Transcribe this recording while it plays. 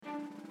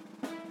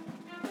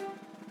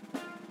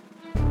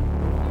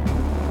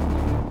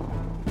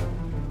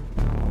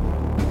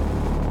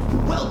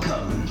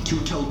to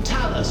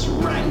Totalis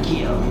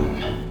Rankium.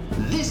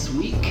 This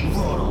week,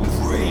 Ronald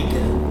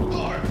Reagan,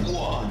 Part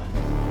 1.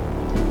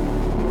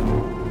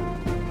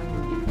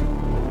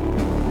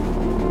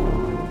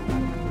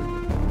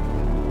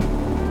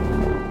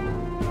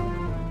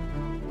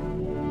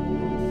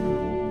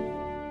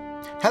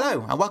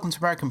 Hello, and welcome to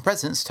American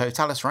Presidents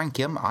Totalis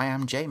Rankium. I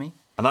am Jamie.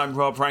 And I'm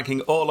Rob,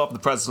 ranking all of the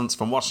presidents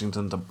from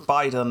Washington to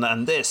Biden,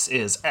 and this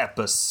is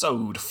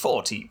episode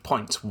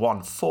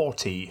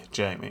 40.140,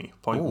 Jamie,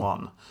 point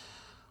 1,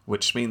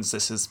 which means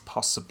this is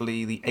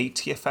possibly the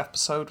 80th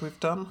episode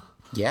we've done.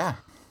 Yeah.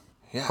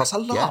 Yeah, that's a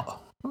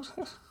lot.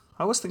 Yeah.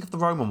 I always think of the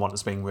Roman one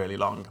as being really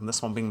long, and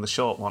this one being the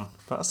short one,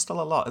 but that's still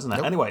a lot, isn't it?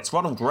 Nope. Anyway, it's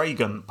Ronald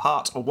Reagan,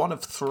 part 1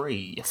 of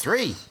 3.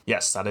 3?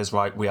 Yes, that is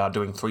right. We are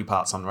doing 3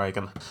 parts on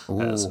Reagan.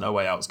 There's no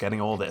way I was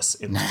getting all this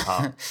in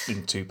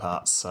 2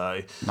 parts.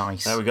 So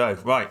nice. There we go.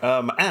 Right,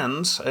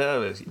 and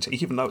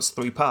even though it's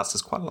 3 parts,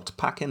 there's quite a lot to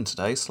pack in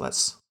today, so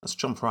let's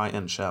jump right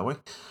in, shall we?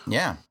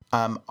 Yeah.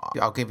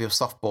 I'll give you a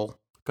softball.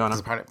 Go on.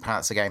 Apparently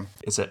that's a game.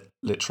 Is it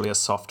literally a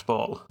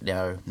softball?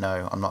 No,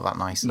 I'm not that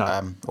nice.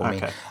 No.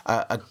 Okay.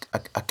 A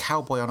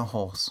cowboy on a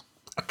horse.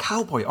 A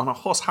cowboy on a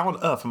horse? How on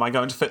earth am I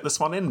going to fit this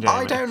one in, Jamie?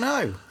 I don't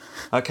know.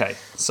 Okay,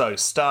 so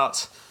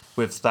start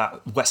with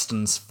that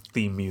Western's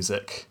theme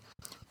music.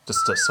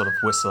 Just a sort of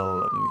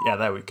whistle, and yeah,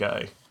 there we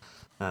go.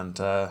 And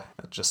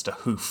just a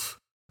hoof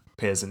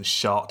appears in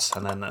shot,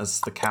 and then as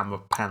the camera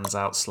pans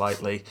out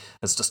slightly,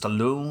 there's just a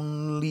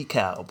lonely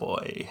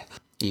cowboy.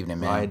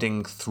 Evening, man.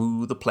 Riding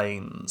through the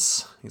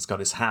plains. He's got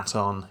his hat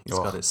on. He's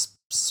got his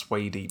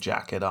suede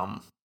jacket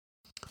on.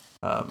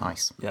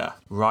 Nice. Yeah,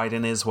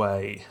 riding his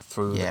way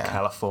through the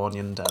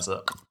Californian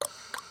desert.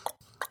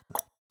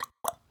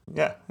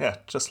 Yeah,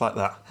 just like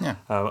that. Yeah.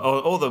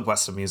 All the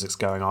Western music's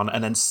going on,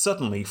 and then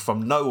suddenly,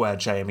 from nowhere,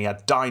 Jamie,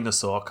 a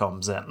dinosaur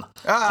comes in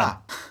and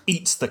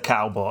eats the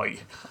cowboy.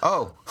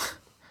 Oh.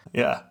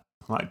 Yeah.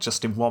 Like,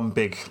 just in one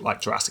big,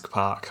 like, Jurassic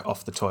Park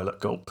off the toilet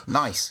gulp.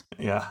 Nice.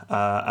 Yeah.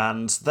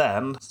 And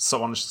then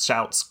someone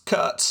shouts,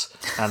 cut!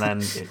 And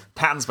then it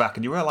pans back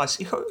and you realise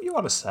you're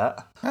on a set.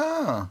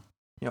 Oh.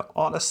 You're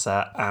on a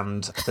set,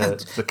 and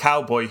the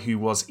cowboy who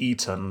was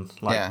eaten,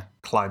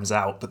 climbs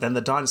out, but then the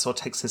dinosaur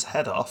takes his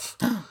head off.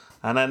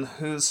 And then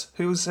who's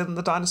in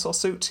the dinosaur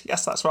suit?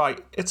 Yes, that's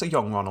right. It's a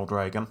young Ronald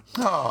Reagan.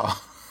 Oh.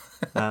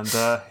 And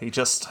he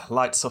just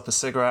lights up a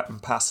cigarette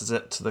and passes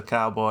it to the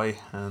cowboy,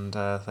 and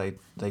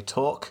they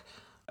talk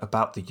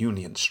about the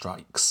union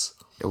strikes.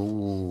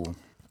 Ooh.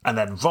 And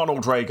then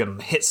Ronald Reagan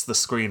hits the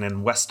screen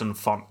in Western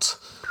font.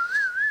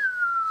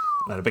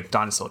 And then a big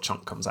dinosaur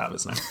chunk comes out,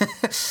 isn't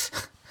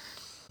it?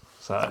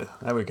 So,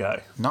 there we go.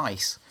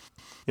 Nice.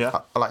 Yeah.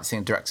 I like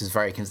seeing directors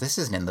very because this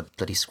isn't in the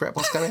bloody script.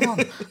 What's going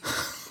on?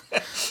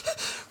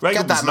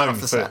 Reagan Get that was man known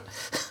off the for set.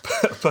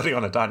 putting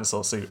on a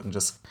dinosaur suit and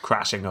just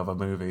crashing over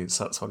movies.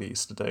 That's what he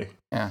used to do.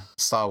 Yeah.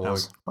 Star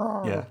Wars.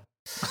 Yeah.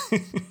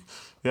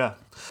 Yeah.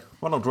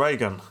 Ronald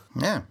Reagan.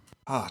 Yeah.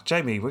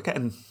 Jamie,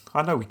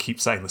 I know we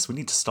keep saying this. We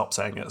need to stop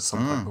saying it at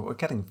some point, but we're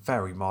getting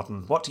very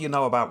modern. What do you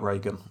know about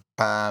Reagan?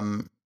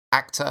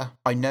 Actor.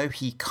 I know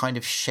he kind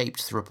of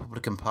shaped the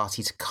Republican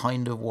Party to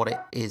kind of what it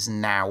is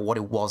now, what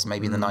it was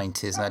maybe in the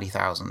 90s and early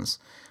thousands,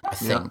 I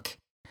think.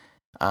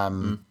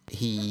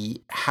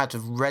 He had a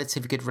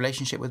relatively good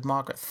relationship with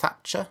Margaret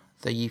Thatcher,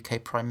 the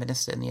UK Prime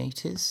Minister in the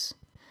 80s.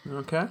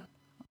 Okay.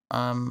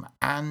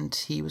 And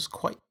he was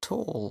quite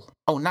tall.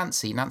 Oh,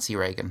 Nancy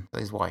Reagan,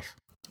 his wife.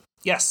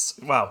 Yes,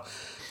 well,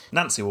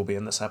 Nancy will be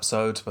in this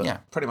episode,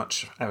 but pretty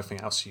much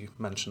everything else you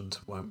mentioned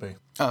won't be.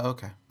 Oh,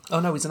 okay. Oh,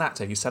 no, he's an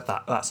actor. You said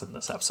that. That's in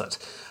this episode.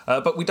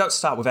 But we don't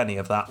start with any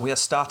of that. We are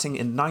starting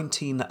in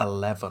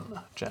 1911,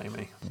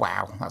 Jamie.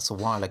 Wow, that's a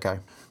while ago.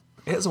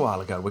 It is a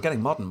while ago. We're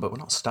getting modern, but we're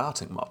not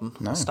starting modern.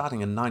 No. We're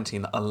starting in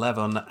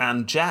 1911,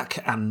 and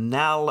Jack and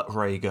Nell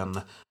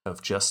Reagan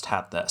have just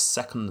had their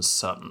second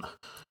son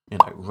in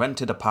a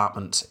rented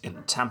apartment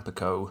in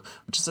Tampico,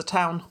 which is a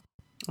town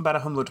about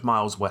 100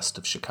 miles west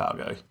of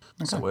Chicago.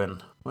 Okay. So we're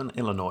in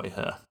Illinois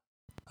here.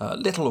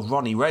 Little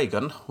Ronnie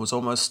Reagan was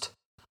almost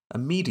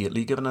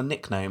immediately given a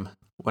nickname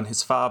when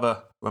his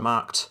father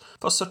remarked,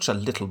 "For such a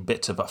little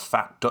bit of a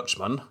fat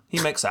Dutchman, he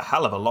makes a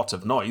hell of a lot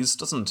of noise,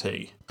 doesn't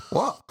he?"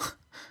 What?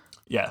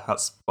 Yeah,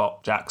 that's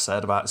what Jack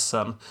said about his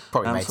son.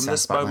 Probably made And from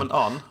sense this moment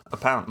on,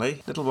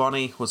 apparently, little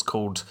Ronnie was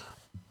called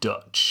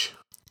Dutch.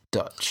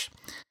 Dutch.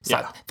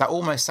 Yeah. That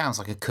almost sounds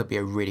like it could be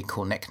a really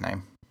cool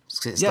nickname.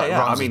 It's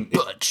I mean,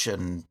 Butch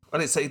and...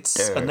 Well, it's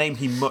a name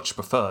he much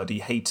preferred. He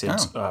hated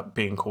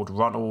being called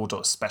Ronald,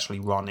 or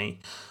especially Ronnie.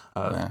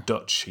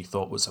 Dutch, he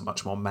thought, was a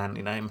much more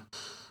manly name.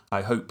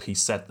 I hope he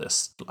said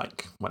this,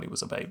 like, when he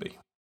was a baby.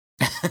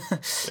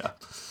 Yeah.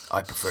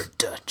 I prefer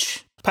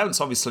Dutch.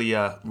 Parents obviously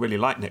really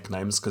like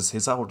nicknames, because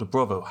his older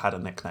brother had a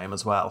nickname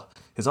as well.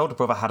 His older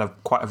brother had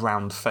quite a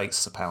round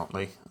face,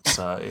 apparently,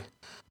 so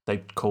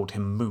they called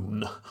him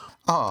Moon.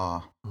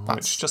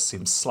 Which just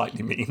seems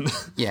slightly mean.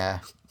 Yeah.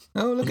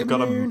 Oh, look at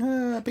Moon.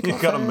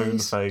 You've got a moon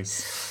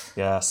face.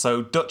 Yeah,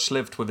 so Dutch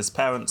lived with his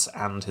parents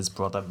and his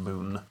brother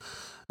Moon.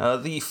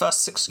 The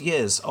first 6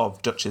 years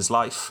of Dutch's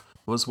life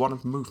was one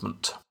of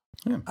movement.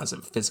 as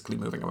in physically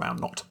moving around,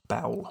 not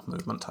bowel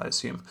movement, I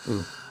assume.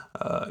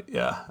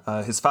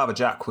 His father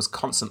Jack was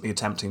constantly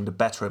attempting to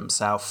better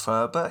himself,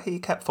 but he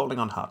kept falling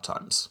on hard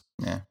times.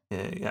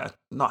 Yeah,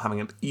 not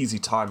having an easy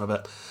time of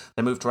it.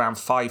 They moved around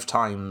 5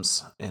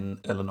 times in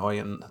Illinois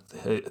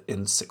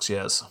in 6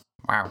 years.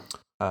 Wow.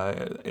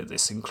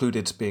 This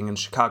included being in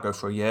Chicago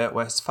for a year,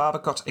 where his father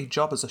got a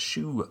job as a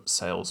shoe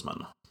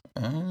salesman.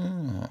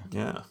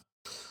 Yeah.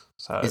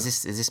 So is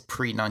this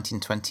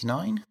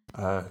pre-1929?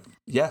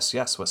 Yes,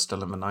 we're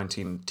still in the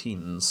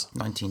 19-teens.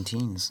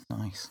 19-teens,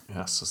 nice.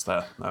 Yes, as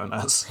they're known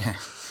as. Yeah.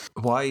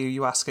 Why are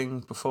you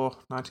asking before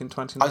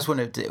 1929? I just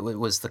wondered,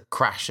 was the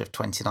crash of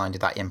 29,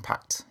 did that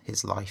impact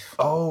his life?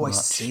 Oh, much? I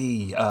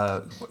see.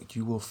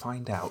 You will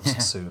find out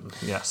soon,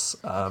 yes.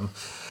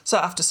 So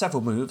after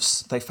several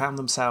moves, they found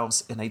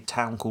themselves in a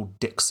town called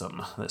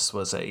Dixon. This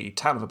was a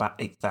town of about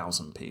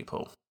 8,000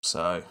 people.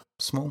 So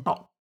Small?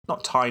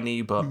 Not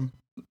tiny, but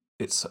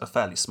it's a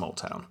fairly small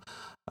town.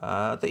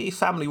 The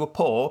family were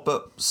poor,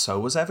 but so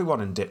was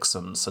everyone in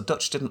Dixon, so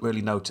Dutch didn't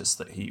really notice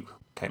that he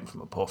came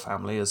from a poor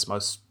family, as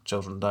most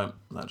children don't.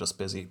 They're just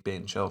busy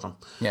being children.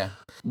 Yeah.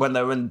 When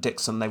they were in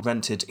Dixon, they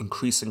rented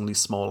increasingly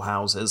small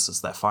houses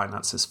as their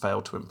finances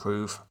failed to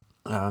improve,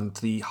 and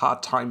the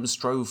hard times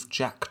drove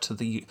Jack to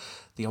the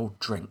old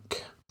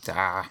drink.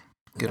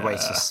 Good way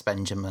to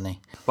spend your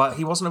money. But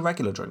he wasn't a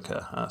regular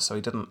drinker, so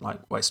he didn't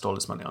waste all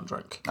his money on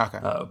drink. Okay.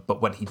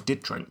 But when he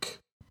did drink,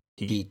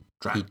 he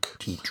drank.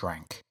 He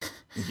drank.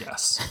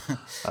 Yes.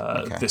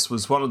 Okay. This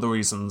was one of the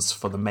reasons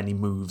for the many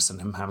moves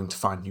and him having to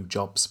find new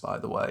jobs, by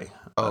the way.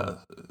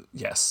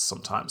 Yes,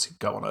 sometimes he'd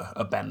go on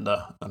a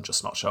bender and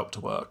just not show up to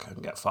work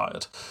and get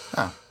fired.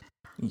 Oh.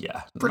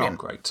 Yeah, Brilliant. not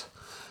great.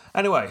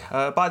 Anyway,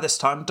 by this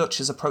time, Dutch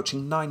is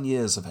approaching 9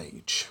 years of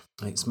age.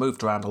 He's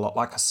moved around a lot,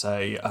 like I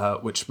say,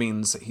 which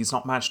means he's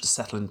not managed to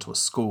settle into a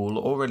school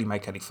or really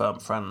make any firm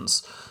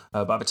friends.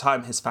 By the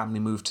time his family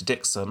moved to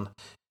Dixon,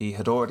 he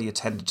had already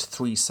attended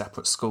 3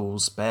 separate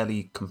schools,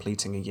 barely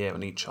completing a year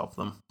in each of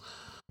them.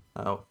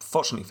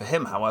 Fortunately for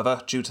him,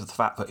 however, due to the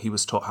fact that he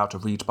was taught how to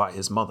read by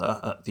his mother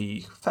at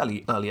the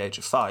fairly early age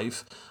of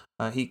 5,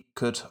 he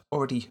could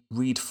already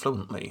read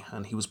fluently,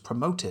 and he was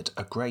promoted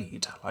a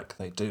grade, like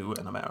they do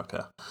in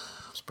America.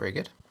 It's pretty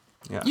good.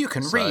 Yeah, You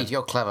can read,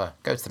 you're clever.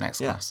 Go to the next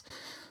class.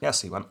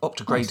 Yes, he went up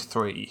to grade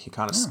 3. He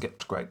kind of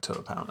skipped grade 2,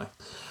 apparently.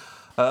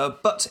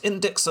 But in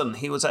Dixon,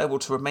 he was able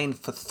to remain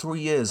for 3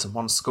 years in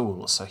one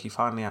school, so he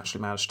finally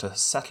actually managed to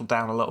settle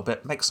down a little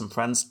bit, make some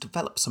friends,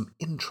 develop some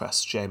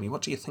interests, Jamie.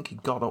 What do you think he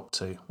got up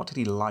to? What did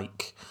he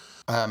like?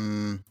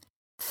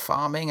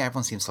 Farming.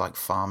 Everyone seems to like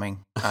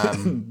farming.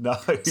 No.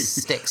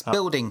 Sticks.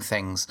 Building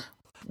things.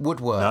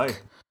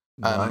 Woodwork.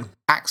 No.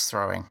 Axe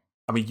throwing.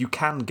 I mean, you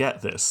can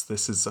get this.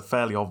 This is a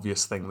fairly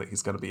obvious thing that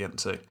he's going to be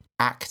into.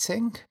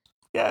 Acting.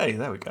 Yay,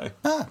 there we go.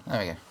 There we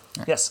go. Yeah.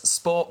 Yes,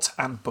 sport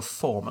and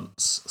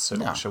performance,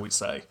 shall we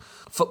say.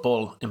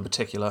 Football, in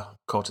particular,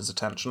 caught his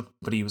attention,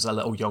 but he was a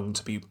little young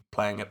to be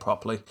playing it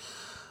properly.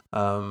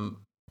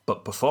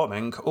 But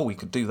performing, he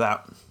could do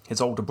that. His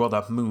older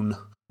brother, Moon,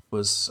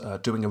 was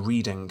doing a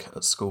reading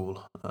at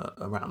school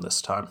around this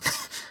time.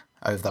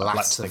 Over the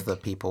last of the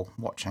people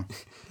watching.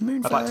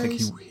 Moon I'd like to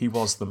think he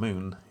was the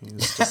Moon. He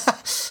was just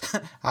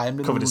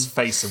covered his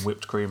face in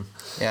whipped cream.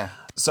 Yeah.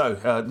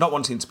 So, not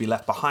wanting to be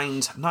left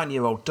behind,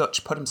 9-year-old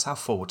Dutch put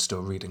himself forward to do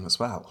a reading as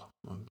well.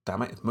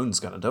 Damn it, if Moon's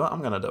going to do it, I'm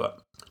going to do it.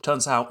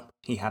 Turns out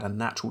he had a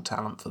natural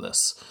talent for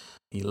this.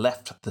 He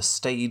left the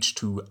stage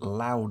to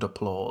loud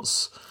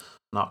applause.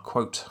 And I'll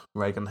quote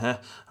Reagan here,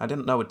 "I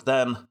didn't know it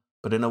then,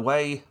 but in a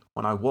way,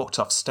 when I walked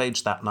off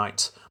stage that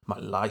night, my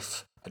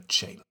life had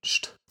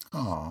changed."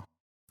 Oh.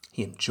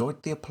 He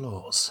enjoyed the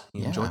applause.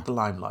 He enjoyed the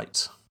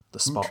limelight, the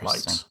spotlight,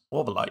 Interesting.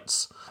 all the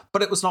lights.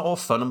 But it was not all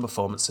fun and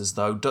performances,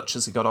 though. Dutch,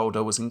 as he got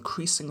older, was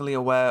increasingly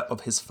aware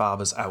of his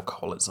father's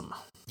alcoholism.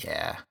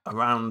 Yeah.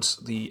 Around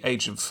the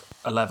age of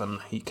 11,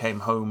 he came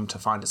home to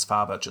find his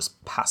father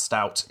just passed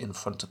out in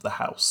front of the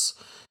house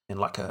in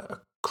like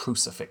a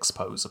crucifix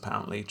pose,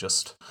 apparently,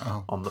 just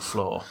on the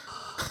floor.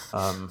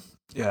 No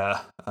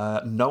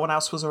one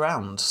else was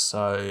around,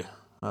 so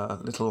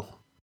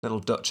little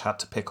Dutch had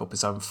to pick up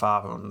his own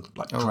father and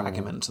drag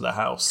him into the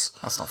house.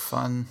 That's not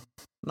fun.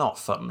 Not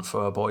fun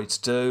for a boy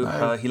to do.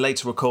 No. He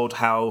later recalled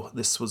how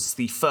this was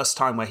the first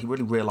time where he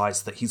really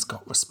realised that he's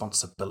got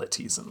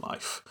responsibilities in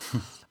life.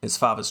 His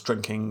father's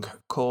drinking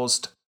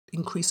caused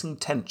increasing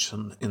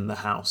tension in the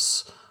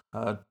house.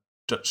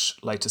 Dutch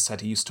later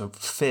said he used to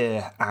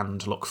fear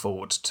and look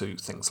forward to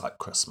things like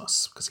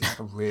Christmas because he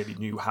never really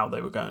knew how they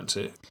were going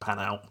to pan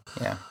out.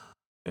 Yeah.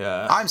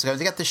 Yeah. I'm just going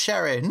to get the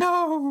sherry.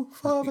 No,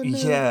 Father,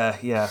 no.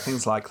 Yeah,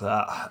 things like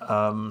that.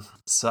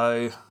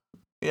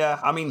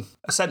 I mean,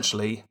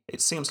 essentially,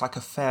 it seems like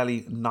a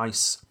fairly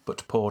nice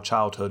but poor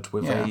childhood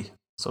with a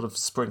sort of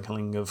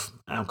sprinkling of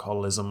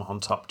alcoholism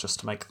on top just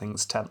to make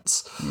things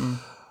tense.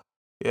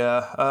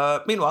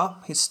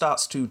 Meanwhile, he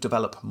starts to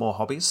develop more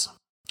hobbies.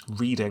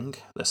 Reading,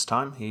 this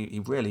time.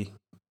 He really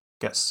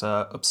gets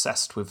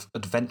obsessed with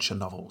adventure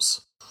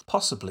novels.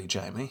 Possibly,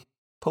 Jamie,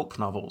 pulp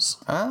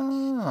novels.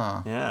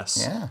 Ah. Yes.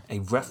 Yeah. A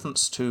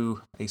reference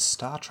to a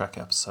Star Trek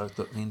episode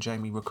that me and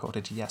Jamie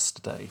recorded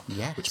yesterday.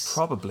 Yes. Which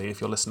probably,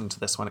 if you're listening to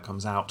this when it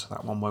comes out,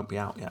 that one won't be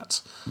out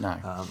yet.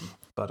 No.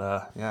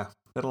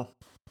 Little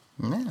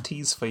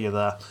tease for you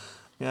there.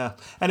 Yeah.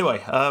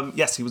 Anyway,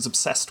 yes, he was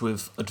obsessed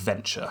with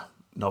adventure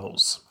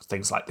novels.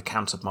 Things like The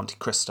Count of Monte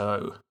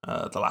Cristo,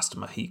 The Last of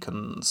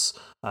Mohicans,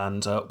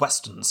 and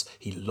westerns.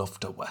 He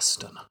loved a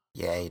western.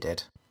 Yeah, he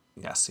did.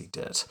 Yes, he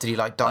did. Did he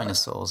like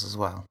dinosaurs as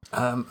well?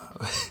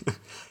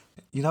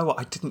 You know what?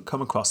 I didn't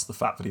come across the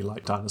fact that he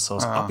liked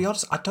dinosaurs. I'll be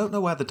honest, I don't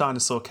know where the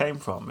dinosaur came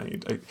from.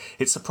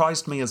 It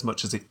surprised me as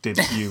much as it did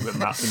you in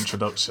that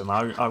introduction.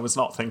 I was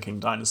not thinking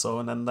dinosaur,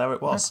 and then there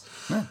it was.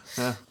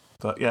 Yeah.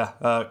 But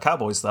yeah,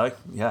 cowboys though,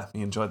 yeah,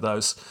 he enjoyed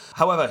those.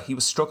 However, he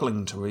was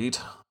struggling to read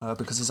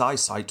because his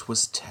eyesight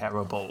was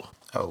terrible.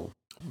 Oh.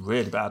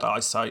 Really bad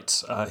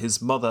eyesight.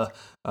 His mother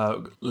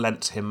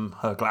lent him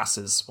her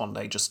glasses one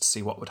day just to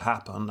see what would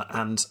happen,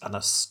 and an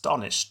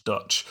astonished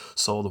Dutch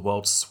saw the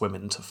world swim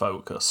into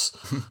focus.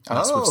 And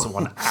that's with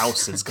someone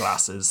else's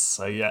glasses.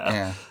 So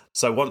yeah.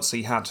 So once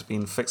he had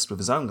been fixed with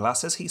his own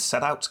glasses, he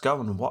set out to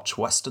go and watch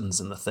westerns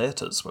in the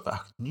theatres with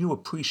a new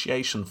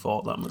appreciation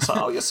for them. It's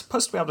like, oh, you're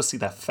supposed to be able to see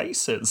their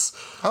faces.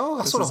 Oh,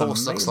 that's what a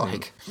horse looks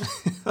like.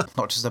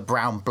 Not just a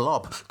brown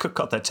blob. Good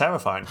God, they're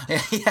terrifying.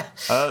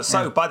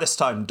 By this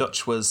time,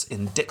 Dutch was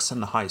in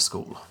Dixon High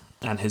School,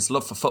 and his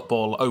love for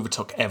football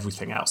overtook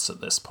everything else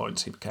at this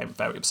point. He became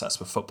very obsessed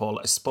with football,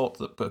 a sport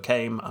that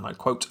became, and I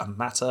quote, a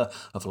matter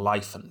of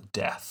life and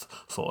death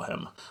for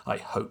him. I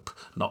hope,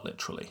 not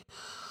literally.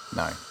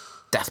 No.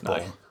 Death ball.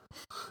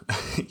 No.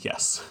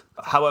 Yes.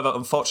 However,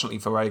 unfortunately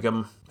for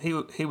Reagan,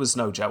 he was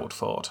no Gerald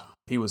Ford.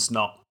 He was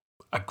not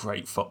a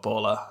great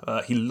footballer.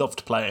 He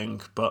loved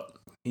playing, but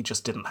he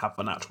just didn't have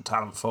the natural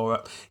talent for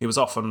it. He was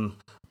often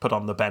put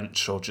on the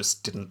bench or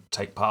just didn't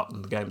take part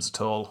in the games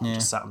at all.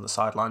 Just sat on the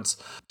sidelines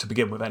to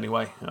begin with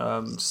anyway.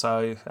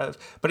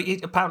 But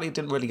he apparently it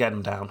didn't really get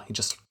him down. He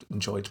just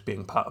enjoyed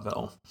being part of it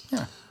all.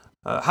 Yeah.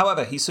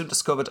 However, he soon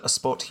discovered a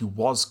sport he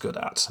was good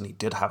at, and he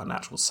did have a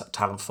natural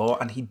talent for,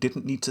 and he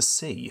didn't need to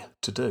see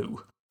to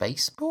do.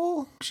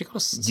 Baseball? Because you've got to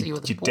see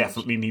with the ball. You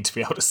definitely need to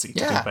be able to see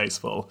to do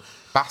baseball.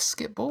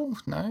 Basketball?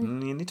 No.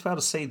 You need to be able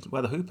to see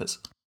where the hoop is.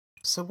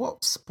 So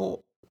what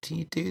sport do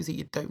you do that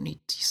you don't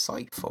need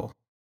sight for?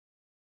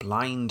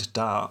 Blind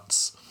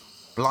darts.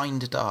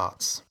 Blind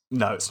darts?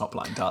 No, it's not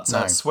blind darts.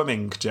 No.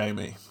 Swimming,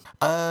 Jamie.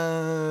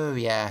 Oh,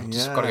 yeah.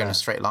 Just got to go in a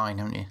straight line,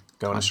 haven't you?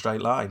 Go in a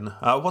straight line.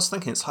 I was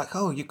thinking, it's like,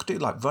 you could do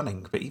like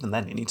running, but even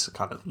then you need to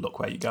kind of look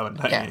where you're going,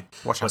 don't you?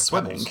 Watch out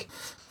for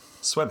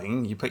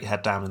swimming, you put your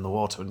head down in the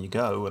water and you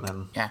go, and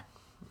then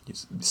you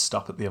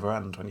stop at the other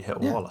end when you hit a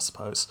wall, I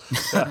suppose.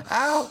 Yeah.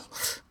 Ow!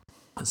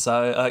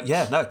 So,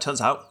 it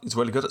turns out he's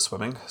really good at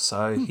swimming,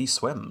 so he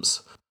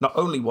swims. Not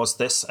only was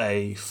this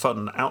a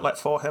fun outlet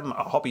for him,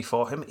 a hobby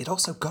for him, it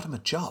also got him a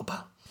job.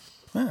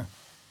 Yeah.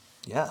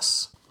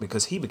 Yes,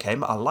 because he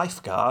became a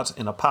lifeguard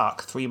in a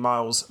park 3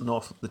 miles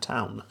north of the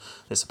town.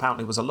 This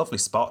apparently was a lovely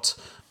spot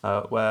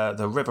where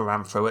the river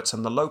ran through it,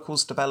 and the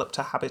locals developed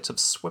a habit of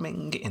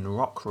swimming in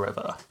Rock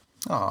River.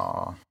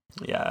 Aww.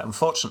 Yeah,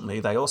 unfortunately,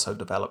 they also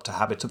developed a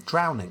habit of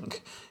drowning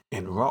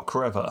in Rock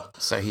River.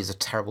 So he's a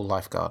terrible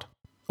lifeguard.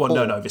 Well,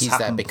 no, this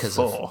happened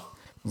before.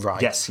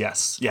 Right.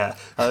 Yes, yeah.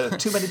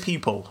 Too many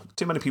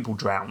people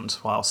drowned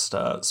whilst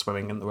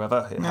swimming in the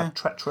river. It had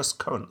treacherous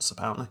currents,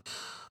 apparently.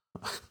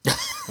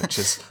 Which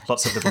is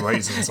lots of little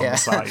raisins on the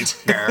side.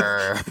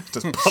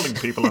 Just pulling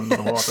people under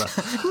the water.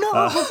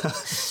 No!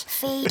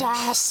 Feed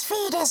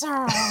us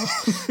all.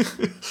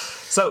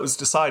 So it was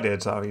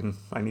decided,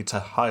 I need to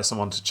hire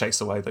someone to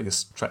chase away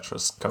these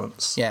treacherous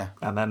currents. Yeah.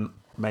 And then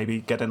maybe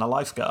get in a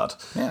lifeguard.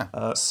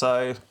 Yeah.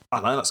 So, I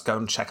don't know, let's go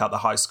and check out the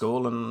high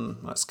school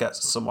and let's get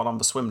someone on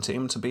the swim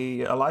team to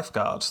be a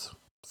lifeguard,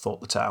 thought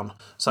the town.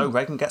 So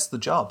Reagan gets the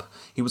job.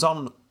 He was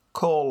on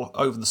call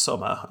over the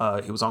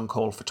summer. He was on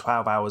call for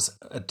 12 hours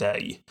a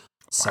day,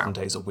 7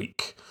 days a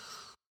week.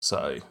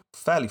 So,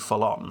 fairly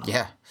full on.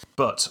 Yeah.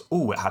 But,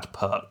 it had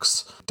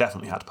perks.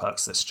 Definitely had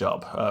perks, this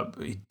job.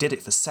 He did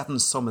it for 7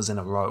 summers in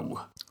a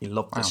row. He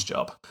loved this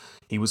job.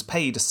 He was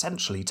paid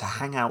essentially to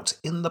hang out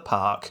in the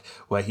park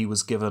where he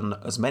was given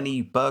as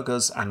many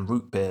burgers and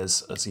root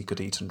beers as he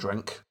could eat and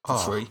drink for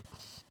free.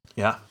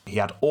 Yeah, he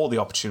had all the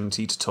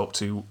opportunity to talk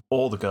to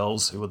all the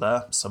girls who were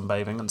there,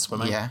 sunbathing and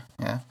swimming.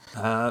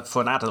 Yeah.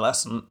 For an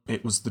adolescent,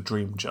 it was the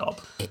dream job.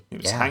 He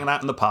was hanging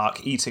out in the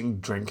park, eating,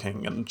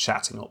 drinking, and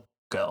chatting up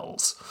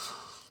girls.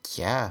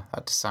 Yeah,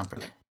 that does sound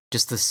brilliant.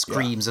 Just the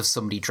screams of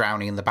somebody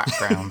drowning in the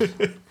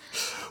background.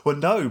 Well,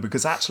 no,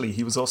 because actually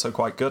he was also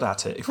quite good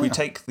at it. If we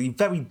take the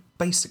very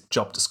basic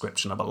job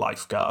description of a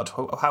lifeguard,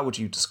 how would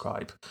you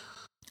describe?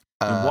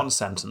 In one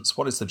sentence,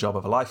 what is the job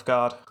of a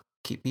lifeguard?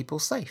 Keep people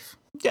safe.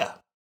 Yeah.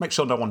 Make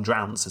sure no one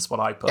drowns is what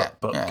I put,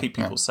 keep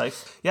people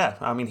safe.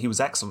 Yeah, he was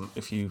excellent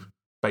if you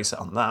base it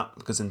on that,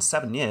 because in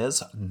 7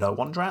 years, no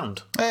one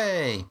drowned.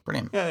 Hey,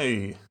 brilliant.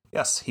 Yay.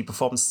 Yes, he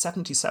performed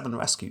 77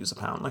 rescues,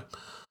 apparently.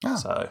 Oh,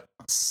 so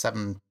that's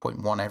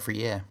 7.1 every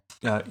year.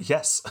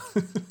 Yes.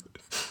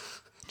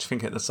 Do you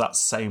think it's that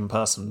same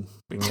person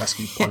being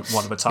rescued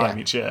one at a time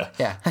each year.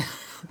 Yeah.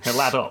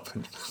 It'll add up.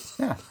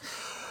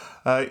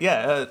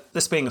 Yeah.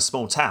 This being a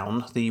small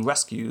town, the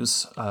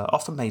rescues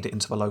often made it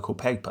into the local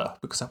paper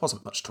because there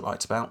wasn't much to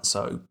write about.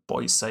 So,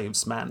 boy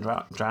saves man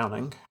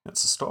drowning.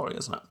 It's a story,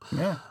 isn't it?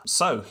 Yeah.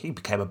 So, he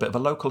became a bit of a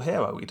local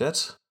hero, he did.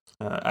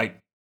 I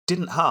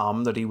didn't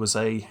harm that he was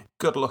a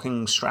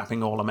good-looking,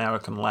 strapping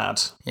all-American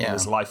lad in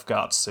his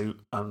lifeguard suit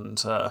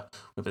and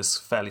with his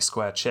fairly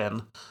square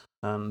chin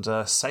and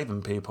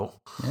saving people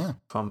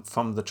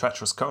from the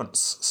treacherous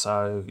currents.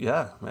 So,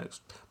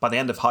 by the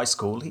end of high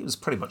school, he was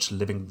pretty much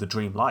living the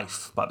dream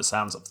life, by the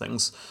sounds of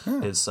things.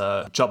 His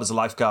job as a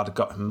lifeguard had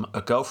got him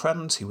a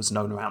girlfriend. He was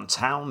known around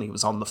town. He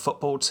was on the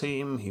football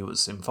team. He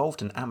was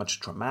involved in amateur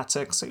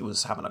dramatics. He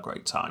was having a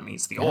great time.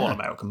 He's the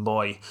all-American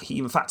boy. He,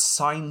 in fact,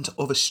 signed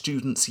other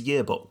students'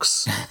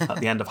 yearbooks at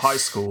the end of high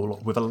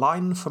school with a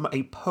line from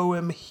a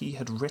poem he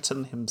had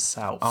written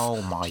himself.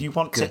 Oh, my Do you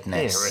want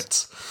goodness. to hear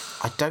it?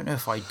 I don't know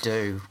if I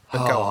do.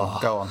 But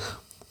go on.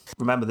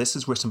 Remember, this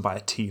is written by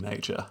a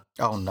teenager.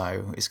 Oh,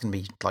 no. It's going to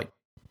be, like,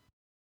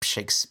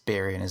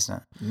 Shakespearean,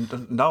 isn't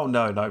it?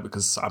 No,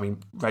 because, I mean,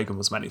 Reagan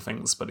was many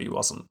things, but he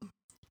wasn't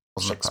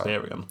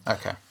Shakespearean.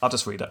 Okay. I'll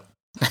just read it.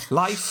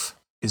 Life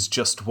is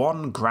just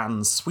one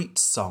grand sweet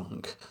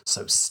song,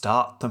 so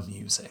start the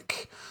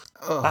music.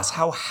 Ugh. That's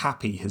how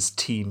happy his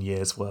teen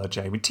years were,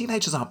 Jamie.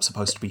 Teenagers aren't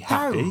supposed to be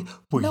happy.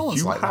 Were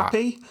you like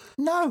happy? That.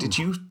 No.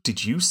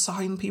 Did you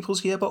sign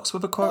people's yearbooks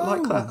with a quote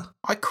like that?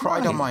 I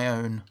cried on my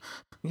own.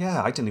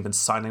 Yeah, I didn't even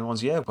sign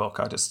anyone's yearbook.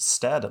 I just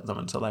stared at them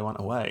until they went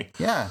away.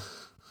 Yeah.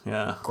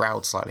 Yeah.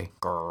 Growled slightly.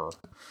 Grrr.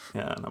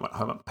 Yeah, and I went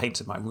home and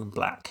painted my room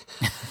black,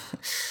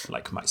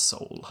 like my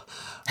soul.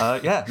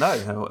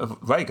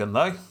 Reagan,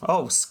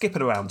 though,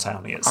 skipping around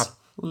town he is.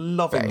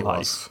 Loving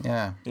life.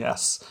 Yeah.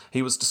 Yes.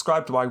 He was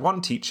described by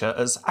one teacher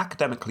as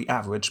academically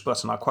average,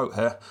 but, and I quote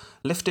her,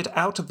 lifted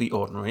out of the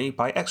ordinary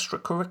by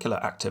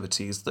extracurricular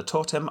activities that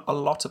taught him a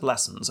lot of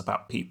lessons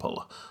about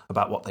people,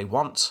 about what they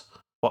want,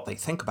 what they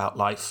think about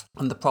life,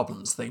 and the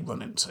problems they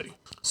run into.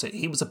 So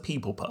he was a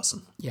people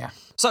person. Yeah.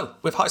 So,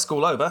 with high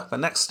school over, the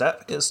next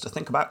step is to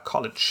think about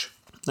college.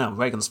 Now,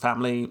 Reagan's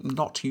family,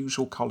 not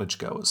usual college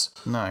goers.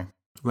 No.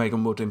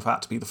 Reagan would, in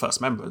fact, be the first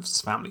member of his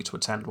family to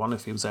attend one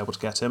if he was able to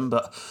get in,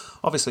 but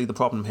obviously the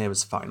problem here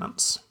is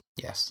finance.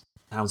 Yes.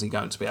 How's he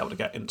going to be able to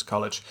get into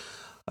college?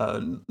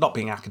 Not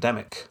being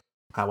academic,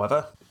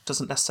 however,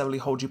 doesn't necessarily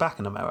hold you back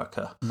in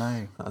America.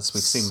 No. As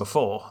we've seen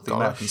before, the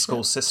American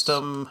school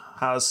system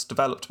has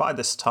developed by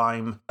this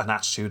time an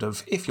attitude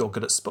of, if you're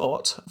good at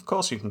sport, of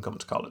course you can come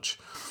to college.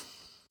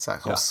 It's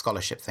that whole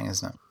scholarship thing,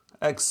 isn't it?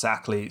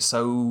 Exactly.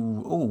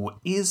 So,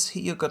 is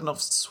he a good enough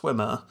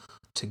swimmer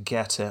to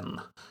get in?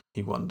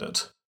 He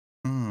wondered.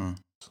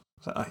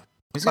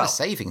 He's good at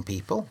saving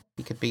people.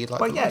 He could be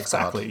like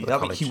exactly.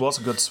 He was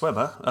a good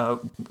swimmer.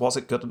 Was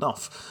it good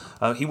enough?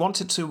 He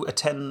wanted to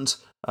attend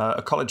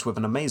a college with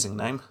an amazing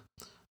name.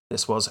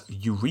 This was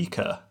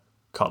Eureka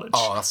College.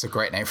 Oh, that's a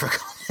great name for a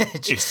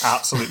college. It's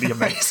absolutely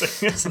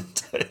amazing,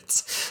 isn't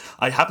it?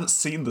 I haven't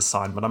seen the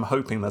sign, but I'm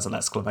hoping there's an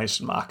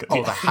exclamation mark at the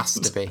end. There has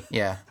to be,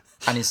 yeah.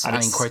 And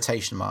in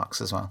quotation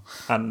marks as well.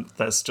 And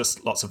there's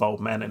just lots of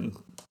old men in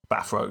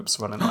bathrobes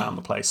running around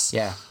the place.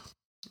 Yeah.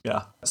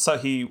 Yeah. So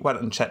he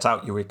went and checked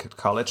out Eureka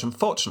College.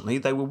 Unfortunately,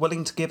 they were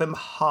willing to give him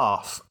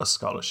half a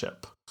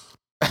scholarship.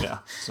 Yeah.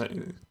 So he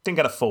didn't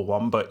get a full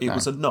one, but it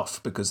was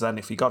enough because then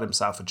if he got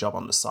himself a job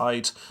on the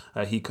side,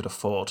 he could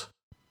afford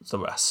the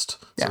rest.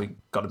 So he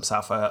got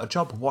himself a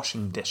job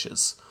washing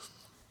dishes.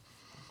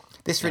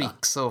 This really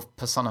sort of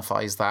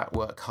personifies that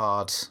work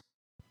hard,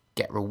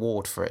 get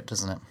reward for it,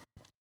 doesn't it?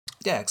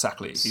 Yeah,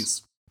 exactly.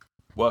 He's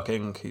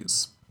working,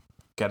 he's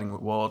getting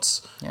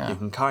rewards. Yeah. You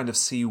can kind of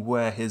see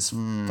where his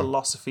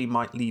philosophy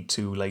might lead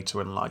to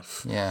later in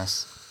life.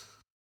 Yes.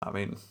 I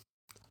mean,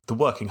 the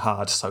working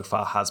hard so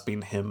far has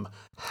been him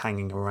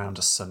hanging around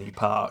a sunny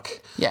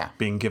park. Yeah.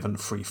 Being given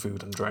free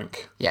food and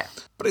drink. Yeah.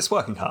 But it's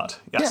working hard,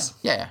 yes.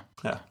 Yeah.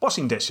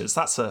 Washing dishes,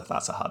 that's a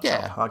hard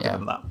job. I'll give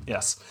him that,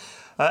 yes.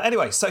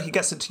 Anyway, so he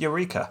gets into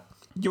Eureka.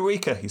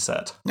 Eureka, he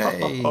said.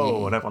 Hey.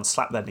 Oh, and everyone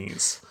slapped their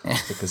knees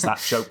because that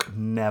joke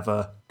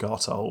never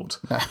got old.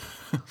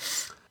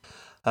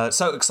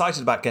 So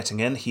excited about getting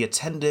in, he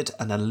attended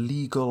an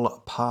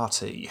illegal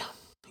party.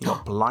 He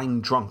got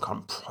blind drunk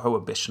on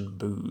prohibition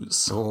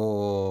booze.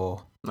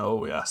 Oh,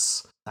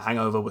 yes. The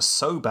hangover was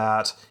so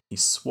bad, he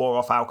swore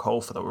off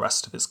alcohol for the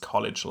rest of his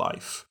college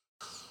life.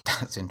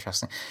 That's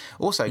interesting.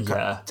 Also,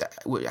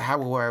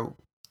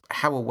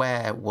 how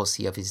aware was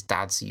he of his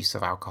dad's use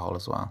of alcohol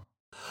as well?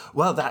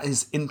 Well, that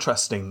is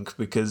interesting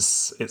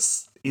because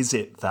is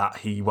it that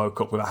he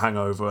woke up with a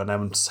hangover and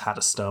then had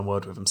a stern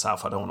word with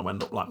himself? I don't want to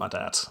end up like my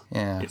dad.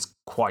 Yeah. It's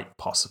quite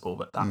possible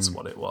that that's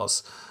what it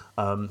was.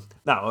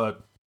 Now,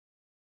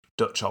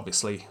 Dutch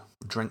obviously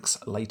drinks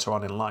later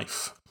on in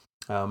life.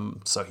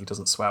 so he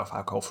doesn't swear off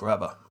alcohol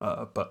forever.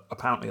 But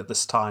apparently at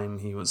this time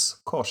he was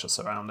cautious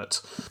around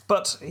it.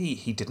 But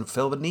he didn't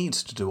feel the need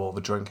to do all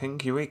the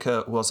drinking.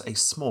 Eureka was a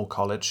small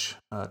college,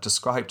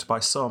 described by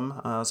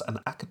some as an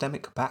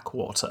academic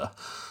backwater,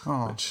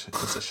 which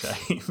is a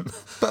shame.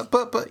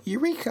 But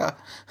Eureka!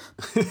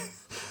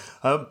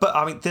 But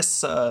I mean,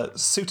 this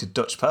suited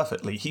Dutch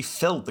perfectly. He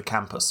filled the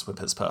campus with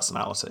his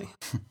personality.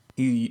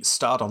 He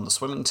starred on the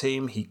swimming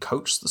team, he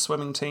coached the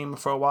swimming team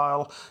for a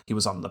while, he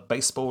was on the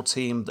baseball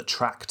team, the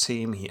track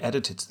team, he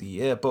edited the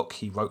yearbook,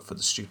 he wrote for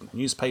the student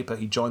newspaper,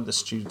 he joined the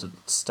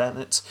student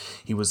senate,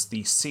 he was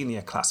the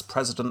senior class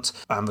president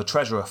and the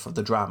treasurer for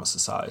the drama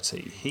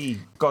society. He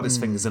got his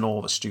fingers in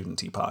all the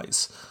studenty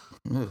pies.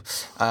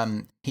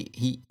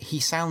 He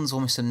sounds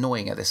almost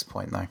annoying at this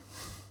point, though.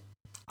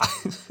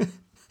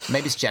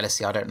 Maybe it's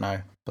jealousy, I don't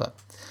know, but...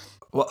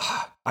 Well,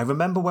 I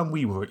remember when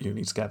we were at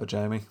uni together,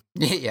 Jamie.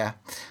 Yeah.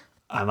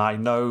 And I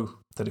know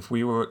that if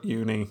we were at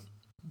uni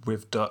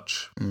with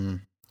Dutch,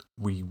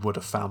 we would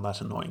have found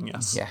that annoying,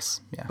 yes.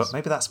 Yes. But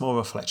maybe that's more a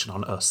reflection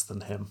on us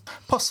than him.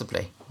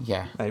 Possibly,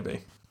 yeah.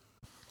 Maybe.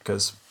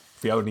 Because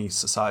the only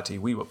society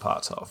we were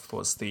part of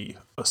was the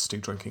us two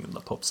drinking in the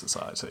pub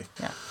society.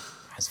 Yeah.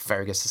 It's a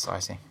very good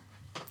society.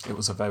 It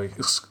was a very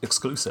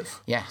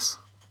exclusive. Yes.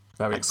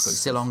 Very exclusive.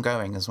 Still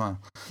ongoing as well.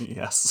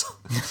 Yes.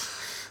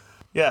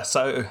 Yeah,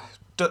 so...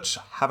 Dutch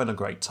having a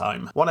great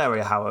time. One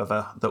area,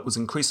 however, that was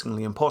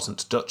increasingly important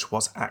to Dutch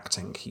was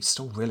acting. He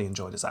still really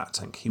enjoyed his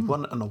acting. He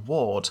won an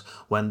award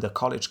when the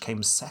college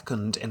came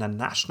second in a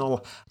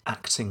national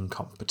acting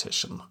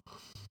competition.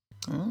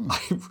 I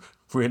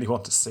really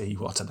want to see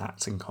what an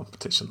acting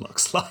competition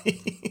looks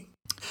like.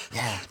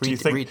 Yeah,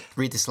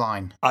 read this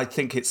line. I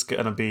think it's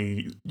going to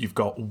be, you've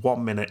got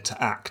 1 minute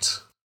to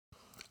act,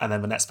 and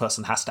then the next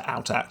person has to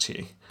out-act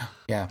you.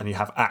 Yeah. And you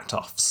have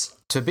act-offs.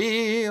 To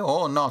be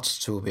or not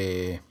to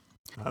be.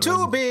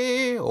 To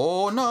be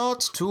or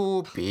not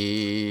to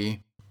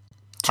be.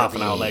 Half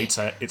an hour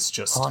later, it's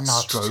just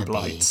strobe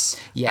lights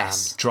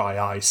and dry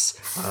ice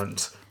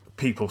and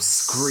people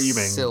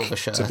screaming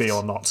to be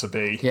or not to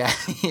be. Yeah,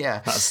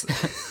 yeah. That's,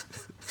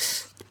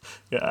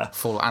 yeah.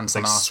 Full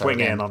Anton They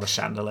swing in on a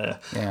chandelier.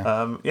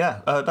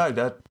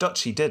 Yeah.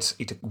 Dutch, he did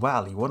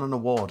well. He won an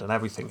award and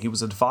everything. He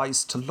was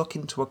advised to look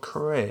into a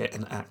career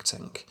in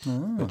acting,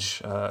 which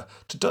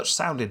to Dutch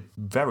sounded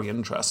very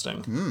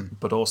interesting,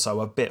 but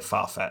also a bit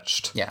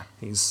far-fetched. Yeah.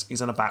 He's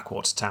in a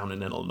backwater town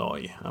in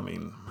Illinois. I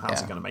mean,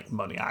 how's he going to make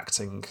money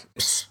acting?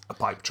 It's a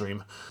pipe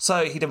dream.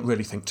 So he didn't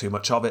really think too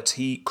much of it.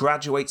 He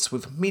graduates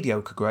with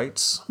mediocre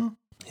grades.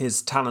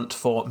 His talent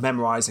for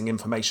memorising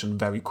information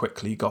very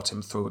quickly got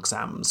him through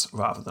exams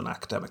rather than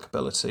academic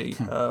ability,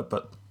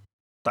 but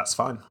that's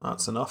fine.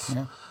 That's enough.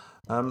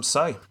 Yeah.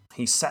 So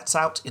he sets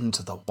out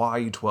into the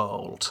wide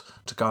world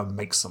to go and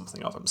make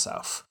something of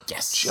himself.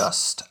 Yes.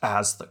 Just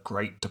as the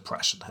Great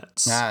Depression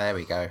hits. There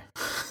we go.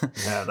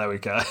 Yeah, there we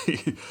go.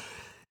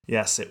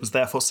 Yes, it was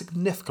therefore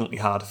significantly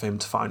harder for him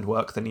to find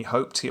work than he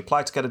hoped. He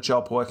applied to get a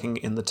job working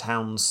in the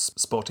town's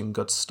sporting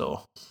goods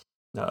store,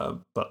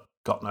 but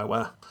got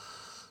nowhere.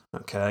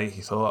 Okay,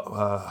 he thought,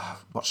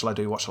 what shall I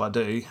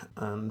do?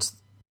 And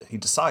he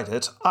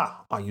decided,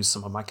 I'll use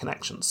some of my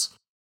connections.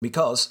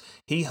 Because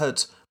he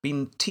had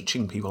been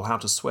teaching people how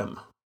to swim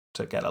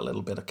to get a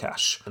little bit of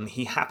cash. And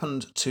he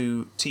happened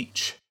to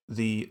teach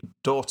the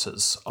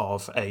daughters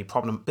of a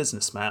prominent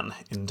businessman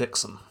in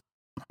Dixon.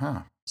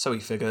 So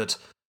he figured,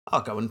 I'll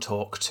go and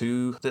talk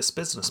to this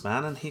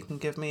businessman and he can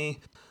give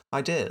me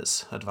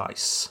ideas,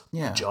 advice,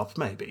 a job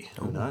maybe,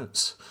 who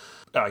knows.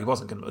 He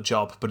wasn't given a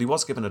job, but he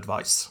was given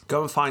advice.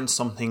 Go and find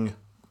something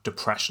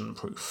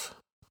depression-proof.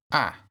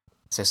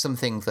 So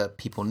something that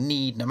people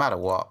need no matter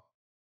what.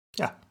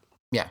 Yeah.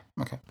 Yeah,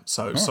 okay.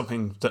 So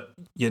something that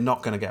you're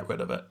not going to get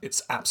rid of it.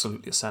 It's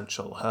absolutely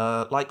essential.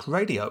 Like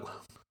radio.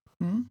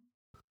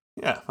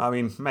 Yeah, I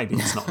mean, maybe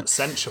it's not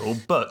essential,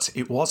 but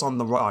it was on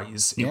the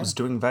rise. It was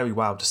doing very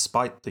well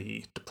despite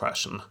the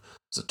depression.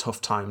 It was a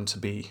tough time to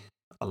be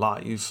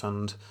alive,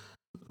 and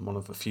one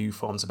of the few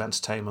forms of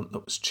entertainment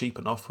that was cheap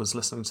enough was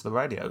listening to the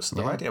radio. So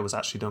the radio was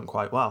actually doing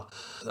quite well.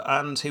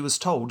 And he was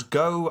told,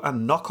 go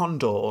and knock on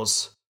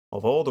doors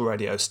of all the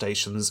radio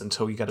stations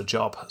until you get a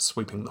job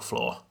sweeping the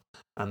floor.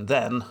 And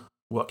then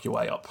work your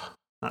way up.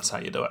 That's how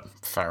you do it.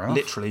 Fair enough.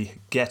 Literally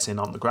get in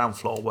on the ground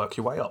floor, work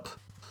your way up.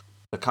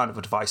 The kind of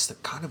advice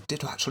that kind of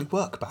did actually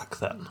work back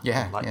then.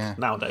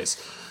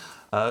 Nowadays.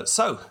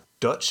 So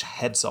Dutch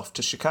heads off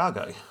to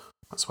Chicago.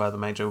 That's where the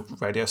major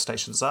radio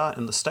stations are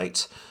in the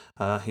state.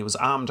 He was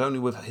armed only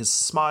with his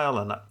smile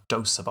and a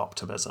dose of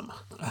optimism.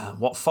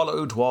 What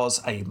followed was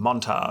a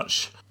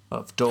montage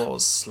of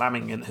doors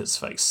slamming in his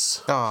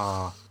face.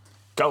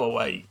 Go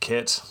away,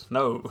 kid.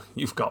 No,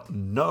 you've got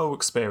no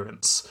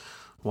experience.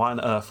 Why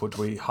on earth would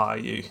we hire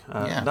you?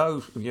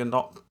 No, you're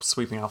not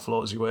sweeping our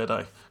floors, you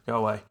weirdo. Go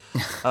away.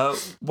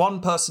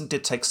 One person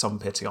did take some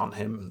pity on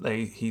him.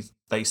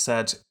 They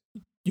said,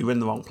 you're in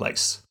the wrong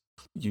place.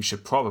 You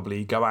should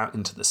probably go out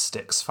into the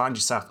sticks, find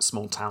yourself a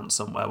small town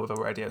somewhere with a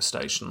radio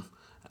station,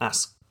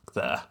 ask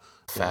there.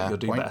 Fair you'll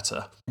do point.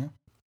 better. Yeah.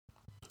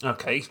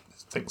 Okay,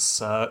 thinks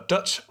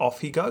Dutch,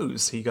 off he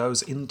goes. He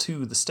goes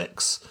into the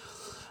sticks.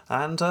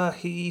 And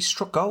he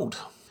struck gold.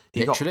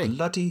 He literally? Got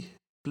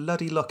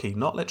bloody lucky.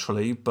 Not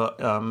literally, but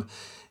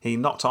he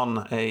knocked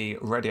on a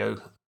radio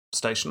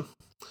station.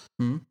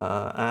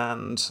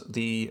 And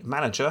the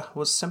manager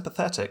was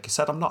sympathetic. He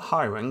said, I'm not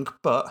hiring,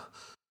 but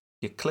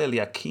you're clearly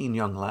a keen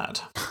young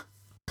lad.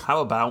 How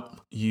about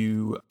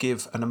you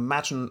give an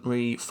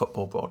imaginary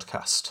football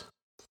broadcast?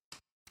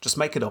 Just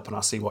make it up and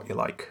I'll see what you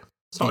like.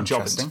 It's not a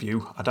job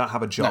interview. I don't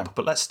have a job,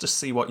 but let's just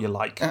see what you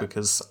like,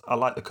 because I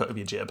like the cut of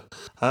your jib.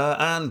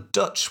 And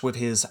Dutch, with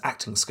his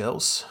acting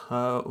skills,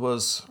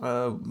 was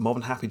more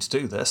than happy to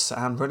do this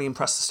and really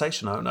impressed the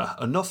station owner.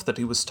 Enough that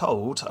he was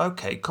told,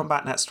 OK, come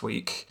back next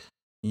week.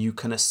 You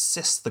can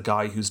assist the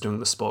guy who's doing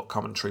the sport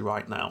commentary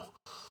right now.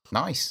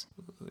 Nice.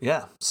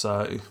 Yeah,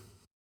 so...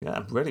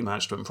 yeah, really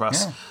managed to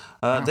impress.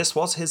 Yeah. This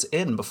was his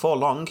in. Before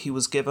long, he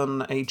was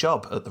given a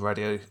job at the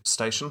radio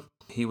station.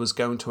 He was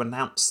going to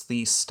announce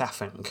the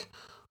staffing.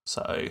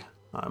 So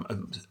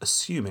I'm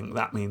assuming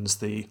that means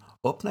the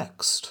up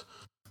next.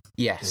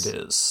 Yes. It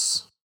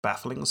is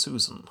Baffling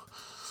Susan.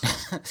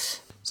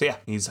 So yeah,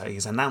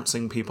 he's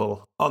announcing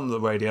people on the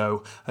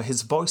radio.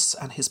 His voice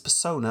and his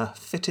persona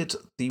fitted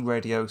the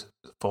radio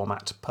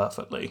format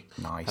perfectly.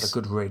 Nice. Had a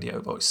good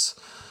radio voice.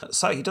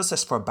 So he does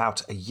this for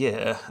about a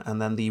year, and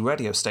then the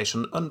radio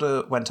station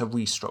underwent a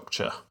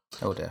restructure.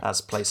 Oh dear. As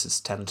places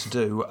tend to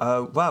do.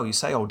 Well, you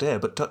say oh dear,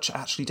 but Dutch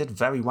actually did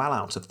very well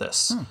out of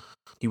this.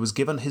 He was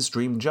given his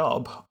dream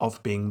job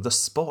of being the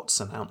sports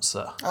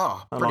announcer.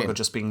 Oh, no brilliant. longer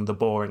just being the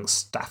boring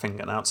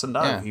staffing announcer.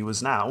 No, he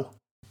was now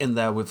in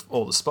there with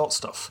all the sports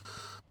stuff.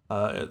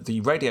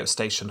 The radio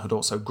station had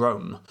also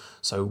grown,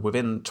 so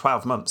within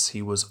 12 months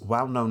he was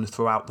well known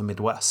throughout the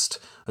Midwest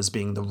as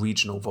being the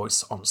regional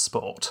voice on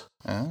sport.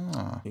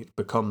 He'd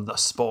become the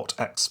sport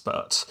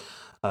expert.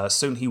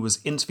 Soon he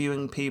was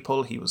interviewing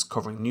people, he was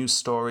covering news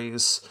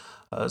stories,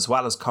 as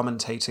well as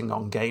commentating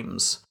on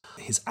games.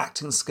 His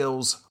acting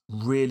skills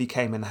really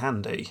came in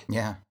handy,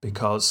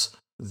 because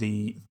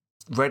the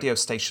radio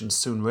stations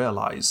soon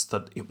realised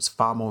that it was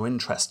far more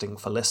interesting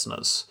for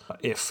listeners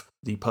if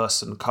the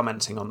person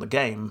commenting on the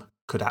game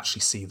could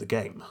actually see the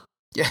game.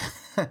 Yeah.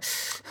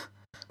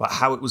 But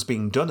how it was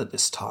being done at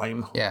this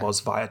time was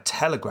via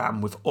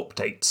telegram with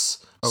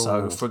updates.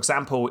 So, for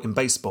example, in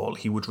baseball,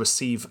 he would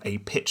receive a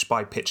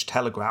pitch-by-pitch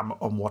telegram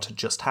on what had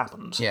just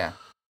happened. Yeah.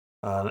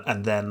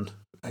 And then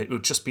it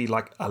would just be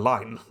like a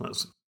line.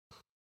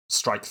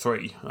 Strike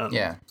 3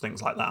 and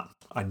things like that.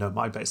 I know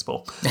my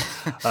baseball.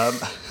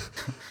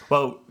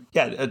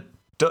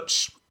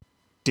 Dutch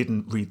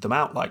didn't read them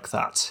out like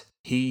that.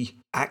 He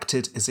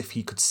acted as if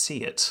he could see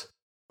it.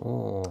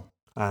 Oh.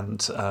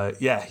 And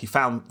he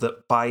found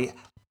that by,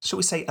 shall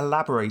we say,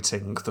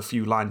 elaborating the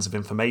few lines of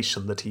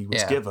information that he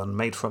was given,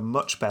 made for a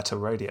much better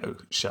radio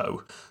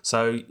show.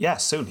 So,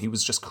 soon he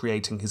was just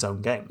creating his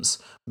own games,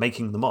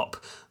 making them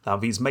up. Now,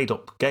 these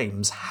made-up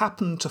games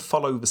happened to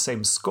follow the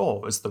same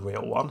score as the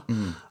real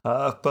one,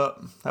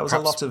 but there was Perhaps a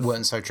lot of...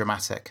 weren't so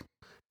dramatic.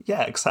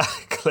 Yeah,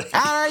 exactly.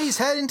 He's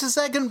heading to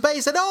second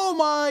base, and oh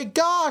my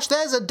gosh,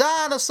 there's a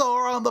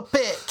dinosaur on the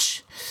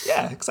pitch.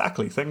 Yeah,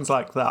 exactly. Things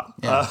like that.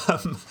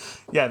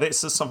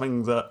 This is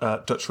something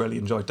that Dutch really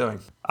enjoyed doing.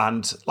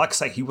 And like I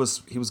say, he was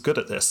good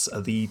at this.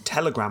 The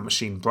telegram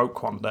machine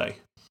broke one day.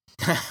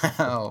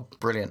 Oh,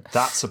 brilliant.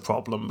 That's a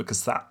problem,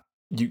 because that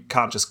you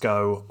can't just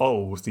go,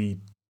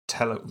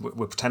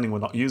 we're pretending we're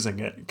not using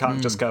it. You can't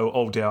just go,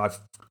 oh dear, I've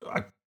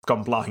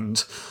gone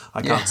blind.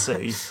 I can't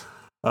see.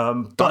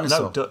 But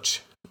Dinosaur. no,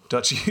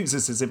 Dutch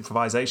uses his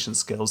improvisation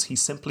skills. He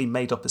simply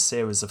made up a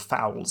series of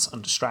fouls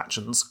and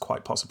distractions,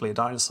 quite possibly a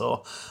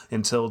dinosaur,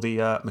 until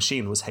the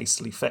machine was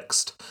hastily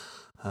fixed.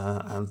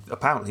 And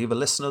apparently the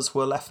listeners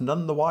were left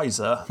none the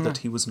wiser that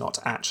he was not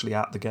actually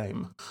at the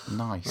game.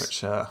 Nice.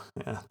 Which,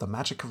 the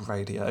magic of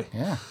radio.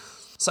 Yeah.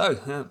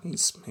 So,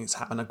 he's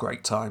having a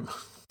great time.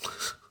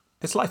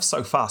 His life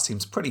so far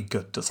seems pretty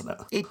good, doesn't it?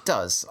 It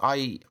does.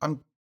 I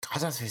don't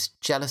know if it's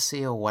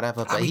jealousy or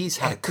whatever, but he's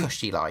had a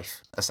cushy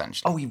life,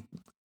 essentially.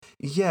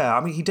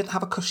 He didn't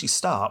have a cushy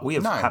start. We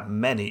have had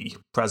many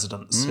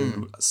presidents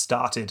who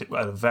started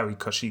at a very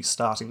cushy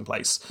starting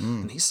place,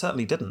 and he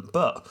certainly didn't.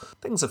 But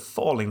things are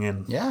falling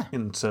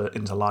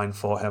into line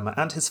for him,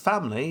 and his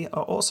family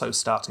are also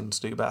starting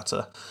to do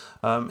better.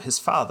 His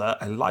father,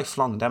 a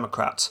lifelong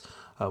Democrat,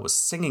 was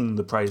singing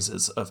the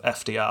praises of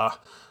FDR,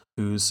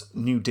 whose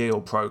New Deal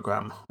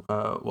program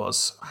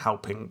was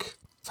helping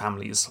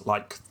families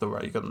like the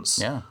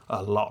Reagans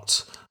a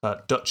lot.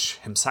 Dutch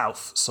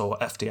himself saw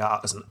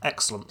FDR as an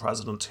excellent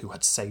president who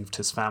had saved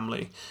his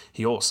family.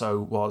 He also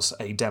was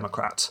a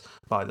Democrat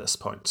by this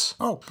point.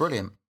 Oh,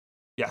 brilliant.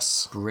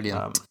 Yes.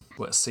 Brilliant.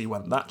 We'll see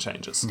when that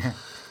changes.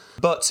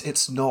 But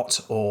it's not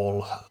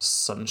all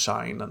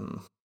sunshine and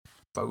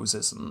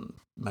roses and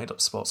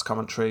made-up sports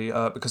commentary,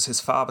 because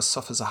his father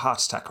suffers a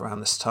heart attack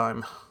around this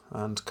time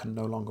and can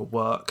no longer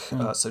work.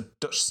 So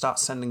Dutch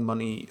starts sending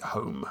money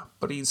home,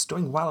 but he's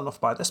doing well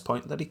enough by this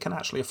point that he can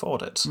actually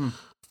afford it.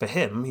 For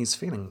him, he's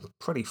feeling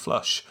pretty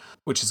flush,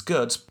 which is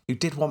good. He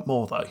did want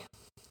more, though.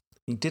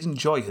 He did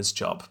enjoy his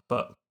job,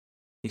 but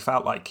He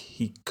felt like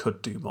he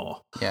could do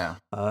more. Yeah.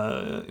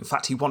 In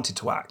fact, he wanted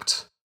to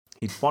act.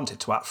 He'd wanted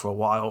to act for a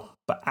while,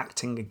 but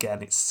acting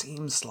again, it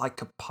seems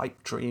like a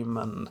pipe dream,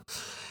 and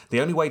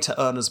the only way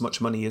to earn as much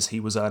money as he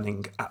was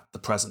earning at the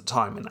present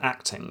time in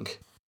acting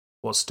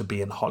was to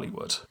be in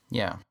Hollywood.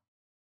 Yeah.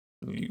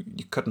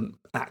 You couldn't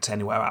act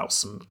anywhere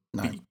else and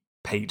be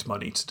paid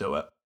money to do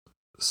it.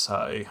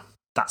 So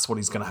that's what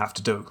he's going to have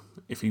to do.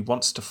 If he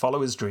wants to follow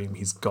his dream,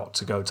 he's got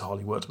to go to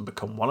Hollywood and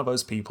become one of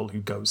those people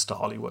who goes to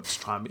Hollywood to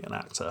try and be an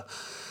actor.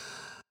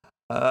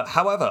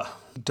 However,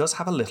 he does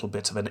have a little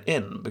bit of an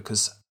in,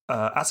 because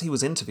as he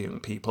was interviewing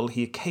people,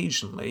 he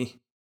occasionally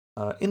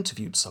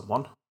interviewed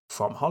someone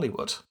from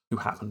Hollywood who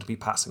happened to be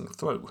passing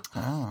through.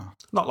 Oh.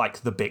 Not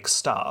like the big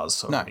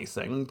stars or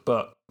anything,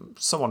 but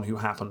someone who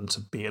happened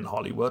to be in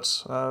Hollywood.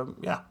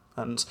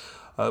 And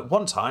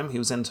one time he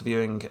was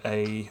interviewing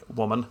a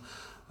woman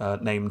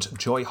named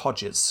Joy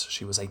Hodges.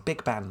 She was a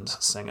big band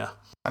singer.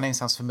 Her name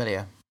sounds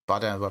familiar, but I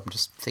don't know whether I'm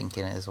just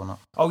thinking it is or not.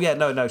 Oh, yeah,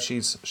 no, she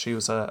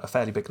was a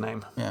fairly big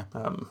name.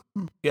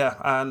 Yeah.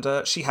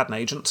 And she had an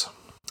agent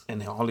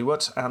in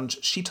Hollywood, and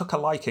she took a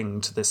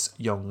liking to this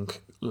young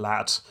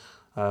lad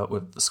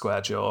with the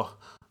square jaw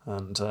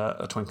and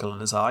a twinkle in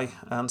his eye,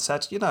 and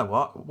said, you know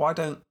what, why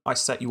don't I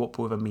set you up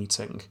with a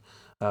meeting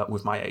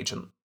with my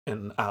agent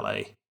in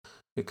LA,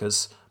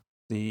 because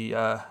the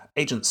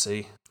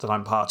agency that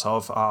I'm part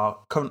of are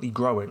currently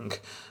growing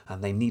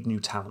and they need new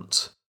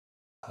talent.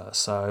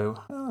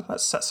 So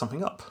let's set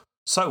something up.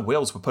 So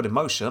wheels were put in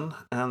motion,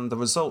 and the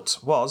result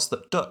was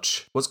that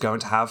Dutch was going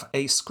to have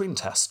a screen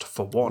test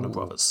for Warner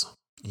Brothers.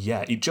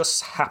 Yeah, it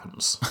just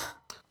happens.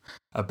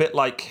 A bit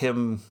like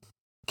him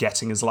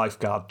getting his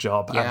lifeguard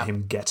job and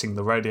him getting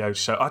the radio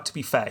show. To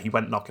be fair, he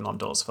went knocking on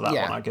doors for that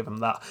one, I give him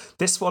that.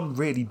 This one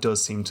really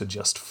does seem to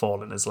just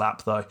fall in his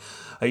lap, though.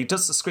 He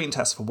does the screen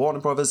test for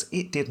Warner Brothers.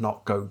 It did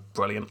not go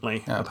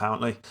brilliantly,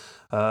 apparently.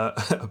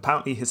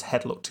 Apparently his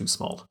head looked too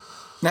small.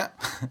 No.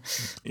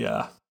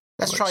 Yeah.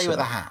 Let's try you with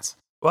a hat.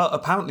 Well,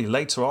 apparently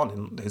later on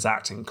in his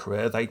acting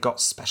career, they got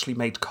specially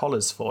made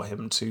collars for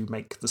him to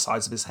make the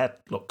size of his head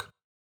look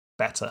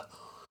better.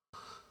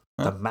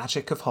 The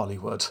magic of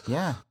Hollywood.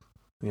 Yeah.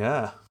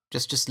 Yeah.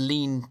 Just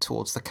lean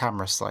towards the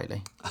camera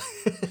slightly.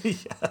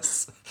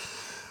 Yes.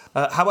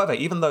 However,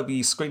 even though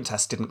the screen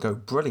test didn't go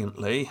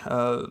brilliantly,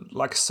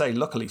 like I say,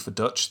 luckily for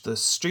Dutch, the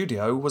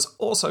studio was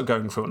also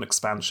going through an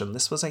expansion.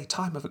 This was a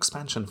time of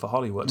expansion for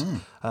Hollywood,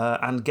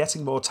 and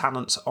getting more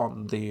talent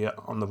on the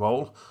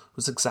roll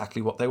was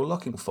exactly what they were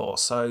looking for.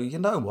 So, you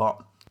know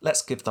what?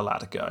 Let's give the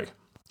lad a go.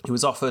 He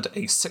was offered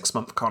a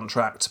 6-month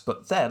contract,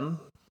 but then,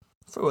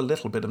 through a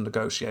little bit of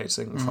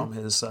negotiating from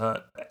his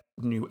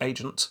new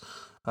agent,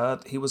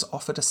 he was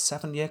offered a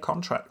 7-year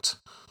contract.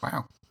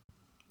 Wow.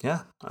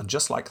 Yeah, and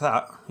just like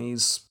that,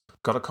 he's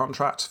got a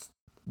contract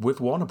with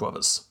Warner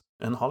Brothers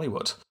in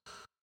Hollywood,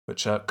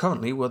 which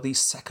currently were the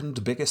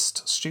second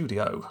biggest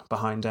studio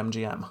behind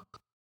MGM.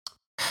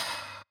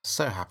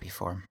 So happy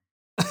for him.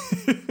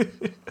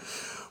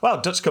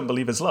 Well, Dutch couldn't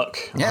believe his luck.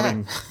 Yeah. I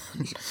mean,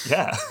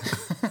 yeah.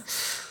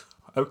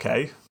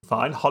 Okay,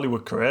 fine.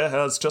 Hollywood career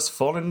has just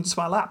fallen into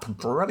my lap.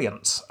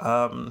 Brilliant.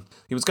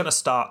 He was going to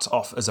start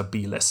off as a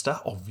B-lister,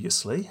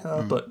 obviously,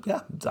 but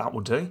yeah, that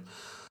would do.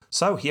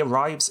 So he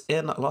arrives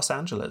in Los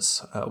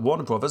Angeles.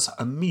 Warner Brothers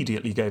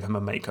immediately gave him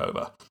a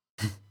makeover.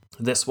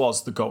 This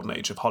was the golden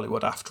age of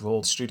Hollywood, after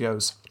all.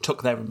 Studios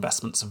took their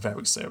investments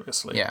very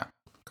seriously. Yeah,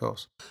 of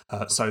course.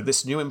 So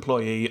this new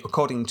employee,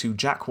 according to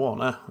Jack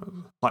Warner,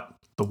 like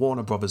the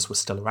Warner Brothers were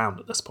still around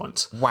at this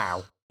point.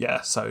 Wow. Yeah,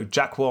 so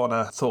Jack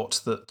Warner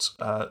thought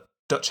that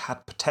Dutch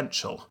had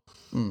potential,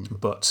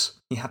 but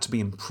he had to be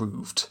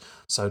improved.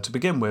 So to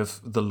begin with,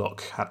 the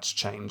look had to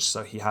change.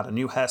 So he had a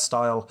new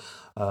hairstyle,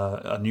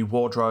 a new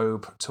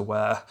wardrobe to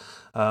wear.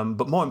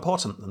 But more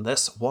important than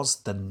this was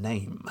the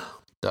name.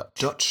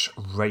 Dutch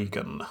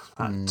Reagan.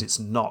 That does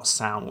not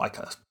sound like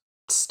a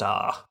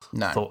star,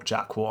 thought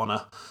Jack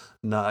Warner.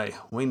 No,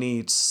 we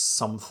need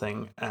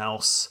something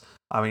else.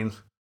 I mean,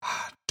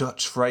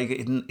 Dutch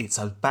Reagan, it's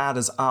as bad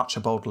as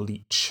Archibald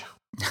Leach,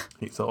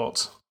 he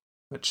thought.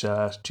 Which,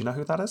 do you know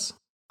who that is?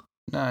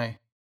 No.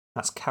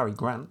 That's Cary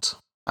Grant.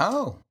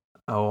 Oh.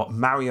 Or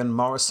Marion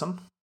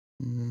Morrison.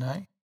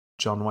 No.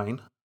 John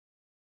Wayne.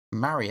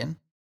 Marion?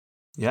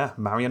 Yeah,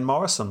 Marion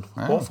Morrison.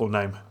 Oh. Awful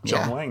name.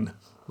 John Wayne.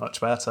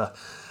 Much better.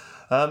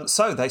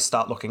 So they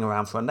start looking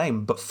around for a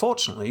name, but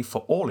fortunately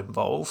for all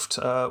involved,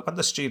 when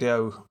the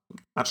studio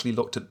actually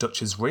looked at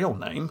Dutch's real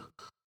name,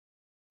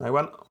 they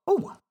went,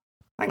 oh,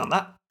 hang on,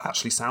 that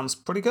actually sounds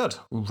pretty good.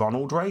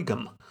 Ronald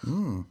Reagan.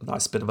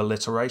 Nice bit of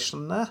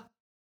alliteration there.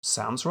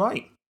 Sounds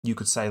right. You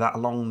could say that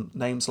along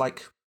names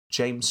like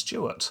James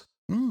Stewart.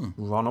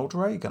 Ronald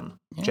Reagan.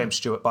 Yeah. James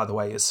Stewart, by the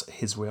way, is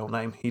his real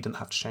name. He didn't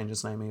have to change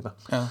his name either.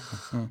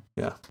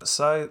 Yeah.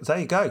 So there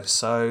you go.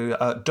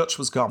 So Dutch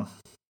was gone.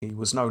 He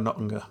was no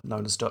longer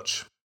known as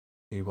Dutch.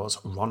 He was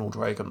Ronald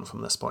Reagan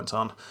from this point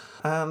on.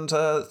 And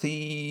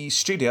the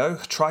studio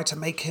tried to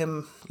make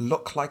him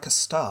look like a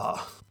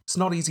star. It's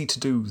not easy to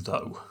do,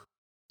 though.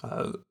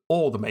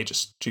 All the major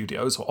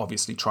studios were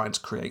obviously trying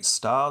to create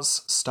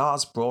stars.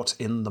 Stars brought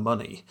in the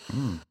money.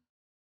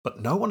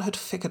 But no one had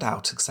figured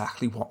out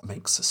exactly what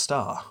makes a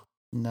star.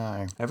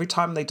 No. Every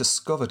time they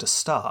discovered a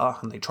star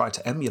and they tried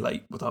to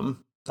emulate with them,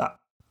 that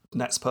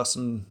next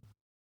person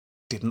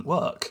didn't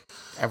work.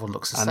 Everyone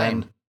looks the and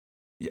same.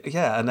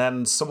 Then, and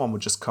then someone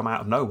would just come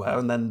out of nowhere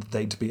and then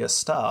they'd be a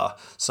star.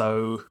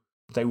 So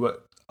they were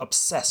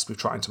obsessed with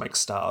trying to make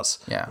stars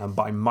and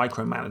by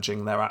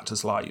micromanaging their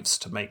actors' lives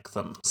to make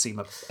them seem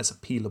as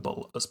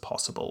appealable as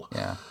possible.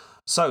 Yeah.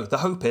 So the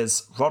hope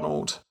is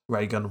Ronald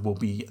Reagan will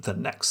be the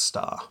next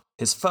star.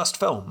 His first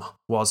film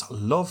was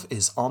Love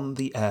is on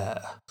the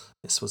Air.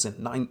 This was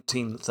in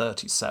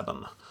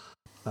 1937.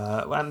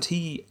 And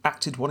he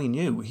acted what he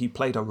knew. He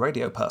played a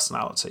radio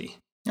personality.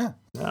 Yeah.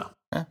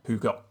 Who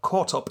got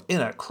caught up in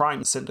a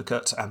crime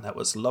syndicate, and there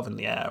was love in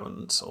the air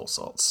and all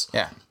sorts.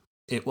 Yeah.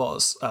 It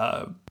was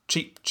a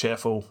cheap,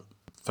 cheerful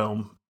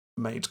film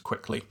made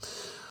quickly.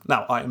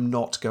 Now, I am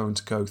not going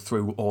to go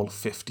through all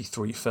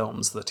 53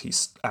 films that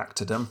he's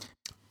acted in.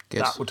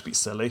 Good. That would be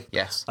silly.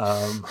 Yes.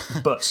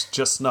 But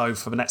just know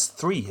for the next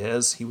 3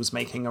 years, he was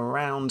making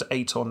around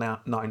 8 or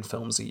 9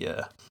 films a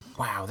year.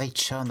 Wow, they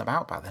churned them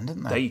out back then,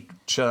 didn't they? They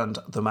churned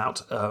them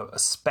out,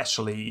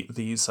 especially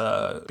these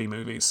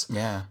B-movies.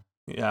 Yeah.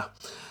 Yeah.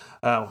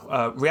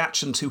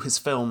 Reaction to his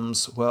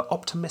films were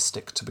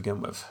optimistic to begin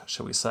with,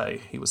 shall we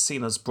say. He was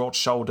seen as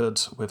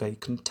broad-shouldered with a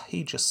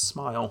contagious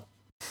smile.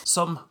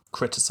 Some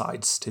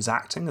criticised his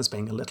acting as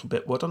being a little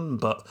bit wooden,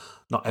 but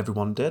not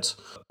everyone did.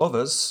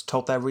 Others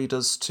told their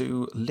readers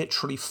to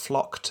literally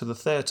flock to the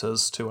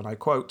theatres to, and I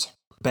quote,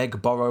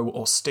 beg, borrow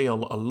or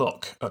steal a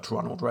look at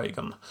Ronald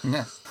Reagan.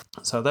 Yeah.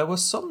 So there were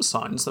some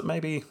signs that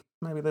maybe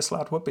this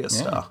lad would be a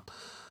star.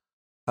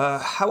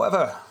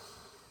 However,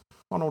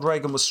 Ronald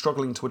Reagan was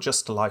struggling to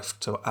adjust to life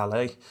to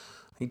LA.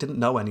 He didn't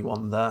know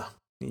anyone there.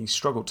 He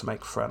struggled to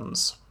make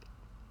friends.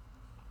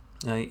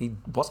 He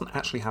wasn't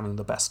actually having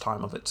the best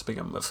time of it to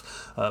begin with.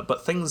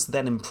 But things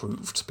then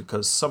improved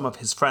because some of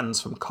his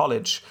friends from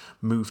college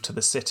moved to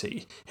the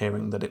city,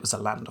 hearing that it was a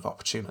land of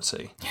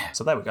opportunity. Yeah.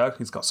 So there we go.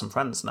 He's got some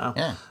friends now.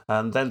 Yeah.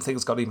 And then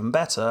things got even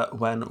better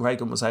when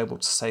Reagan was able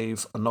to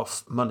save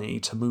enough money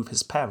to move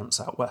his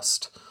parents out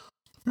west.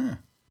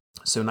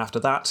 Soon after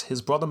that,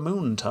 his brother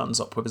Moon turns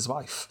up with his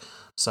wife.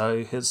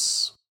 So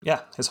his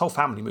whole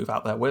family move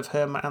out there with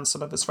him, and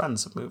some of his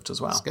friends have moved as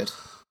well. That's good.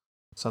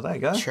 So there you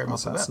go. Cheer him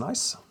up a That's bit.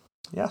 nice.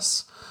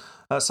 Yes.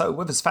 So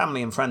with his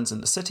family and friends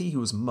in the city, he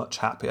was much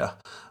happier.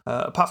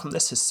 Apart from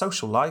this, his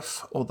social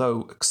life,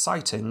 although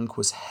exciting,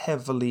 was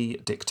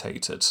heavily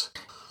dictated.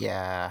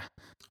 Yeah.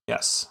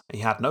 Yes, he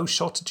had no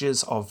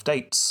shortages of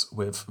dates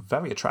with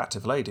very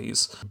attractive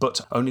ladies,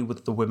 but only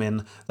with the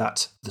women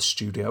that the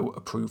studio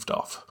approved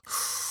of.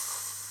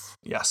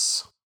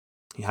 Yes.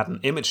 He had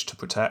an image to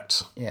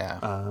protect. Yeah.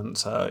 And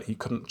he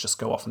couldn't just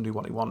go off and do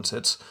what he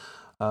wanted.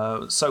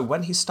 So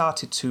when he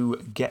started to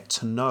get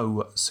to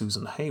know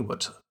Susan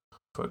Hayward,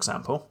 for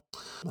example,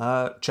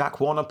 Jack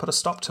Warner put a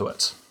stop to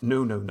it.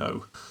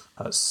 No.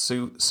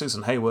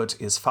 Susan Hayward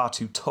is far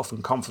too tough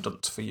and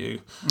confident for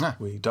you. No.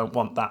 We don't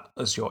want that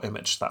as your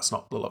image. That's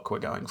not the look we're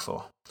going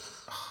for.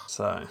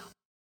 So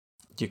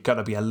you're going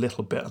to be a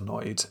little bit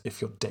annoyed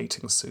if you're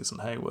dating Susan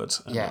Hayward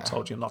and you're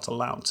told you're not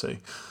allowed to.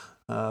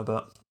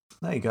 But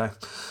there you go.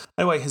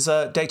 Anyway, his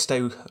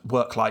day-to-day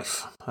work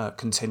life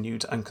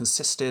continued and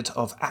consisted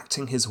of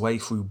acting his way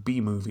through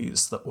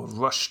B-movies that were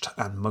rushed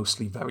and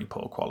mostly very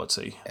poor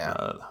quality.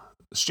 Yeah.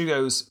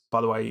 Studios,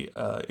 by the way,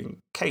 in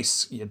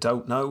case you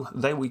don't know,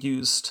 they were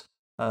used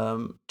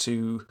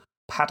to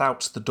pad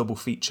out the double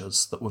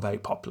features that were very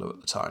popular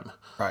at the time.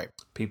 Right.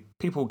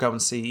 People go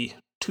and see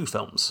 2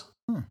 films,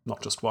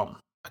 not just one.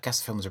 I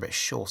guess films are a bit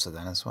shorter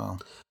then as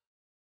well.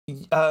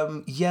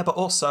 Yeah, but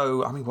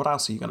also, I mean, what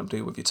else are you going to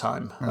do with your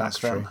time back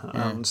then? True.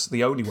 Yeah. And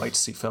the only way to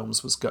see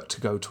films was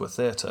to go to a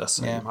theatre,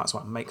 so you might as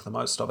well make the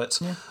most of it.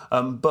 Yeah.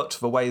 But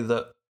the way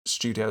that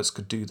studios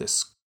could do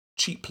this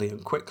cheaply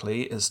and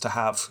quickly is to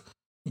have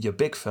your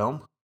big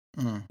film,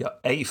 your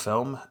A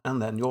film,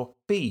 and then your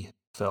B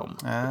film,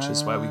 which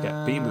is where we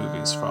get B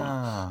movies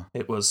from.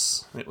 It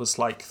was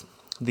like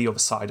the other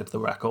side of the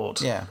record.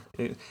 Yeah.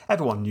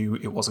 Everyone knew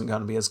it wasn't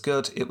going to be as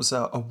good. It was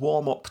a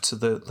warm-up to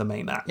the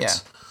main act. Yeah.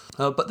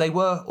 But they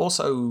were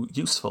also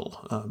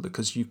useful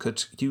because you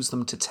could use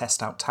them to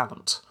test out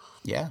talent.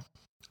 Yeah.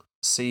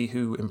 See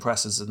who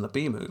impresses in the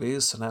B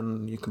movies, and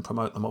then you can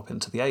promote them up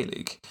into the A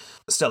League.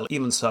 Still,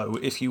 even so,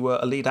 if you were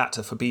a lead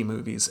actor for B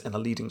movies in a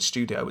leading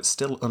studio, it's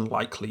still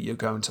unlikely you're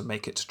going to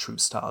make it to true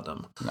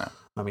stardom. No.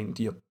 I mean,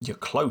 you're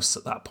close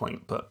at that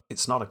point, but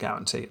it's not a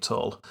guarantee at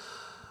all.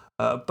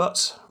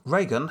 But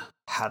Reagan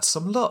had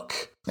some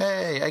luck.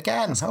 Hey,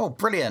 again. Oh,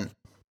 brilliant.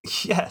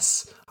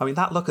 Yes. I mean,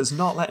 that luck has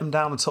not let him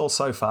down at all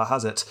so far,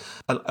 has it?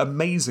 And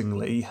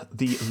amazingly,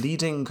 the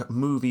leading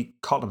movie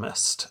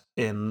columnist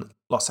in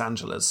Los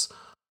Angeles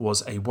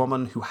was a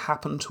woman who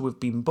happened to have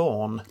been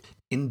born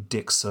in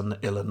Dixon,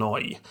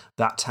 Illinois,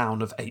 that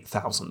town of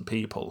 8,000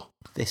 people.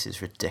 This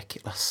is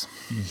ridiculous.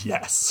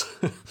 Yes.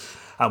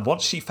 And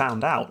once she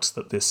found out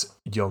that this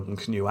young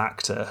new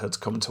actor had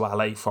come to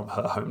LA from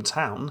her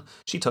hometown,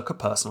 she took a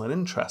personal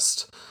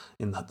interest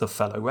in the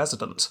fellow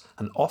resident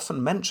and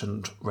often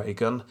mentioned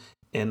Reagan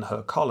in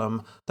her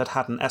column that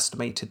had an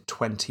estimated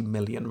 20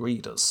 million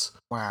readers.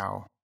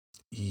 Wow.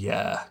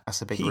 Yeah.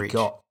 That's a big reach.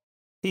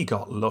 He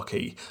got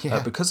lucky.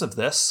 Yeah. Because of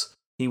this,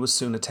 he was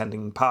soon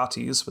attending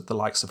parties with the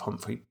likes of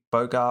Humphrey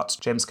Bogart,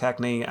 James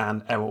Cagney,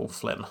 and Errol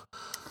Flynn,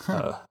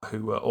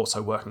 who were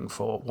also working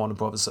for Warner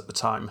Brothers at the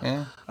time.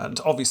 Yeah. And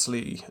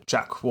obviously,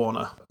 Jack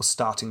Warner was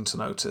starting to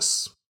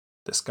notice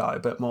this guy a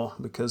bit more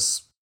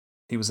because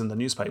he was in the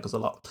newspapers a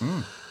lot.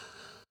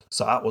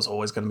 So that was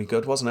always going to be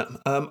good, wasn't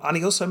it? And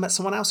he also met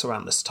someone else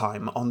around this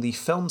time on the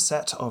film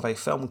set of a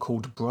film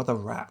called Brother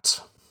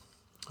Rat.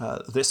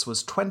 This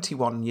was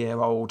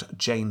 21-year-old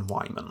Jane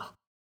Wyman.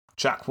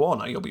 Jack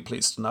Warner, you'll be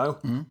pleased to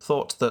know,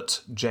 thought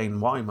that Jane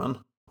Wyman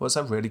was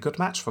a really good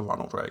match for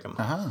Ronald Reagan.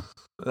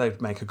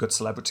 They'd make a good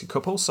celebrity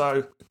couple,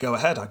 so go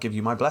ahead, I give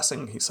you my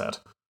blessing, he said.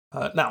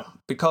 Now,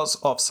 because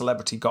of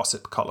celebrity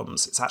gossip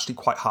columns, it's actually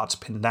quite hard to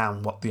pin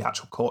down what the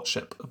actual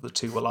courtship of the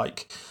two were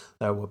like.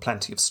 There were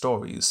plenty of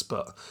stories,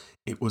 but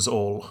it was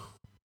all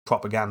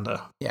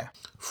propaganda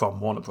from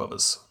Warner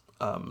Brothers.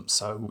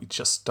 So we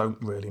just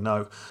don't really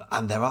know.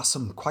 And there are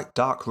some quite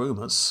dark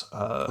rumours.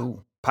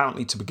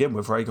 Apparently, to begin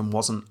with, Reagan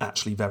wasn't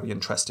actually very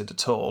interested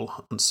at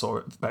all and saw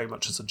it very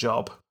much as a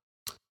job.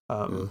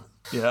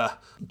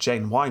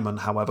 Jane Wyman,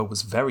 however,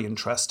 was very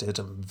interested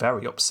and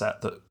very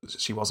upset that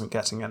she wasn't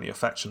getting any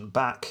affection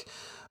back,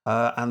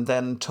 and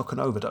then took an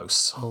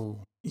overdose.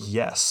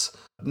 Yes.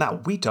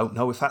 Now, we don't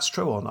know if that's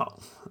true or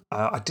not.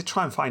 I did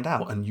try and find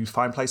out, and you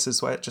find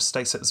places where it just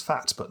states it as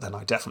fact, but then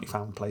I definitely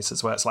found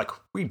places where it's like,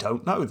 we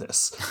don't know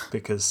this,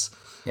 because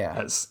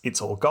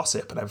it's all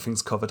gossip and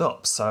everything's covered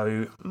up.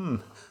 So,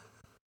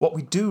 what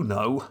we do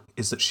know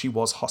is that she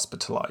was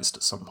hospitalised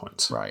at some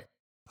point. Right.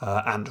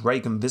 And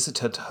Reagan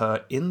visited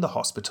her in the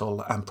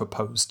hospital and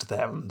proposed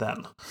there and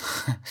then.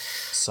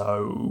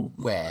 So,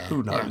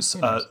 who knows?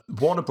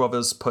 Warner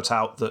Brothers put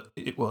out that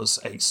it was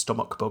a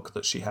stomach bug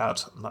that she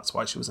had, and that's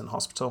why she was in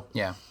hospital.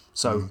 Yeah.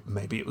 So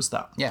maybe it was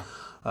that. Yeah.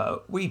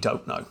 We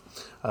don't know.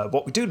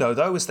 What we do know,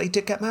 though, is they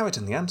did get married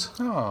in the end.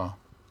 Oh.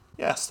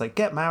 Yes, they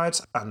get married,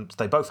 and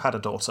they both had a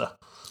daughter.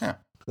 Yeah.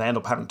 They end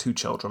up having 2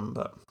 children,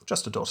 but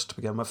just a daughter to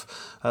begin with.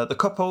 The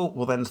couple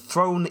were then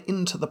thrown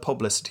into the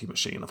publicity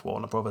machine of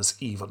Warner Brothers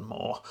even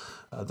more.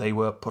 They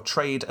were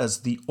portrayed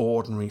as the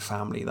ordinary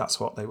family. That's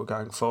what they were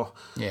going for.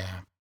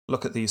 Yeah.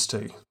 Look at these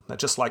two. They're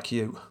just like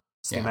you.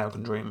 It's the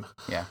American dream.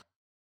 Yeah.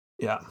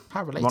 Yeah.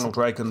 How relatable. Ronald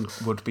Reagan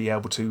would be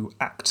able to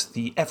act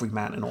the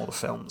everyman in all the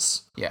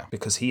films. Yeah.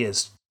 Because he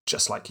is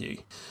just like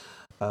you.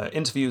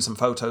 Interviews and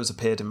photos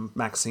appeared in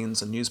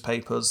magazines and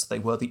newspapers. They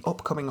were the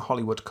upcoming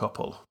Hollywood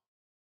couple.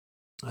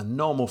 A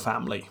normal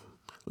family,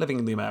 living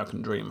in the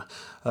American dream.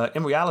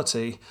 In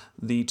reality,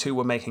 the two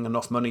were making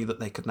enough money that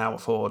they could now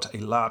afford a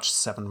large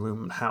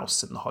 7-room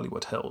house in the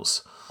Hollywood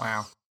Hills.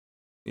 Wow.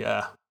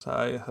 Yeah,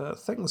 so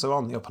things are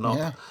on the up and up.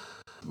 Yeah.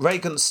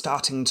 Reagan's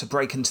starting to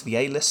break into the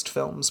A-list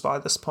films by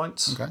this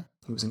point. Okay.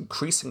 He was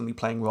increasingly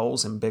playing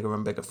roles in bigger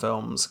and bigger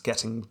films,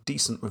 getting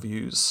decent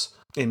reviews.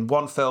 In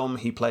one film,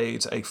 he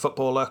played a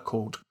footballer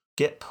called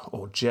Gip,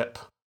 or Jip.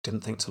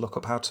 Didn't think to look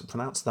up how to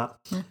pronounce that.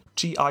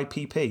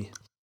 Gipp.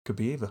 Could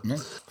be either. Yeah.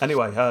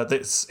 Anyway,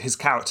 his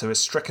character is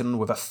stricken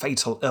with a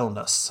fatal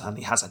illness, and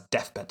he has a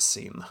deathbed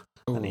scene.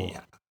 Ooh. And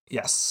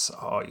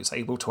he's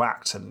able to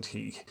act, and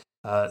he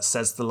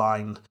says the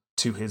line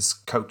to his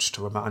coach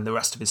to remind the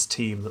rest of his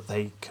team that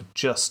they could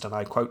just, and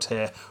I quote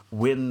here,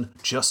 win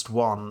just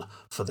one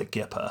for the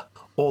Gipper,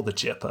 or the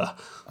Jipper.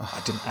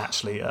 I didn't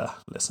actually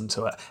listen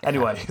to it.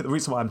 Anyway, the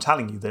reason why I'm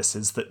telling you this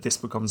is that this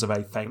becomes a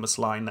very famous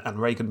line, and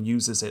Reagan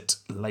uses it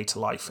in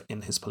later life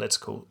in his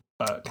political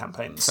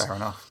campaigns. Fair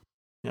enough.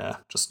 Yeah,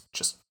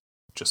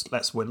 just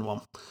let's win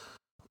one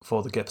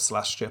for the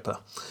Gipper/Jipper.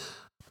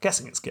 I'm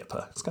guessing it's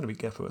Gipper. It's going to be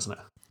Gipper, isn't it?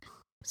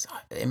 So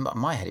in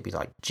my head, it'd be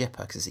like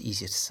Jipper because it's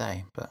easier to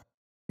say, but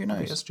who knows?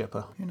 Maybe it's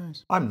Jipper. Who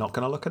knows? I'm not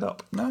going to look it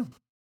up. No.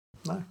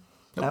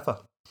 Never.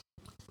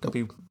 It'll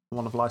be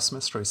one of life's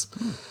mysteries.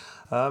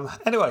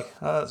 Anyway,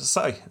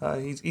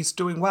 he's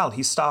doing well.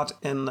 He starred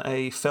in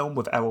a film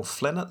with Errol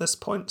Flynn at this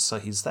point, so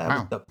he's there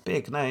with the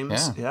big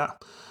names. Yeah.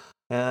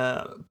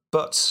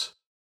 But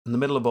in the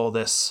middle of all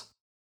this,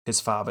 his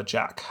father,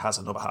 Jack, has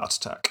another heart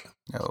attack.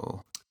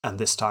 Oh. And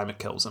this time it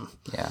kills him.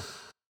 Yeah.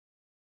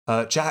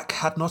 Jack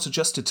had not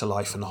adjusted to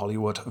life in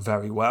Hollywood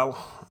very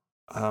well.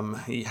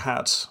 He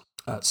had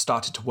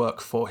started to work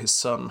for his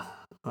son,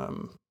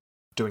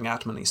 doing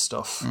admin-y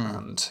stuff,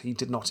 and he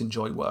did not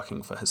enjoy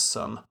working for his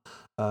son.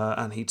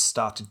 And he'd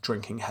started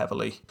drinking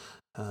heavily,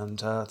 and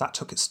that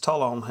took its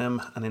toll on him,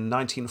 and in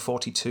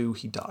 1942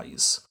 he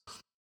dies.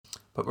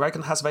 But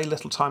Reagan has very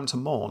little time to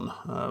mourn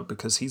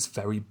because he's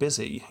very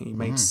busy. He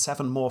made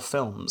 7 more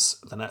films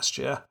the next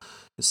year.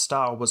 His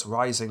star was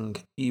rising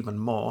even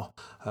more.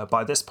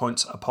 By this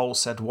point, a poll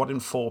said 1 in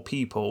 4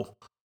 people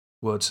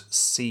would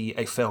see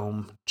a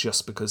film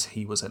just because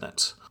he was in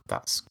it.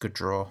 That's a good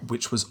draw.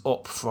 Which was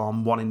up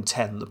from 1 in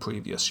 10 the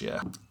previous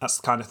year. That's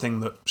the kind of thing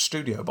that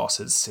studio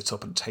bosses sit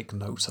up and take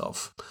note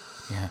of.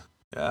 Yeah.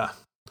 Yeah.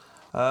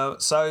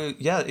 So,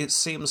 it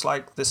seems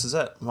like this is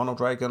it. Ronald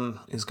Reagan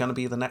is going to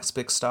be the next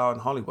big star in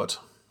Hollywood.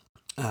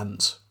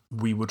 And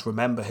we would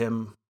remember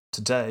him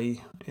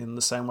today in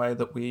the same way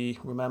that we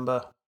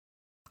remember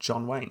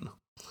John Wayne.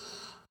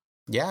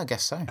 Yeah, I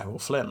guess so. Errol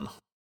Flynn.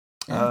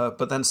 Yeah.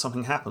 But then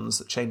something happens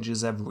that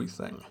changes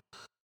everything.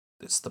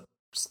 It's the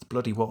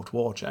bloody World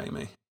War,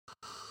 Jamie.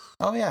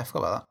 Oh, yeah, I forgot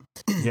about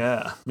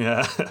that.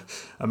 Yeah.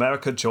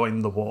 America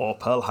joined the war,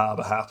 Pearl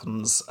Harbor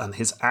happens, and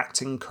his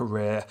acting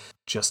career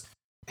just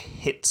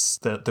hits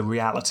the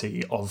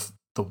reality of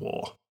the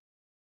war.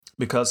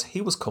 Because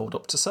he was called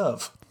up to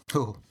serve.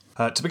 Cool.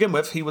 To begin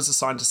with, he was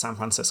assigned to San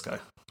Francisco,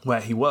 where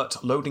he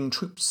worked loading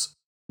troop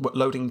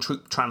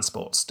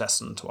transports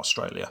destined to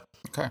Australia.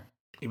 Okay.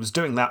 He was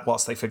doing that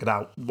whilst they figured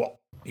out what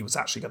he was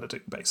actually going to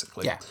do,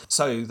 basically. Yeah.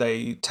 So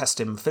they test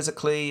him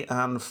physically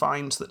and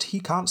find that he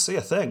can't see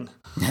a thing.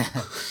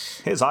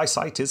 His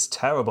eyesight is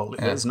terrible.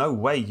 Yeah. There's no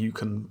way you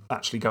can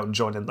actually go and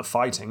join in the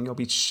fighting. You'll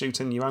be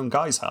shooting your own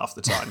guys half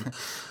the time.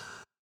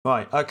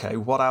 Right, okay,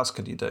 what else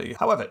could you do?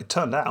 However, it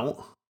turned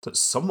out that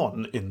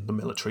someone in the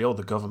military or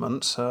the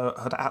government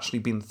had actually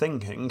been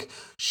thinking,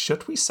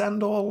 should we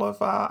send all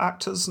of our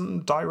actors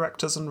and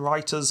directors and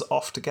writers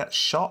off to get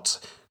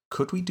shot?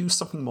 Could we do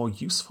something more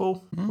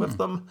useful with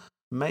them?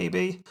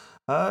 Maybe.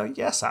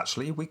 Yes,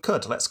 actually, we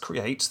could. Let's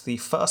create the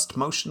first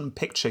motion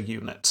picture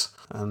unit.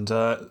 And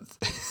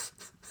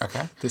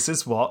okay. This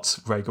is what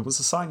Reagan was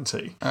assigned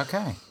to.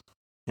 Okay.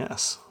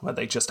 Yes, where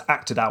they just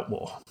acted out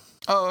war.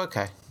 Oh,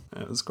 okay.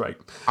 It was great.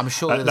 I'm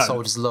sure the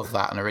soldiers loved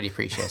that, and I really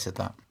appreciated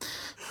that.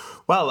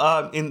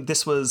 Well,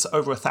 this was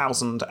over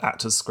 1,000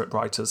 actors,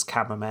 scriptwriters,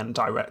 cameramen,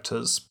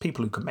 directors,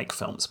 people who could make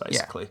films,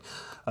 basically.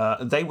 Yeah.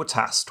 They were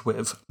tasked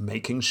with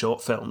making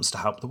short films to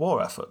help the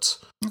war effort.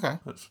 Okay.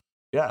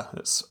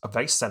 It's a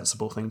very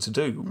sensible thing to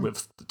do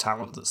with the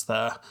talent that's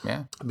there.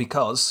 Yeah.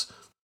 Because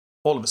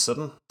all of a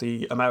sudden,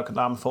 the American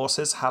Armed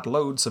Forces had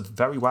loads of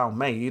very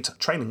well-made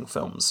training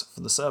films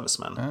for the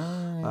servicemen.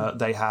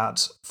 They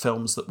had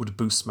films that would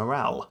boost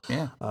morale.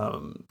 Yeah.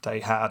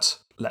 They had,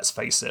 let's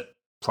face it,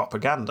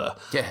 propaganda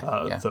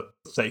that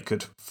they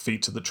could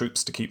feed to the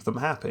troops to keep them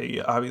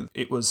happy. I mean,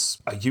 it was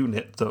a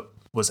unit that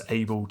was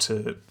able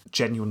to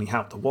genuinely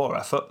help the war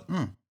effort,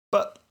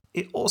 but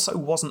it also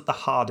wasn't the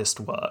hardest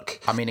work.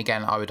 I mean,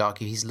 again, I would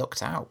argue he's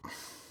looked out.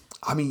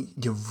 I mean,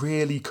 you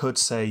really could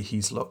say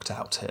he's looked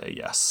out here,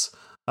 yes.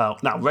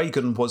 Now,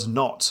 Reagan was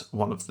not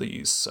one of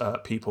these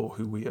people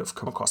who we have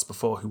come across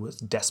before who was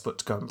desperate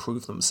to go and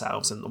prove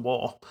themselves in the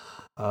war.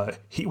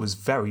 He was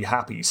very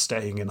happy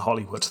staying in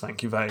Hollywood,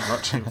 thank you very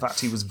much. In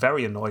fact, he was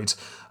very annoyed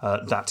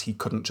that he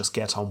couldn't just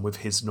get on with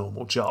his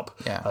normal job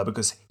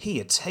because he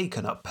had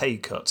taken a pay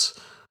cut,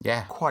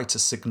 quite a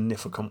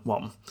significant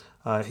one.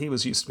 He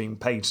was used to being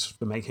paid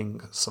for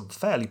making some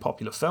fairly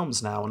popular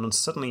films now, and then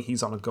suddenly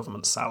he's on a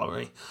government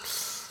salary.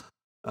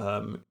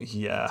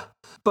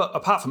 But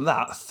apart from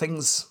that,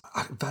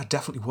 there are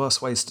definitely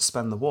worse ways to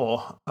spend the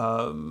war.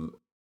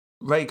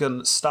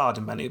 Reagan starred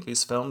in many of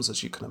these films,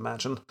 as you can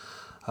imagine.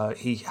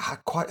 He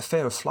had quite a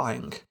fear of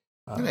flying,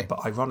 really?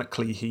 But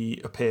ironically, he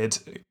appeared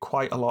in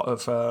quite a lot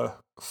of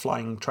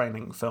flying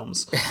training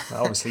films.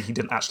 Obviously, he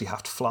didn't actually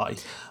have to fly.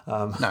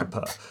 No.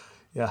 But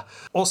yeah.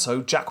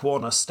 Also, Jack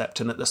Warner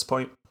stepped in at this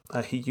point.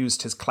 He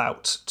used his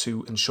clout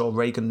to ensure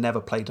Reagan never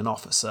played an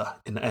officer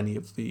in any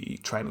of the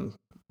training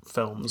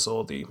films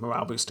or the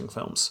morale-boosting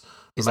films.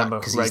 Remember,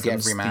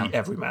 Reagan's the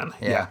everyman.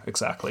 Yeah,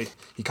 exactly.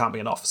 He can't be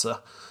an officer.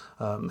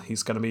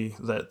 He's going to be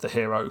the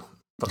hero,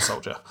 foot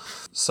soldier.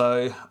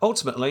 So,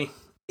 ultimately,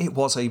 it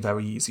was a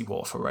very easy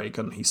war for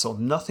Reagan. He saw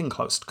nothing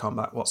close to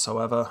combat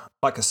whatsoever.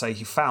 Like I say,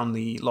 he found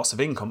the loss of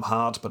income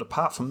hard, but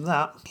apart from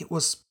that, it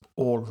was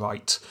all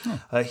right.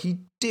 He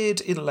did,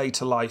 in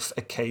later life,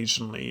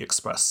 occasionally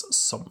express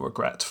some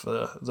regret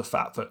for the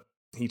fact that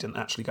he didn't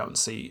actually go and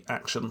see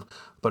action,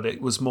 but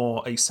it was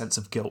more a sense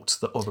of guilt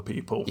that other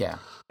people... Yeah.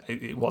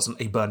 It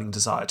wasn't a burning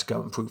desire to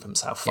go and prove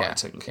himself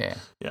fighting.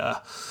 Yeah.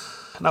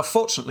 Now,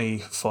 fortunately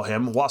for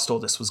him, whilst all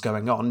this was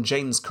going on,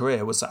 Jane's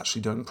career was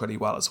actually doing pretty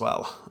well as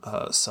well.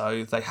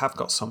 So they have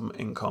got some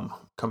income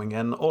coming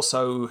in.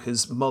 Also,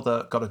 his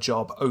mother got a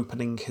job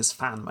opening his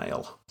fan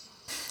mail.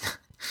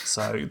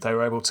 So they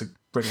were able to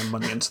bring in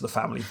money into the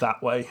family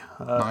that way.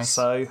 Nice.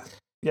 So,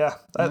 yeah,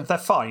 they're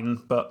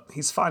fine, but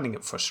he's finding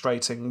it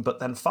frustrating. But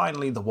then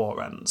finally the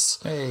war ends.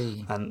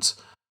 Hey. And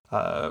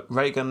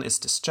Reagan is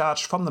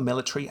discharged from the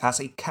military as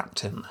a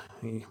captain.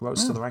 He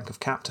rose to the rank of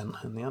captain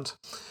in the end.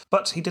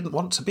 But he didn't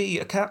want to be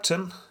a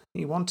captain.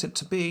 He wanted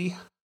to be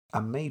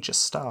a major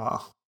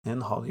star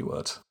in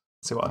Hollywood.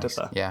 See what I did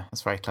there? Yeah,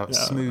 that's very clever.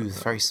 Smooth,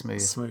 very smooth.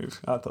 Smooth,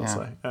 I thought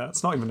so. Yeah,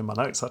 it's not even in my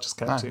notes, I just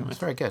kept it to me. It's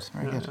very good,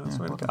 very good. It's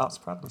really good. I was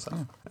proud of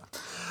myself.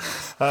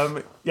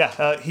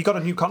 He got a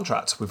new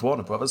contract with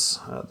Warner Brothers.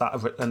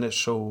 That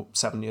initial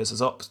 7 years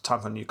is up. Time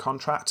for a new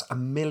contract. $1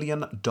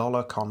 million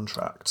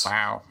contract.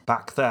 Wow.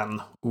 Back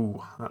then,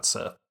 that's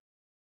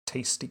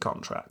tasty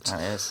contract.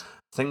 That is.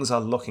 Things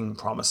are looking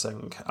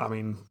promising. I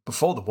mean,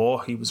 before the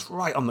war, he was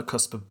right on the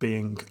cusp of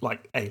being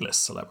like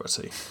A-list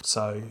celebrity.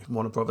 So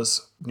Warner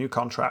Brothers, new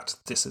contract,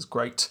 this is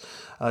great.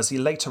 As he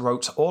later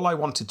wrote, all I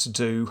wanted to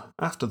do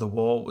after the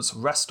war was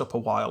rest up a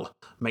while,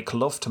 make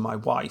love to my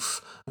wife,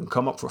 and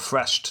come up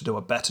refreshed to do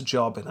a better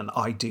job in an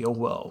ideal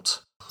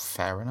world.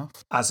 Fair enough.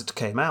 As it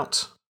came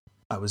out,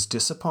 I was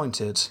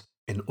disappointed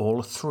in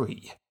all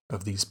three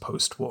of these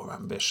post-war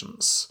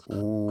ambitions.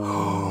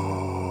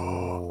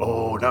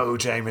 Oh no,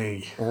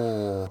 Jamie.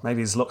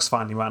 Maybe his looks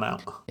finally ran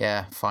out.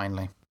 Yeah,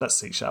 finally. Let's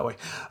see, shall we?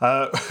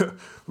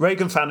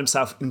 Reagan found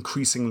himself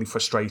increasingly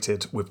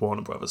frustrated with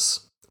Warner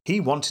Brothers. He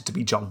wanted to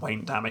be John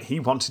Wayne, damn it. He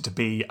wanted to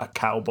be a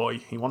cowboy.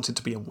 He wanted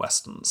to be in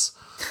westerns.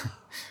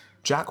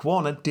 Jack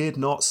Warner did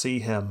not see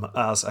him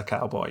as a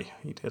cowboy.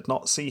 He did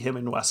not see him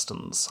in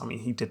westerns. I mean,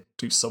 he did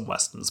do some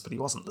westerns, but he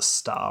wasn't the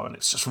star, and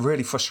it's just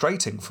really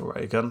frustrating for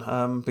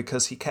Reagan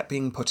because he kept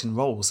being put in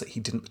roles that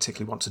he didn't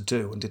particularly want to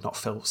do and did not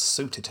feel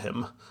suited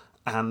him,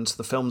 and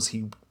the films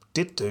he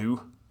did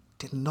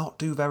not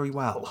do very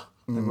well.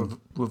 They were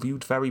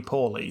reviewed very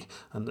poorly,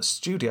 and the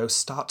studios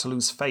start to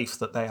lose faith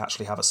that they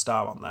actually have a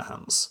star on their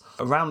hands.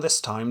 Around this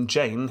time,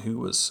 Jane, who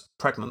was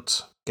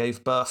pregnant,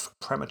 gave birth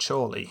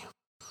prematurely,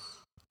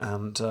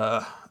 and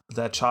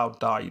their child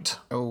died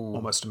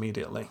almost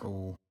immediately.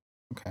 Oh,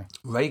 okay.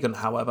 Reagan,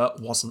 however,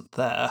 wasn't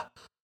there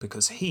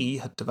because he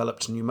had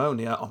developed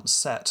pneumonia on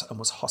set and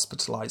was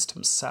hospitalised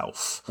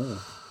himself.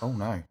 Oh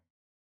no.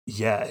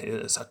 Yeah,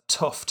 it was a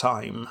tough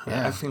time.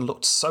 Yeah. Everything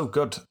looked so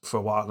good for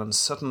a while, and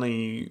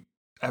suddenly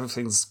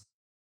everything's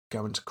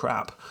going to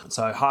crap.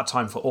 So hard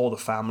time for all the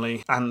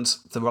family, and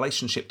the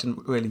relationship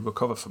didn't really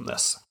recover from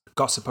this.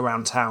 Gossip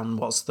around town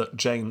was that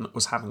Jane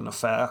was having an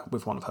affair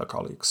with one of her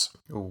colleagues.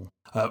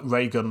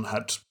 Reagan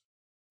had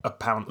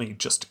apparently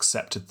just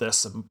accepted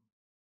this and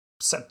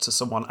said to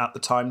someone at the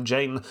time,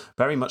 Jane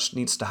very much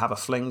needs to have a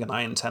fling and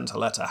I intend to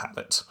let her have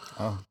it.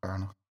 Oh, fair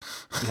enough.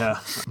 Yeah,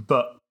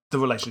 but the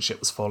relationship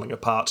was falling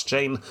apart.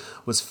 Jane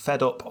was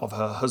fed up of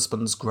her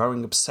husband's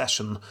growing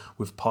obsession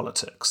with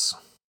politics.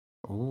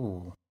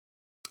 Ooh.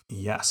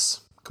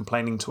 Yes,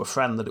 complaining to a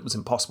friend that it was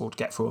impossible to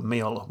get through a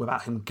meal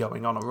without him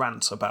going on a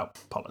rant about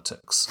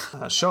politics.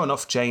 Sure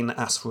enough, Jane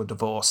asked for a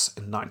divorce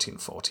in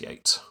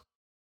 1948.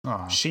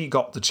 Oh. She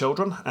got the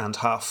children and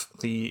half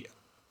the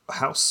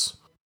house,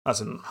 as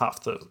in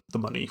half the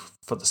money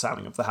for the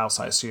selling of the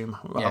house, I assume,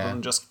 rather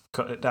than just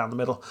cut it down the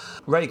middle.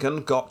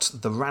 Reagan got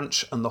the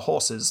ranch and the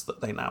horses that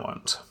they now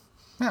owned.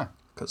 Yeah.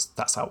 Because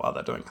that's how well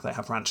they're doing. They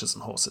have ranches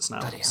and horses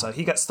now. So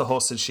he gets the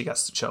horses, she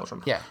gets the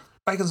children. Yeah.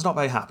 Reagan's not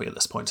very happy at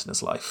this point in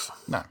his life.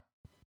 No.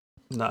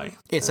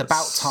 It's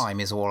about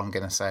time is all I'm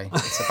going to say.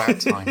 It's about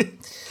time.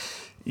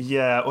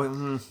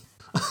 Yeah.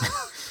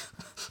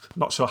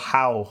 Not sure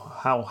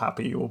how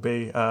happy you will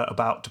be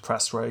about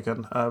depressed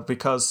Reagan,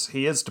 because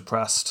he is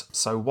depressed.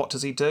 So what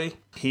does he do?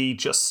 He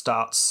just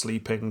starts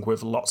sleeping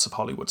with lots of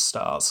Hollywood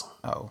stars.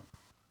 Oh.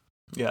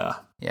 Yeah.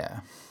 Yeah.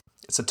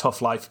 It's a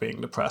tough life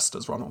being depressed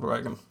as Ronald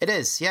Reagan. It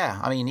is, yeah.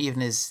 I mean,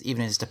 even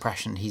his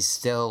depression, he's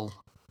still,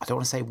 I don't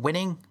want to say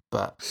winning,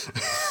 but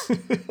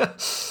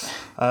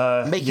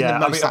making the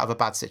most out of a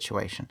bad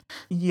situation.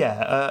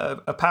 Yeah,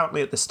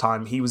 apparently at this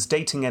time he was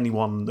dating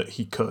anyone that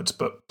he could,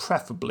 but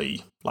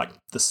preferably like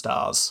the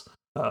stars.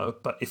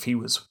 But if he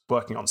was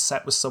working on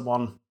set with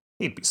someone,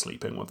 he'd be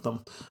sleeping with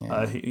them.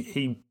 Yeah.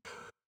 He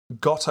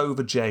got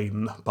over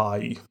Jane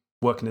by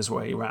working his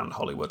way around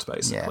Hollywood,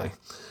 basically.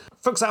 Yeah.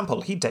 For example,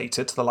 he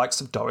dated the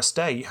likes of Doris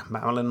Day,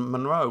 Marilyn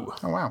Monroe,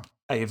 Oh, wow.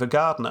 Ava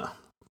Gardner,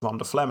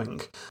 Rhonda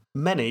Fleming.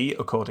 Many,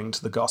 according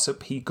to the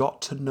gossip, he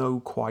got to know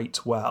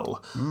quite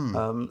well.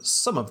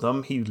 Some of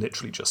them he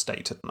literally just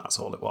dated, and that's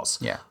all it was.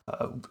 Yeah.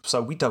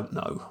 So we don't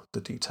know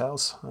the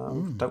details.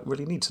 Don't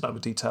really need to know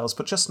the details,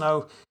 but just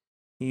know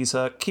he's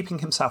keeping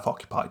himself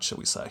occupied, shall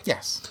we say.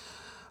 Yes.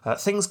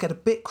 Things get a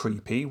bit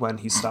creepy when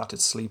he started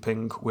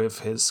sleeping with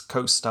his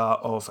co-star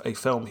of a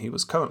film he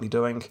was currently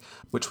doing,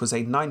 which was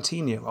a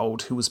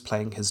 19-year-old who was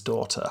playing his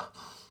daughter.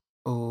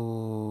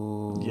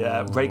 Oh.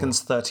 Yeah, Reagan's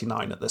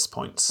 39 at this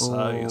point,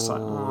 so it's like,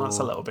 that's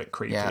a little bit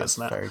creepy, Yeah,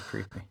 isn't it? very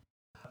creepy.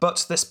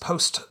 But this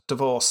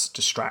post-divorce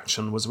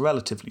distraction was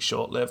relatively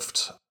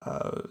short-lived.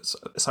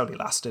 It's only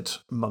lasted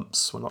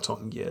months, we're not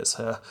talking years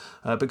here,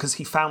 because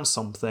he found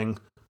something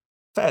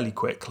fairly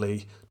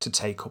quickly to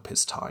take up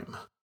his time.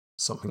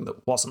 Something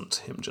that wasn't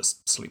him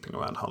just sleeping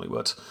around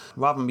Hollywood.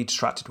 Rather than be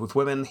distracted with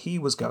women, he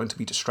was going to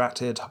be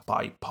distracted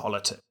by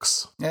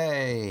politics.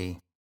 Hey.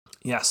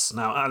 Yes,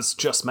 now, as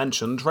just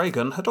mentioned,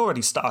 Reagan had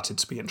already started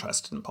to be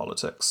interested in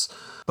politics,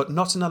 but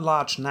not in a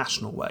large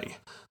national way.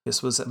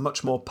 This was a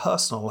much more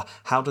personal,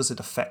 how does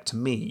it affect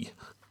me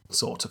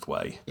sort of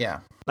way. Yeah.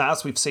 Now,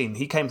 as we've seen,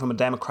 he came from a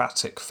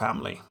Democratic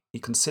family. He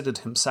considered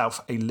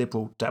himself a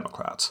liberal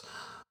Democrat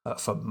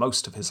for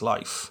most of his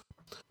life.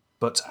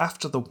 But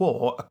after the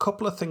war, a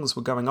couple of things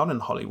were going on in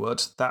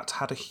Hollywood that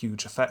had a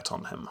huge effect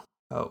on him.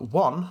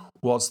 One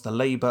was the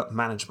labour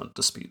management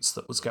disputes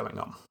that was going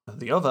on.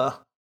 The other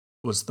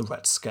was the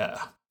Red Scare.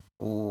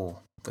 Ooh,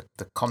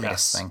 the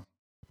communist thing.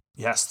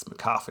 Yes,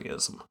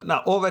 McCarthyism. Now,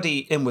 already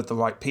in with the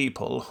right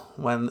people,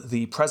 when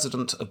the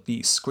president of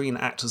the Screen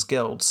Actors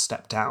Guild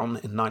stepped down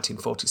in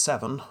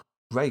 1947,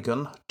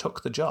 Reagan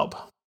took the job.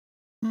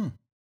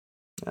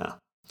 Yeah.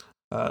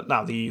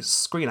 Now, the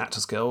Screen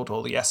Actors Guild,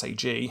 or the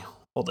SAG,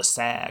 or the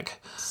SAG,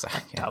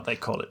 I doubt they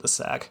call it the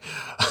SAG.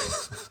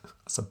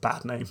 That's a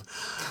bad name.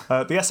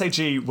 The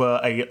SAG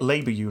were a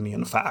labour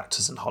union for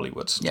actors in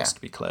Hollywood, just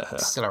to be clear here.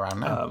 Still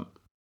around now.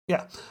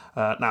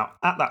 Now,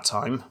 at that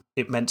time,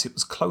 it meant it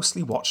was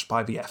closely watched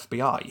by the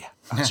FBI,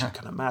 as you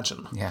can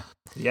imagine. Yeah.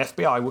 The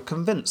FBI were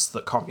convinced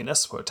that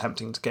communists were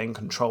attempting to gain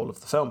control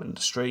of the film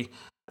industry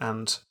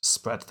and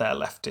spread their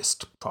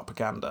leftist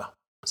propaganda.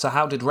 So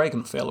how did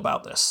Reagan feel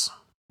about this?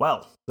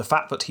 Well, the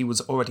fact that he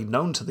was already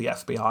known to the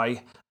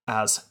FBI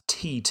as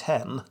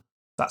T10,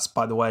 that's,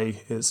 by the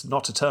way, is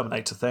not a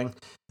Terminator thing,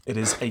 it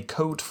is a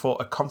code for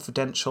a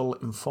confidential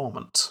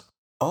informant.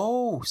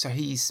 Oh, so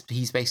he's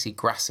basically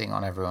grassing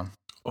on everyone.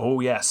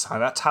 Oh, yes.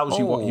 And that tells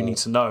you what you need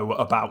to know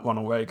about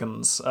Ronald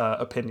Reagan's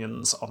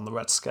opinions on the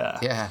Red Scare.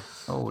 Yeah.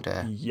 Oh,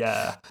 dear.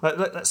 Yeah.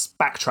 Let's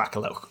backtrack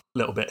a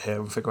little bit here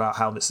and figure out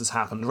how this has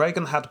happened.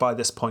 Reagan had by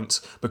this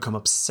point become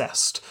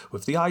obsessed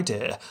with the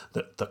idea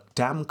that the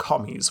damn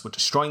commies were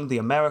destroying the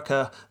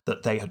America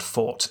that they had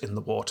fought in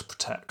the war to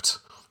protect.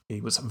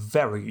 He was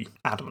very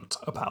adamant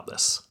about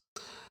this.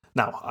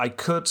 Now, I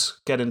could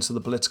get into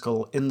the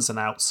political ins and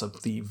outs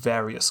of the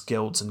various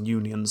guilds and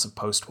unions of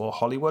post-war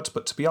Hollywood,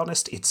 but to be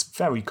honest, it's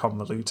very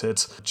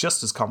convoluted,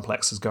 just as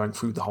complex as going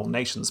through the whole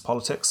nation's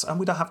politics, and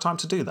we don't have time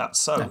to do that.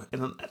 So,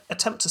 in an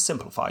attempt to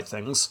simplify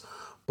things,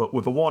 but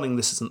with a warning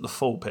this isn't the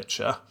full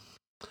picture,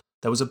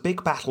 there was a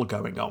big battle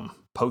going on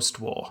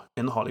post-war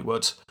in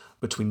Hollywood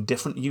between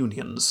different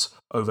unions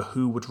over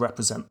who would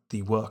represent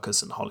the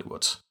workers in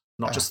Hollywood.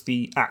 Not just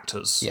the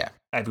actors,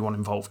 everyone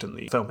involved in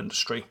the film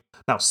industry.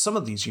 Now, some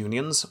of these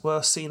unions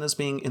were seen as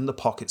being in the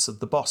pockets of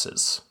the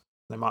bosses.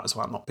 They might as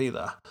well not be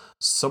there.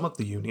 Some of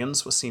the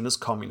unions were seen as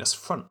communist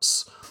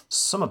fronts.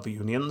 Some of the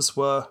unions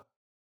were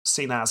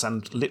seen as,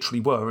 and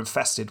literally were,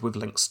 infested with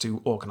links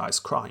to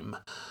organised crime.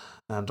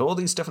 And all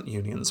these different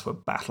unions were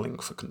battling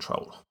for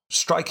control.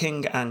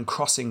 Striking and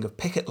crossing of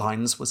picket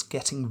lines was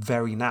getting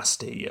very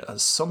nasty,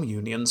 as some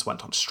unions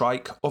went on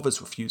strike,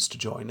 others refused to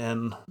join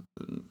in.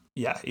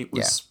 Yeah, it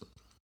was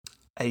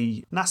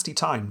a nasty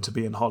time to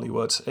be in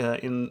Hollywood.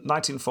 In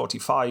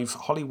 1945,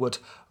 Hollywood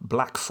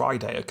Black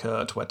Friday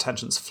occurred, where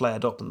tensions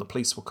flared up and the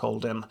police were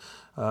called in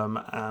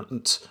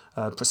and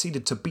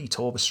proceeded to beat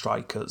all the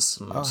strikers.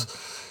 And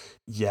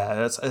yeah,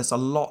 there's a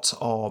lot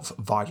of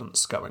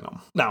violence going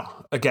on.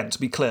 Now, again, to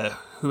be clear,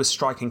 who is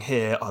striking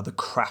here are the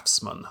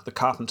craftsmen, the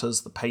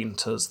carpenters, the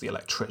painters, the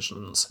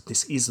electricians.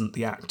 This isn't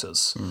the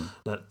actors.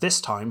 At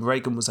this time,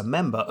 Reagan was a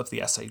member of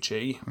the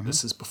SAG.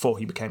 This is before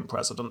he became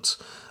president.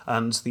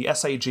 And the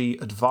SAG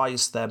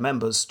advised their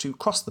members to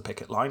cross the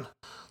picket line.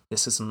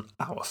 This isn't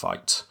our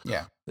fight.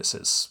 Yeah. This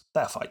is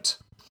their fight.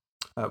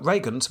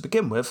 Reagan, to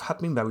begin with, had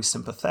been very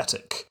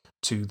sympathetic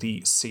to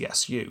the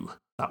CSU.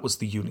 That was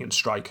the union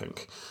striking.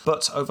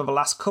 But over the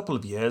last couple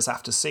of years,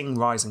 after seeing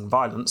rising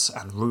violence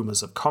and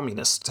rumours of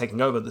communists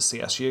taking over the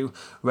CSU,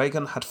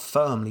 Reagan had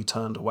firmly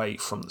turned away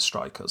from the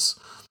strikers.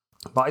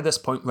 By this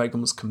point,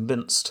 Reagan was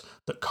convinced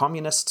that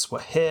communists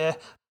were here,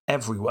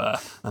 everywhere,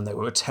 and they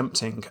were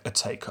attempting a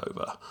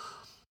takeover.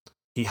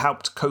 He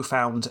helped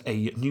co-found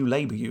a new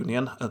labour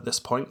union at this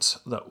point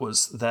that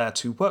was there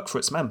to work for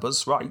its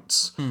members'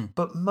 rights,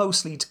 but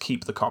mostly to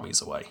keep the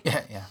commies away.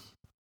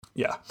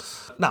 Yeah.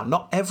 Now,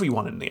 not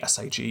everyone in the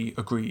SAG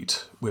agreed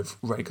with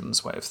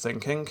Reagan's way of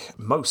thinking.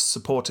 Most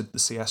supported the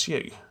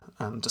CSU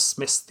and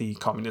dismissed the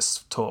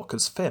communist talk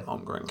as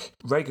fear-mongering.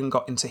 Reagan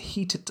got into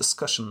heated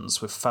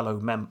discussions with fellow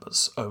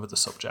members over the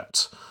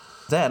subject.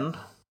 Then,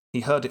 he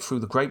heard it through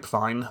the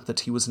grapevine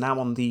that he was now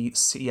on the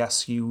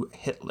CSU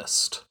hit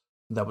list.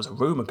 There was a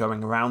rumour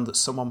going around that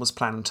someone was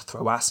planning to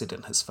throw acid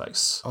in his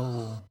face.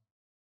 Oh.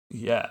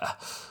 Yeah.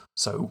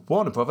 So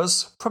Warner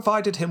Brothers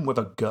provided him with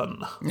a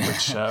gun,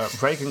 which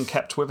Reagan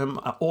kept with him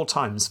at all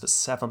times for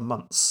 7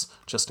 months,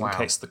 just in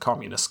case the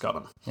communists got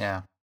him.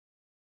 Yeah.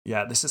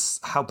 Yeah, this is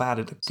how bad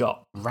it had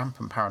got.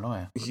 Rampant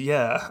paranoia.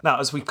 Yeah. Now,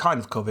 as we've kind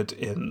of covered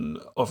in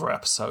other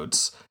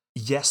episodes,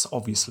 yes,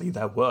 obviously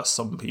there were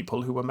some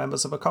people who were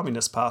members of a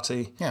communist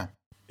party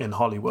in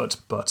Hollywood,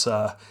 but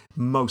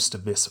most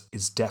of this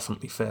is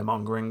definitely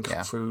fear-mongering.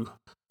 Through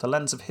the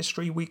lens of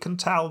history, we can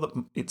tell that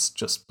it's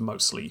just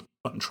mostly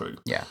untrue.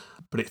 Yeah.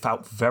 But it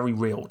felt very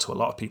real to a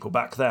lot of people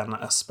back then,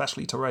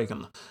 especially to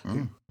Reagan,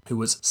 who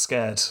was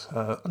scared,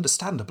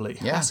 understandably.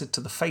 Acid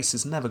to the face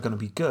is never going to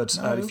be good.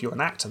 No. If you're an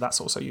actor, that's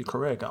also your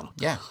career gone.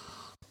 Yeah.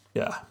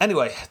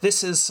 Anyway,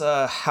 this is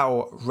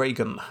how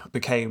Reagan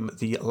became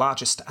the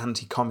largest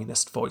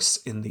anti-communist voice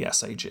in the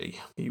SAG.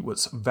 He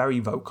was very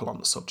vocal on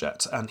the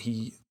subject, and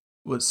he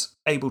was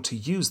able to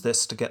use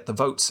this to get the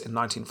votes in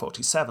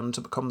 1947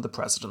 to become the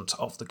president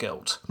of the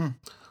Guild.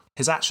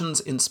 His actions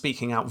in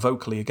speaking out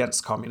vocally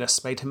against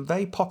communists made him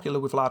very popular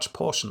with large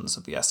portions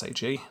of the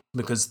SAG,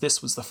 because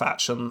this was the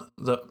faction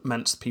that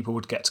meant people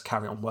would get to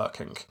carry on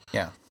working.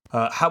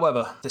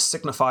 However, this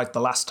signified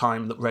the last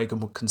time that Reagan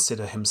would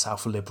consider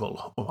himself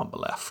liberal or on the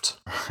left.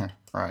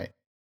 Right.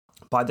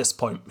 By this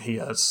point, he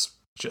has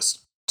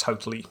just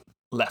totally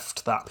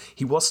left that.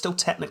 He was still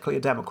technically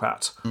a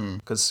Democrat,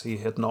 because he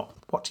had not...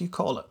 What do you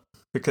call it?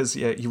 Because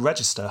you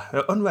register,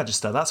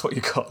 unregister, that's what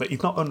you call it.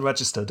 He's not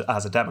unregistered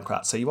as a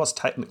Democrat, so he was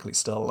technically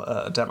still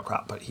a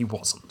Democrat, but he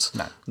wasn't.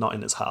 No. Not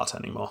in his heart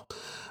anymore.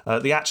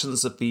 The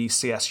actions of the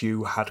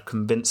CSU had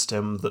convinced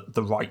him that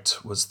the right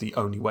was the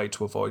only way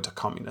to avoid a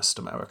communist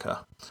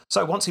America.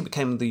 So once he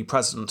became the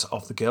president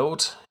of the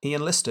Guild, he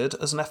enlisted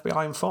as an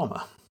FBI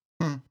informer.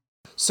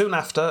 Soon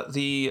after,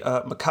 the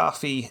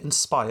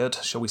McCarthy-inspired,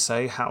 shall we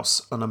say,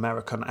 House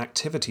Un-American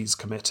Activities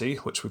Committee,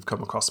 which we've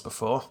come across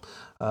before,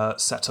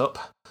 set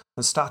up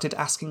and started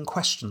asking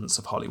questions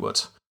of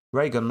Hollywood.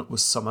 Reagan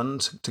was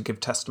summoned to give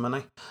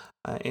testimony,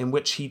 in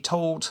which he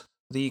told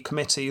the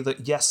committee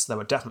that, yes, there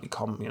were definitely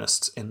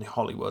communists in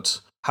Hollywood.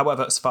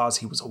 However, as far as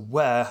he was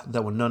aware,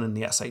 there were none in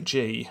the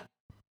SAG,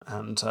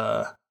 and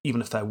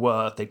even if there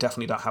were, they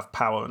definitely don't have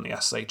power in the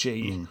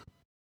SAG.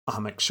 I'll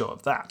make sure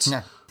of that.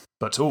 No.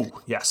 But,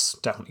 yes,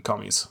 definitely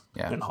commies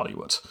in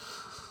Hollywood.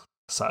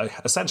 So,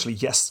 essentially,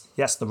 yes,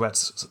 the Red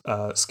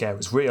Scare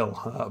is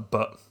real,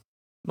 but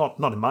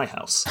not in my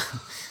house.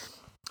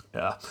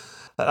 Yeah.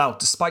 Now,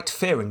 despite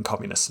fearing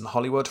communists in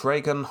Hollywood,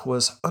 Reagan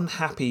was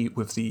unhappy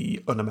with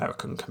the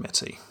Un-American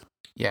Committee.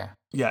 Yeah.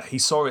 Yeah, he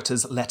saw it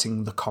as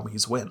letting the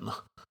commies win.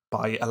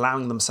 By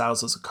allowing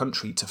themselves as a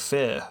country to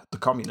fear the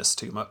communists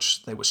too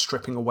much, they were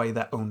stripping away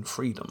their own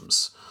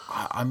freedoms.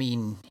 I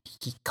mean,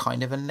 he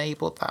kind of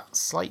enabled that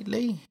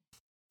slightly.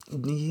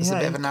 Yeah, It's a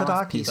bit of an you could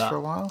argue piece that. for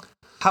a while.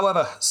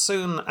 However,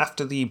 soon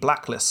after the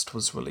blacklist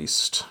was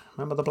released,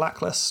 remember the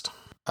blacklist?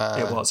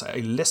 It was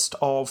a list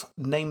of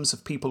names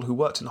of people who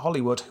worked in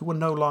Hollywood who were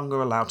no longer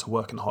allowed to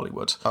work in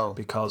Hollywood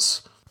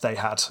because they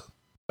had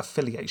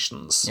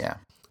affiliations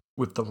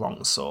with the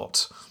wrong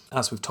sort.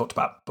 As we've talked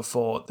about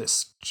before,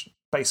 this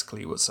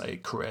basically was a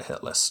career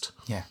hit list.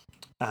 Yeah.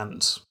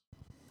 And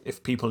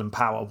if people in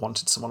power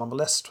wanted someone on the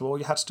list, all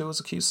you had to do was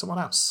accuse someone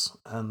else.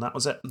 And that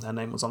was it. Their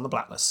name was on the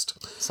blacklist.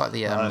 It's like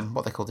the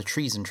what they call the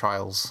treason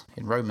trials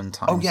in Roman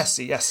times. Oh, yes,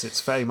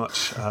 it's very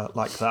much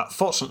like that.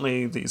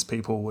 Fortunately, these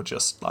people were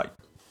just,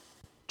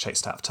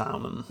 chased out of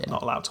town and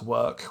not allowed to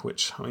work,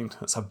 which, I mean,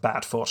 it's a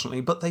bad, fortunately,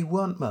 but they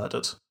weren't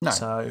murdered. No.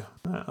 So,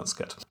 that's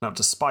good. Now,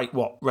 despite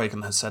what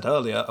Reagan had said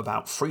earlier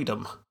about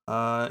freedom,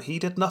 he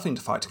did nothing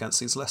to fight against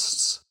these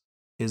lists.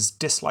 His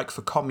dislike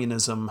for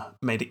communism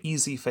made it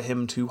easy for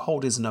him to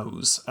hold his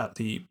nose at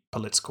the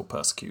political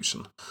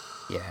persecution.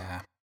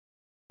 Yeah.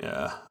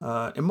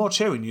 Yeah. In more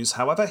cheery news,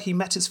 however, he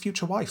met his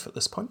future wife at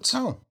this point.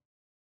 Oh.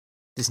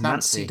 This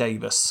Nancy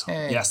Davis.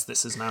 Hey. Yes,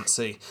 this is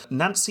Nancy.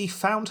 Nancy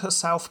found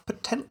herself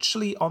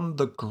potentially on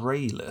the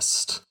grey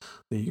list.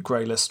 The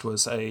grey list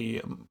was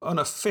an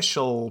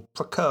unofficial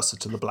precursor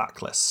to the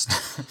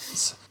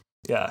blacklist.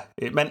 Yeah,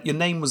 it meant your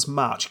name was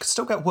marked. You could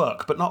still get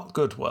work, but not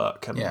good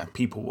work, and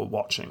people were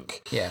watching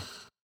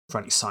for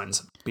any signs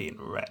of being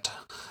read.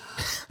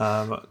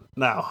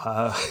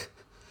 Now,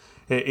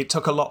 it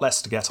took a lot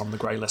less to get on the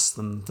grey list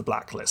than the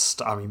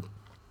blacklist. I mean,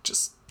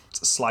 just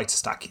the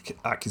slightest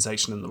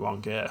accusation in the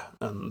wrong ear,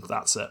 and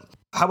that's it.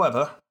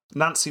 However,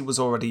 Nancy was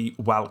already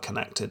well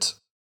connected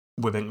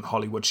within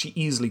Hollywood. She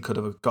easily could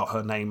have got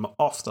her name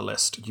off the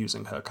list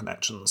using her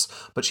connections,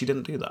 but she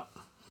didn't do that.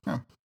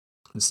 Oh.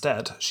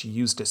 Instead, she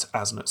used it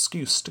as an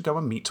excuse to go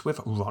and meet with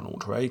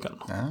Ronald Reagan,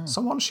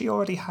 someone she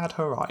already had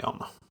her eye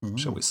on,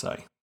 shall we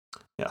say.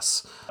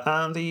 Yes.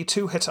 And the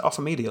two hit it off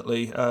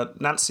immediately.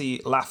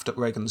 Nancy laughed at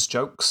Reagan's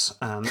jokes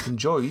and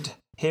enjoyed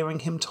hearing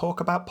him talk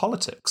about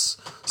politics.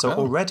 So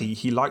already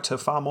he liked her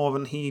far more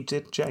than he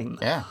did Jane.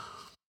 Yeah.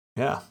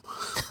 Yeah.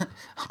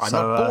 I'm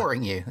not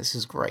boring you. This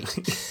is great.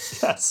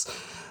 Yes.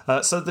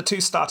 So the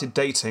two started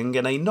dating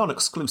in a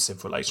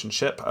non-exclusive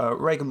relationship.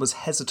 Reagan was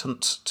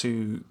hesitant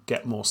to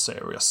get more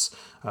serious.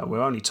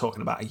 We're only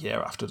talking about a year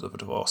after the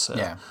divorce here.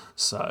 Yeah.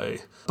 So,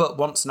 but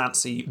once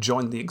Nancy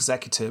joined the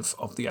executive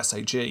of the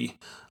SAG,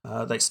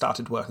 they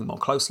started working more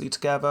closely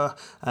together,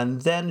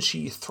 and then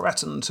she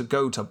threatened to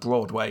go to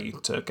Broadway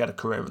to get a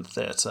career in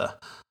theatre.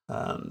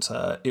 And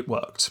it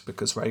worked,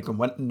 because Reagan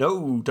went,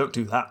 no, don't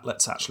do that,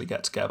 let's actually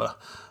get together,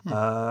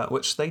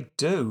 which they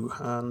do.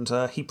 And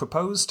he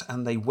proposed,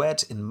 and they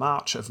wed in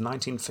March of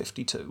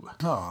 1952.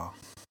 Oh.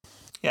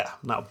 Yeah,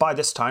 now by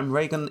this time,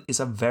 Reagan is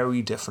a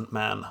very different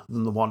man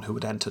than the one who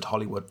had entered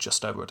Hollywood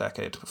just over a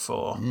decade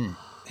before.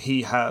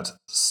 He had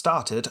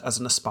started as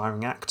an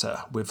aspiring actor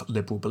with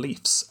liberal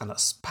beliefs and a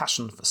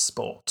passion for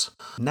sport.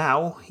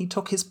 Now, he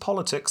took his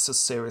politics as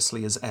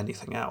seriously as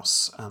anything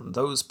else, and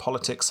those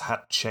politics had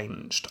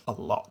changed a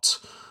lot.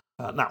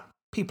 Now,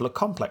 people are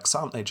complex,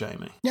 aren't they,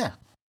 Jamie? Yeah.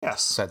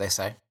 Yes. So they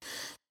say.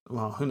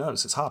 well, who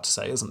knows? It's hard to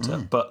say, isn't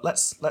it? But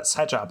let's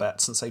hedge our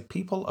bets and say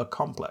people are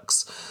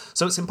complex.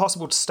 So it's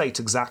impossible to state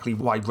exactly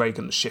why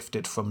Reagan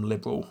shifted from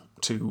liberal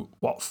to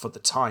what, for the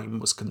time,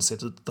 was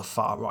considered the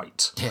far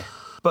right. Yeah.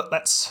 But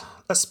let's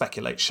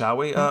speculate, shall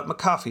we?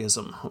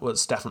 McCarthyism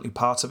was definitely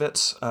part of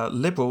it.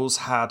 Liberals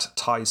had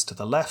ties to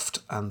the left,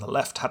 and the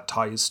left had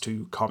ties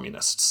to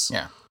communists.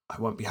 Yeah. I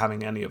won't be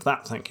having any of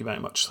that, thank you very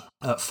much.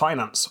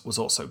 Finance was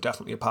also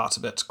definitely a part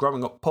of it.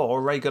 Growing up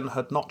poor, Reagan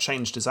had not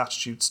changed his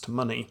attitudes to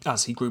money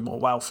as he grew more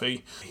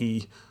wealthy.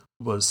 He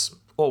was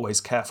always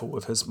careful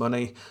with his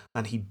money,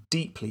 and he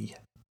deeply,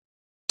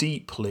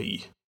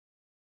 deeply,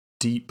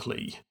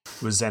 deeply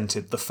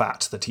resented the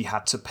fact that he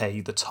had to pay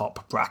the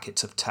top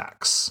bracket of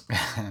tax.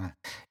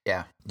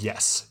 Yeah.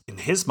 Yes, in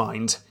his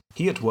mind,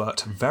 he had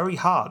worked very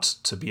hard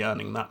to be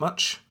earning that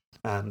much,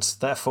 and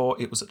therefore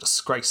it was a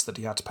disgrace that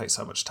he had to pay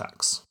so much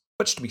tax.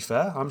 Which, to be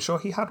fair, I'm sure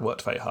he had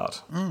worked very hard.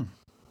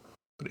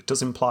 But it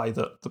does imply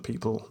that the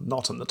people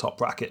not in the top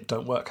bracket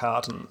don't work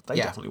hard, and they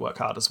definitely work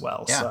hard as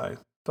well. Yeah. So,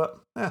 but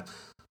yeah,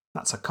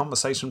 that's a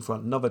conversation for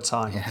another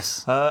time.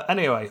 Yes.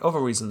 Anyway, other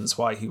reasons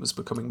why he was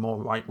becoming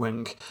more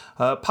right-wing.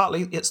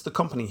 Partly, it's the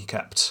company he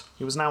kept.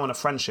 He was now in a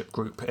friendship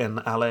group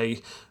in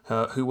LA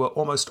who were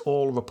almost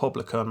all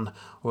Republican,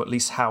 or at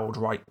least held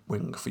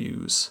right-wing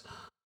views.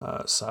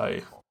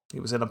 So he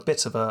was in a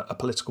bit of a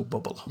political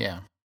bubble. Yeah.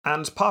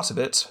 And part of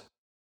it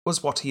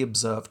was what he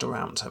observed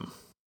around him.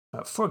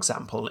 For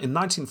example, in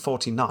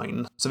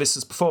 1949, so this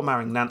is before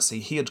marrying Nancy,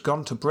 he had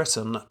gone to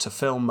Britain to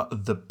film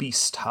The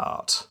Beast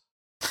Heart,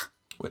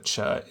 which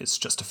is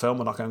just a film.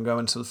 We're not going to go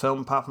into the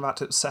film, apart from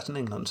that it was set in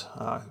England.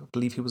 I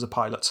believe he was a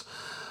pilot.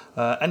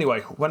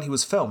 Anyway, when he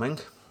was filming,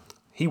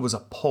 he was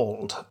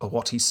appalled at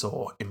what he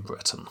saw in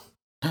Britain.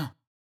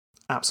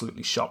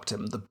 Absolutely shocked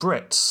him. The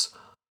Brits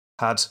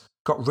had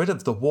got rid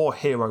of the war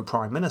hero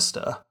Prime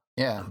Minister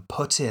and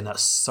put in a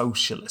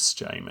socialist,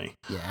 Jamie.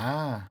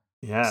 Yeah.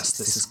 Yes,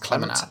 this is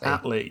Clement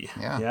Attlee.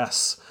 Yeah.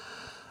 Yes.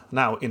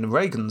 Now, in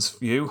Reagan's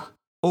view,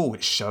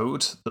 it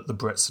showed that the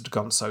Brits had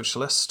gone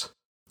socialist.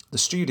 The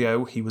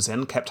studio he was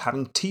in kept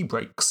having tea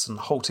breaks and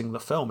halting the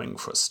filming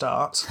for a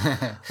start.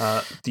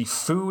 The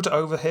food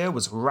over here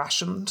was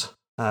rationed.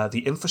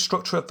 The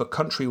infrastructure of the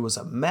country was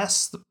a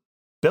mess. The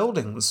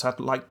buildings had,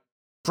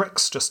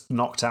 bricks just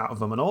knocked out of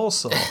them and all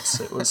sorts.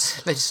 It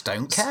was... They just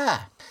don't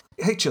care.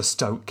 They just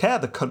don't care.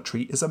 The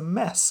country is a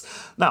mess.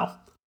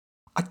 Now,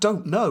 I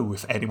don't know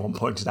if anyone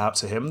pointed out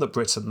to him that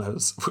Britain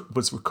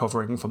was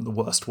recovering from the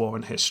worst war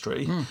in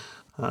history.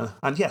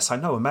 And yes, I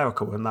know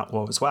America were in that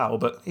war as well,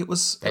 but it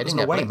was an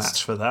away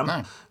match for them.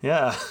 No.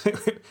 Yeah,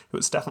 it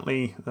was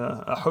definitely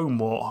a home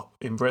war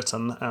in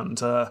Britain. And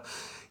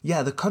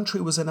the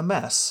country was in a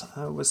mess.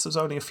 This was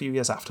only a few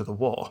years after the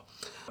war.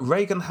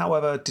 Reagan,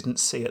 however, didn't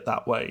see it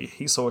that way.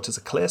 He saw it as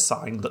a clear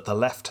sign that the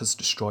left has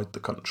destroyed the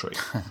country.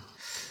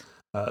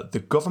 The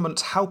government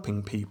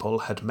helping people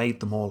had made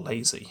them all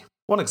lazy.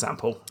 One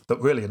example that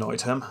really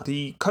annoyed him,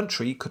 the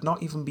country could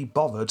not even be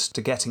bothered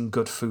to getting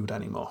good food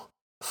anymore.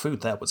 The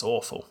food there was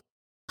awful.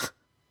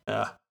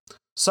 Yeah.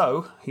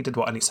 So, he did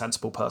what any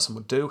sensible person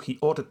would do. He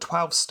ordered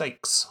 12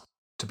 steaks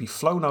to be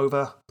flown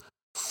over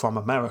from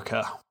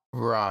America.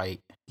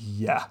 Right.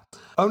 Yeah.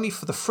 Only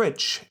for the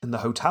fridge in the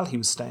hotel he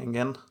was staying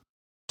in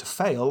to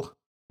fail,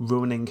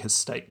 ruining his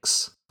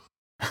steaks.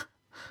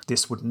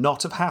 This would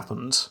not have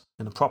happened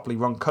in a properly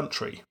run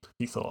country,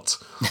 he thought.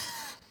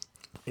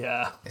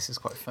 Yeah. This is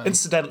quite funny.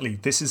 Incidentally,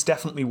 this is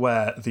definitely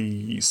where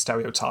the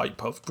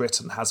stereotype of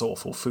Britain has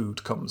awful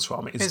food comes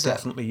from. It's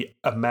definitely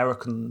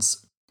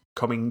Americans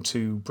coming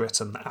to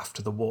Britain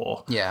after the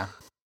war. Yeah.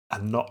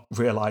 And not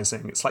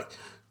realising, it's like,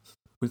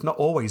 we've not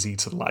always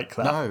eaten like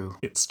that. No.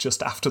 It's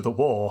just after the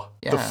war,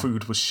 the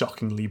food was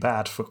shockingly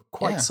bad for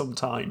quite some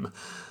time.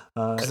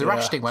 Because the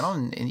rationing went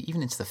on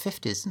even into the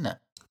 50s, didn't it?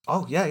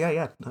 Oh,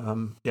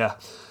 yeah.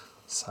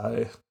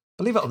 So...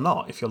 Believe it or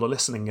not, if you're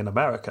listening in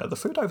America, the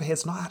food over here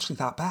is not actually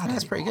that bad. Yeah,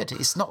 it's pretty good.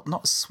 It's not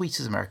as sweet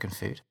as American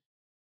food.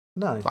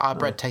 No. But our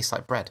bread tastes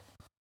like bread.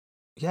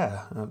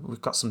 Yeah,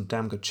 we've got some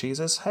damn good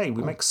cheeses. Hey,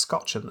 we make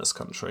Scotch in this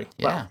country.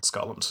 Yeah. Well,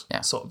 Scotland.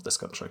 Yeah. Sort of this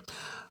country.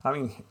 I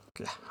mean,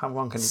 how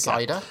wrong can you get?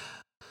 Cider?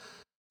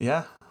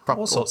 Yeah.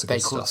 All sorts of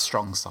good stuff. They call it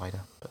strong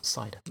cider, but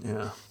cider.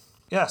 Yeah.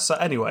 Yeah, so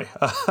anyway.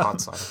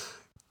 Hard cider.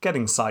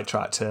 Getting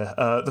sidetracked here.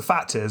 The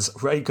fact is,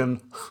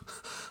 Reagan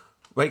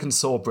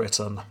saw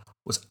Britain,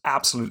 was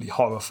absolutely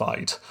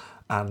horrified,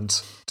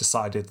 and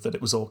decided that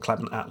it was all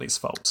Clement Attlee's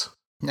fault.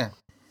 Yeah.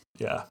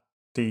 Yeah.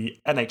 The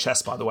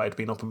NHS, by the way, had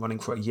been up and running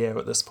for a year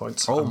at this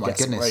point. Oh, my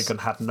goodness. Reagan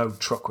had no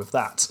truck with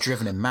that.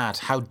 Driven him mad.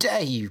 How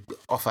dare you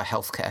offer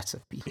healthcare to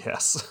people?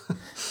 Yes.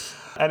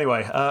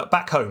 Anyway,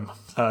 back home,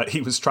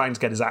 he was trying to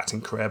get his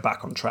acting career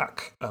back on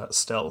track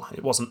still.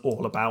 It wasn't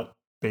all about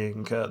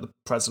being the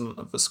president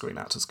of the Screen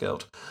Actors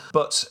Guild.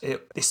 But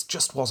this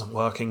just wasn't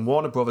working.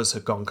 Warner Brothers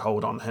had gone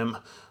cold on him.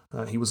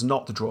 He was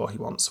not the draw he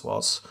once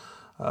was.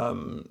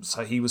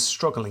 So he was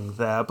struggling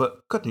there. But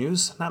good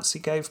news, Nancy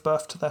gave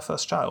birth to their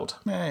first child,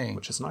 Hey.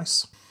 which is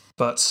nice.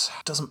 But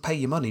it doesn't pay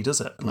you money,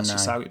 does it? Unless you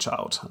sell your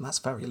child. And that's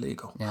very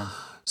illegal.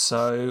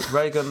 So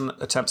Reagan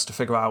attempts to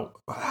figure out,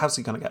 how's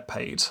he going to get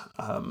paid?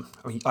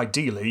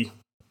 Ideally,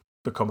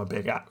 become a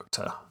big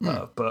actor.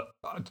 But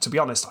to be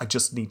honest, I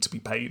just need to be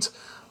paid.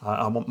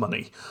 I want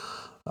money.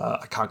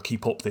 I can't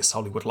keep up this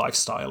Hollywood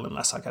lifestyle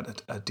unless I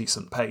get a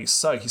decent pay.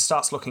 So he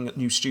starts looking at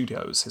new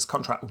studios. His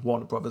contract with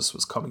Warner Brothers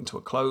was coming to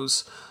a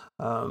close,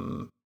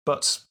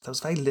 but there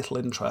was very little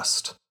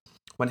interest.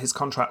 When his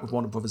contract with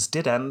Warner Brothers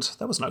did end,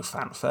 there was no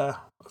fanfare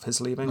of his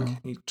leaving.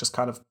 He just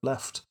kind of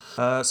left.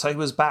 So he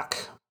was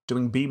back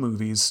doing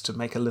B-movies to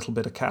make a little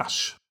bit of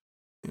cash.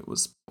 It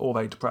was all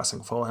very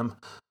depressing for him.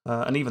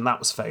 And even that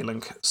was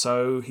failing.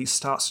 So he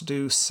starts to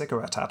do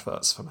cigarette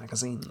adverts for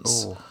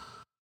magazines. Oh.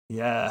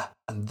 Yeah.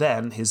 And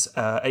then his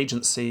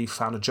agency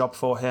found a job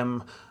for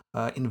him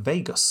in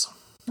Vegas,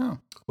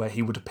 where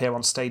he would appear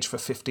on stage for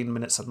 15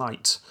 minutes a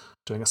night,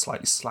 doing a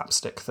slightly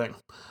slapstick thing.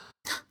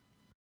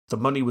 The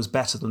money was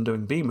better than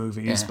doing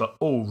B-movies, but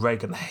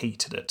Reagan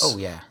hated it. Oh,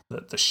 yeah.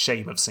 The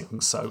shame of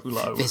sinking so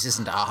low. This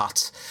isn't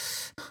art.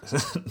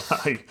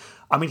 No.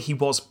 I mean, he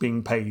was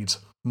being paid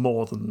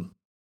more than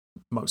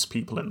most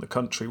people in the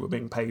country were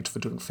being paid for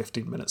doing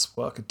 15 minutes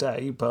work a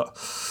day, but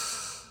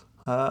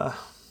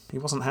he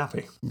wasn't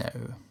happy. No.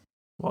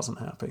 Wasn't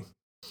happy.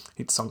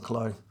 He'd sunk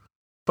low.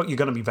 But you're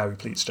going to be very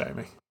pleased,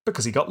 Jamie,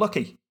 because he got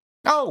lucky.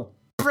 Oh,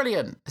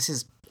 brilliant. This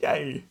is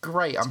Yay.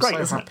 Great. I'm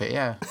great, so happy,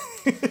 yeah.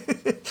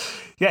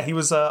 Yeah, he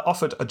was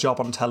offered a job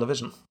on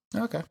television.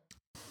 Okay.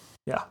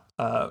 Yeah.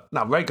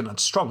 Now, Reagan had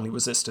strongly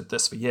resisted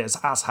this for years,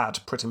 as had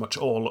pretty much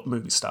all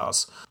movie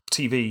stars.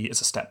 TV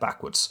is a step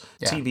backwards.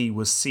 Yeah. TV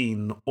was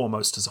seen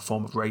almost as a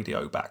form of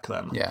radio back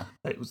then. Yeah.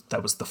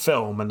 There was the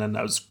film, and then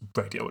there was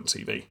radio and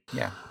TV.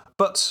 Yeah.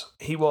 But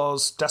he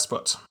was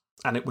desperate,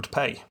 and it would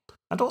pay.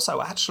 And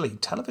also, actually,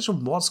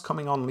 television was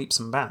coming on leaps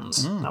and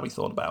bounds, now he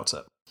thought about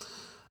it.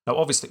 Now,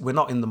 obviously, we're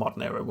not in the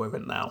modern era we're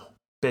in now.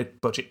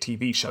 Big-budget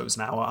TV shows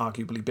now are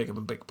arguably bigger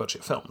than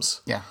big-budget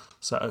films. Yeah.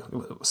 So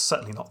it was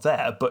certainly not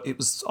there, but it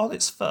was on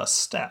its first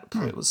step.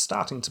 It was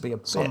starting to be a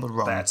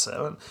bit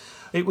better. And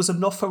it was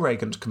enough for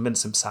Reagan to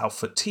convince himself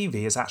that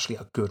TV is actually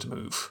a good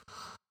move.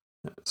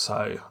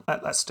 So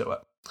let's do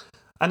it.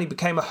 And he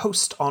became a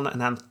host on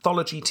an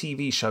anthology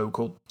TV show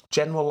called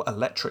General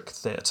Electric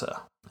Theatre.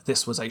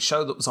 This was a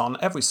show that was on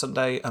every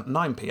Sunday at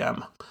 9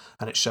 p.m,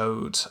 and it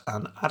showed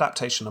an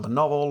adaptation of a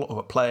novel or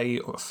a play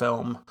or a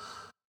film.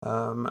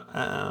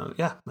 And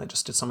yeah, they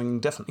just did something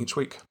different each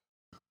week.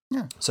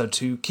 Yeah. So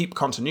to keep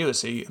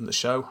continuity in the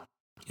show,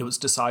 it was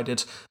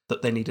decided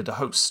that they needed a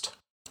host.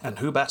 And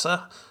who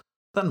better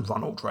than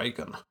Ronald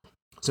Reagan?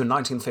 So in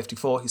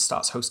 1954, he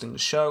starts hosting the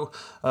show,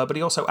 but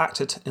he also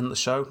acted in the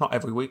show, not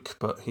every week,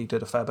 but he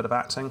did a fair bit of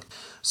acting.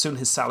 Soon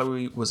his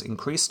salary was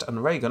increased,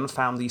 and Reagan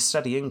found the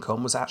steady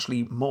income was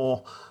actually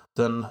more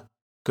than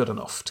good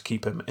enough to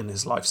keep him in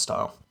his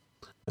lifestyle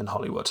in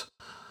Hollywood.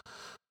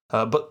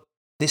 But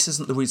this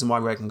isn't the reason why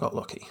Reagan got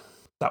lucky.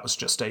 That was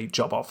just a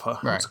job offer.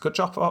 Right. It was a good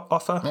job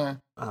offer, Yeah.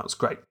 and that was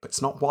great. But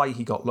it's not why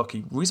he got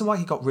lucky. The reason why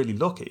he got really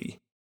lucky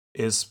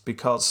is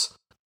because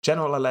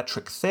General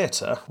Electric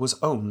Theatre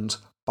was owned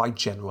by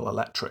General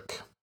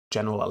Electric.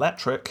 General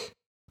Electric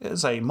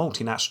is a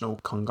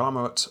multinational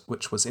conglomerate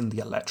which was in the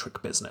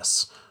electric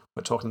business.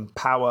 We're talking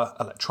power,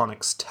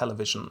 electronics,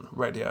 television,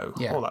 radio,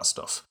 all that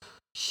stuff.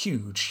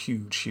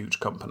 Huge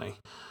company.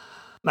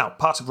 Now,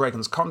 part of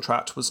Reagan's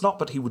contract was not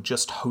that he would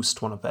just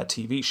host one of their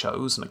TV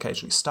shows and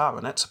occasionally star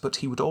in it, but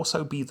he would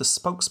also be the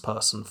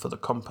spokesperson for the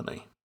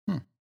company.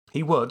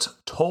 He would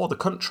tour the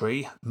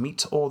country,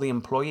 meet all the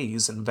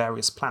employees in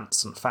various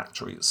plants and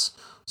factories.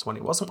 So when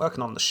he wasn't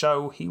working on the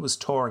show, he was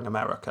touring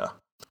America.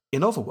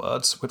 In other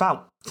words,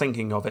 without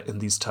thinking of it in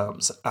these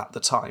terms at the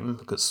time,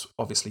 because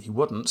obviously he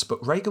wouldn't,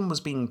 but Reagan was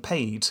being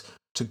paid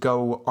to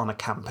go on a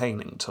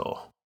campaigning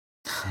tour.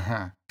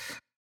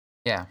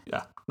 Yeah.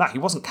 Now, he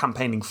wasn't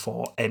campaigning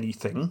for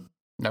anything.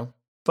 No.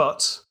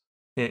 But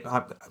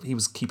he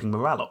was keeping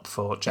morale up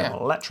for General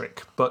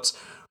Electric. But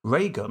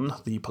Reagan,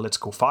 the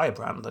political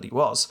firebrand that he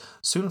was,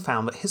 soon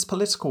found that his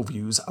political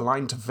views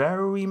aligned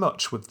very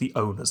much with the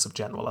owners of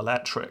General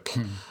Electric.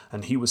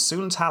 And he was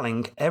soon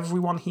telling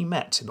everyone he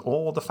met in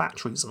all the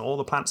factories and all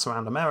the plants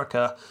around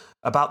America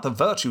about the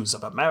virtues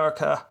of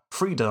America,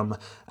 freedom,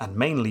 and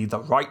mainly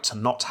the right to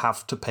not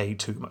have to pay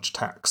too much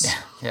tax.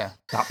 Yeah.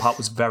 That part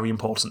was very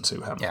important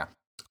to him. Yeah.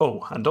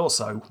 Oh, and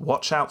also,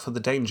 watch out for the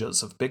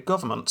dangers of big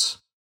government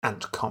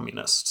and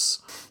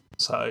communists.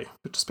 So,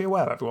 just be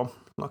aware, everyone.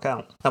 Look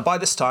out. Now, by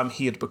this time,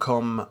 he had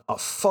become a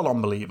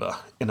full-on believer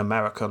in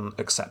American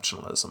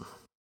exceptionalism.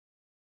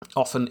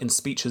 Often in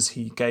speeches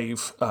he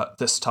gave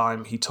this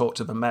time, he talked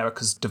of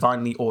America's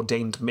divinely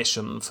ordained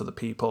mission for the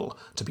people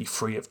to be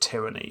free of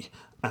tyranny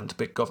and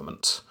big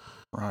government.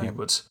 Right. He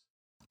would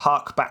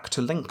hark back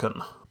to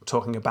Lincoln,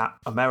 talking about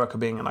America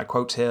being, and I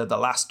quote here, the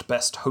last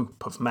best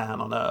hope of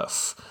man on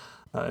earth.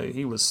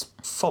 He was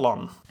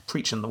full-on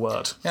preaching the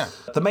word. Yeah.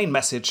 The main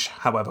message,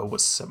 however,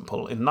 was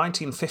simple. In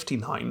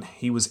 1959,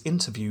 he was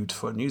interviewed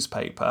for a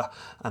newspaper,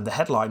 and the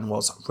headline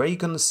was,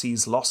 Reagan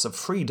sees loss of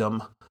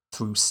freedom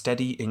through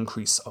steady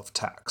increase of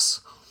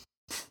tax.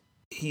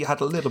 he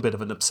had a little bit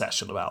of an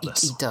obsession about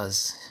this. He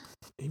does.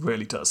 He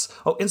really does.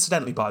 Oh,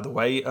 incidentally, by the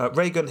way,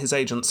 Reagan, his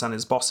agents and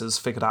his bosses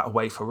figured out a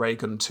way for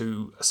Reagan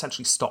to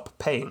essentially stop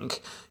paying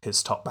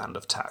his top band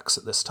of tax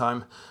at this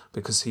time,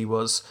 because he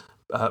was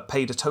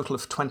paid a total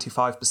of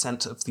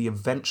 25% of the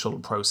eventual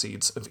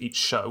proceeds of each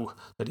show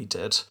that he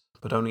did,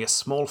 but only a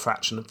small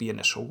fraction of the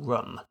initial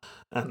run.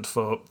 And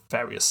for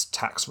various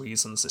tax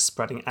reasons, this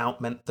spreading out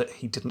meant that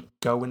he didn't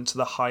go into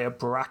the higher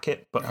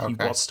bracket, but he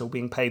was still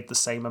being paid the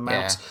same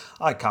amount.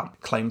 Yeah. I can't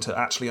claim to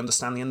actually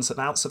understand the ins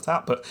and outs of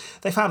that, but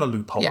they found a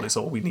loophole is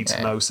all we need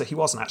to know, so he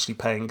wasn't actually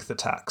paying the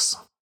tax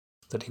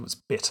that he was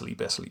bitterly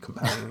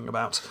complaining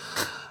about.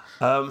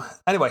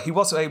 Anyway, he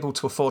was able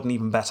to afford an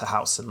even better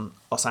house in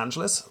Los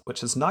Angeles,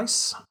 which is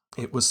nice.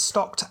 It was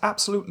stocked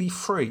absolutely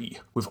free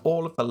with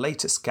all of the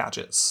latest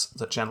gadgets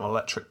that General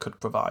Electric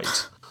could provide.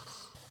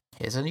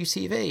 Here's a new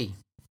TV.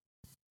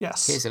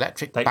 Yes. Here's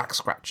electric back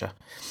scratcher.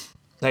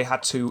 They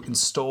had to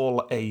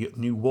install a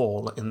new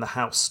wall in the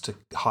house to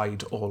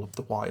hide all of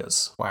the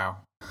wires. Wow.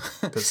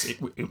 Because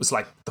it was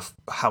like the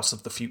house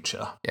of the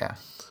future. Yeah.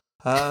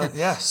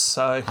 Yes,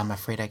 so... I'm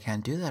afraid I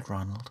can't do that,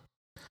 Ronald.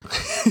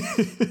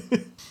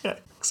 Yeah,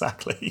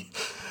 exactly.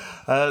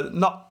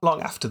 Not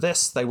long after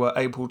this, they were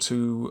able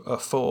to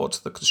afford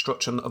the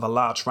construction of a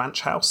large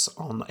ranch house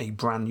on a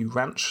brand new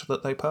ranch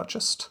that they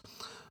purchased.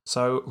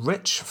 So,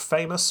 rich,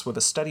 famous, with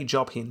a steady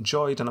job he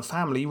enjoyed and a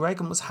family,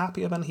 Reagan was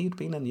happier than he'd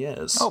been in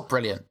years. Oh,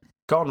 brilliant.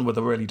 Gone were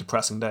the really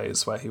depressing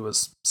days where he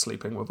was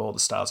sleeping with all the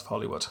stars of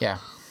Hollywood. Yeah.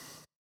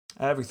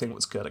 Everything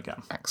was good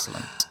again.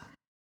 Excellent.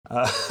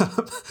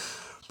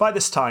 By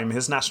this time,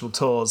 his national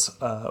tours,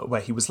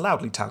 where he was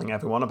loudly telling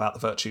everyone about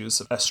the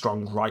virtues of a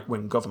strong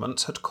right-wing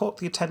government, had caught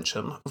the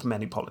attention of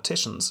many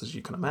politicians, as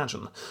you can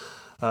imagine.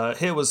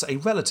 Here was a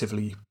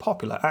relatively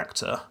popular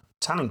actor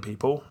telling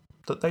people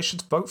that they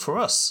should vote for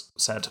us,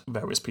 said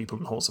various people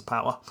in halls of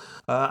power.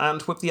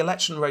 And with the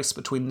election race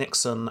between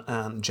Nixon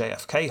and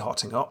JFK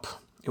hotting up,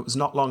 it was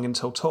not long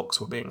until talks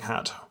were being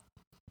had.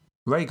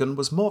 Reagan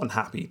was more than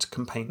happy to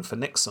campaign for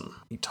Nixon.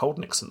 He told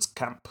Nixon's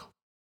camp,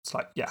 it's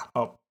like, yeah,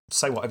 I'll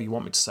say whatever you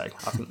want me to say.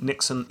 I think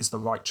Nixon is the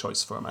right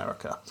choice for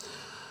America.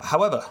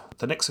 However,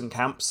 the Nixon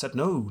camp said,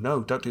 no,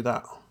 don't do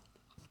that.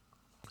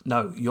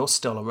 No, you're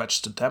still a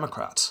registered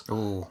Democrat.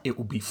 Ooh. It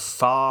will be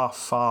far,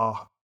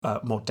 far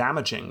more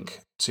damaging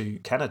to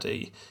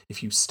Kennedy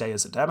if you stay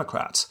as a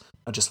Democrat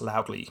and just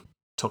loudly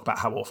talk about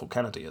how awful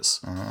Kennedy is.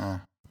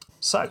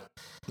 So,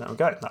 there we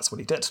go. That's what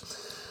he did.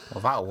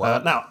 Well, that'll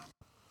work. Now,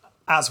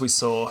 as we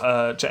saw,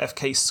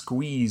 JFK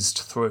squeezed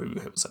through.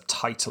 It was a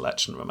tight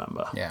election,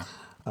 remember? Yeah.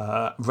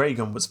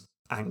 Reagan was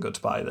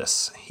angered by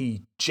this.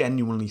 He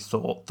genuinely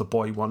thought the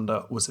boy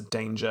wonder was a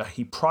danger.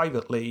 He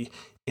privately,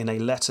 in a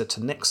letter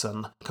to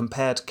Nixon,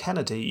 compared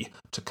Kennedy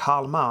to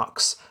Karl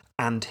Marx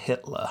and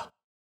Hitler.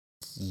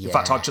 Yeah. In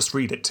fact, I'll just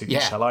read it to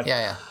you, shall I?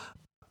 Yeah.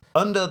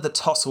 Under the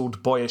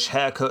tousled, boyish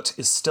haircut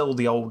is still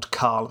the old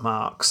Karl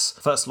Marx,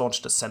 first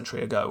launched a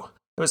century ago.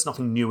 There is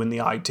nothing new in the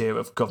idea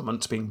of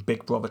government being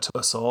big brother to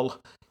us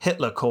all.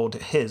 Hitler called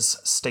his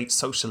state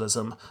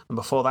socialism, and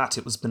before that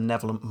it was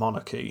benevolent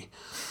monarchy.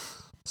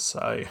 So,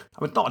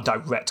 I mean, not a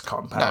direct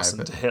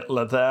comparison to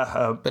Hitler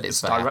there, but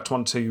it's a direct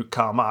one to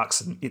Karl Marx,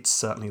 and it's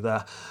certainly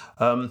there.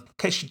 In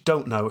case you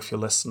don't know, if you're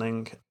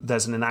listening,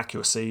 there's an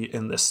inaccuracy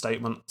in this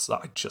statement that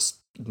I just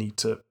need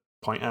to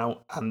point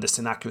out, and this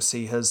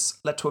inaccuracy has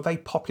led to a very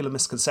popular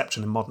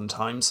misconception in modern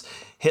times.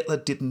 Hitler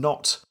did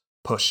not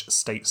push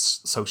state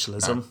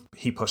socialism. No.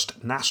 He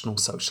pushed national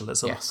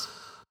socialism. Yes.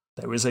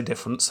 There is a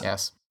difference.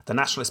 Yes. The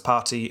Nationalist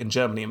Party in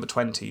Germany in the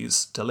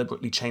 1920s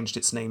deliberately changed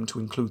its name to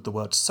include the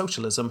word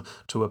socialism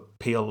to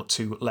appeal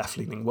to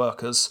left-leaning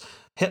workers.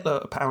 Hitler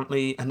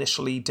apparently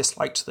initially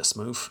disliked this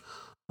move,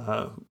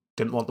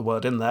 didn't want the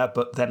word in there,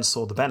 but then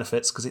saw the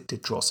benefits because it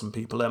did draw some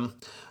people in.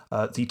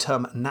 The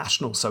term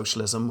National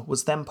Socialism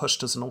was then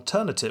pushed as an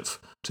alternative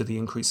to the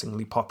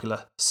increasingly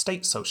popular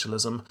state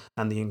socialism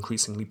and the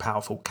increasingly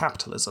powerful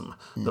capitalism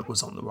that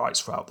was on the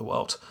rise throughout the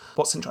world.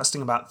 What's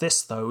interesting about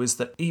this, though, is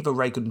that either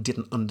Reagan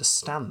didn't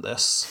understand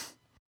this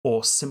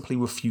or simply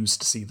refused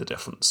to see the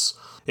difference.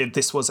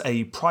 This was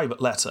a private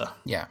letter.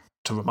 Yeah.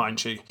 To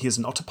remind you, he is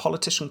not a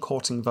politician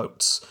courting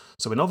votes.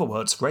 So in other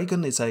words,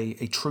 Reagan is a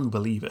true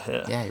believer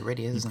here. Yeah, he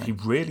really is, isn't he? He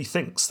really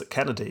thinks that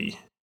Kennedy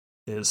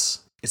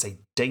is a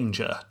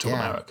danger to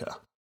America.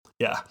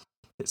 Yeah.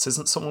 This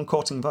isn't someone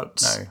courting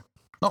votes. No.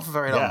 Not for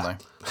very long, though.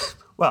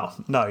 Well,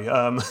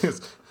 no.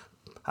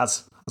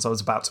 As I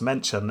was about to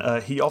mention,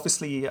 he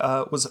obviously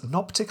was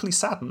not particularly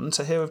saddened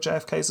to hear of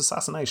JFK's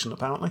assassination,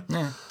 apparently.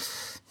 Yeah.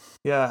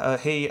 Yeah,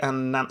 he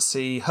and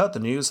Nancy heard the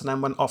news and then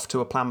went off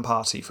to a planned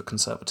party for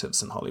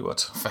conservatives in Hollywood.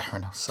 Fair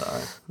enough.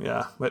 So,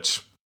 yeah,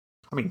 which,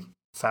 I mean,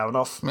 fair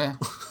enough. Yeah.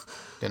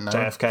 Didn't know.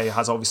 JFK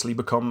has obviously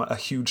become a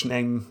huge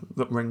name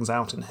that rings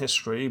out in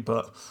history,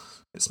 but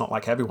it's not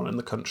like everyone in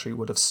the country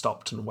would have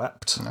stopped and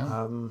wept.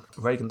 No.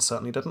 Reagan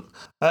certainly didn't.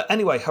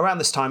 Anyway, around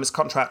this time, his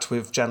contract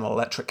with General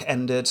Electric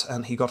ended,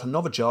 and he got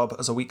another job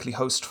as a weekly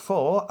host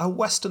for a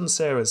Western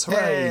series. Hooray!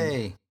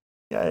 Hey!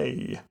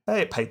 Yay.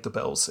 Hey, it paid the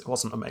bills. It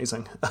wasn't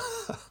amazing.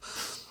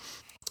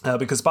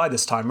 Because by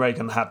this time,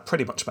 Reagan had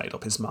pretty much made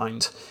up his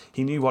mind.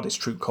 He knew what his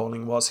true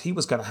calling was. He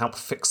was going to help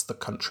fix the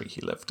country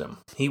he lived in.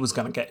 He was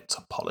going to get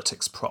into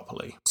politics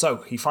properly. So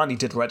he finally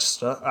did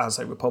register as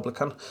a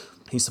Republican.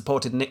 He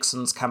supported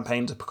Nixon's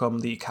campaign to become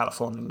the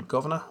Californian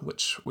governor,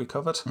 which we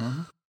covered.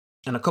 Mm-hmm.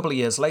 And a couple of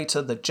years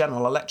later, the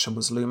general election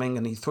was looming,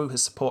 and he threw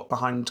his support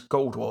behind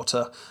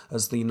Goldwater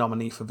as the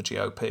nominee for the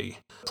GOP.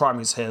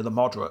 Primaries here, the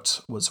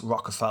moderate was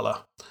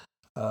Rockefeller.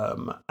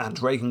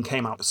 And Reagan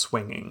came out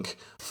swinging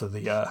for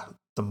the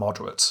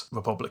moderate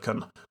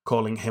Republican,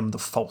 calling him the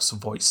false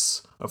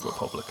voice of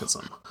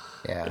Republicanism.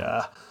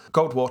 Yeah.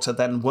 Goldwater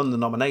then won the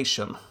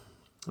nomination.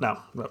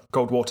 Now,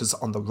 Goldwater's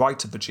on the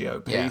right of the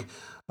GOP. Yeah.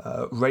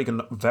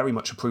 Reagan very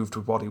much approved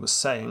of what he was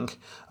saying,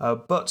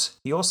 but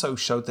he also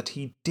showed that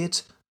he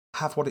did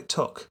have what it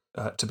took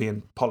to be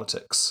in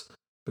politics.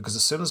 Because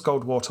as soon as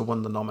Goldwater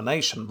won the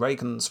nomination,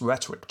 Reagan's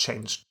rhetoric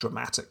changed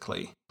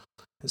dramatically.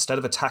 Instead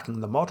of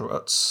attacking the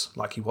moderates,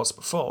 like he was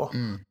before,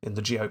 in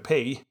the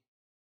GOP,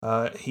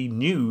 he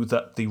knew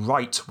that the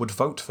right would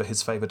vote for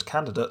his favoured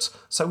candidate,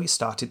 so he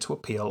started to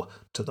appeal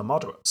to the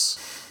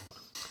moderates.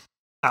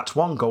 At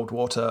one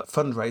Goldwater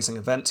fundraising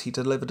event, he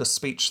delivered a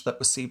speech that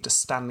received a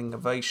standing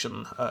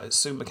ovation. It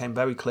soon became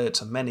very clear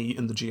to many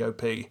in the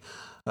GOP,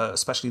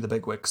 especially the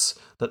bigwigs,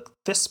 that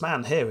this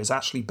man here is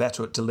actually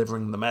better at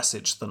delivering the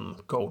message than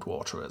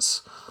Goldwater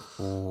is.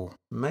 Ooh.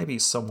 Maybe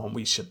someone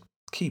we should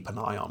keep an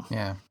eye on.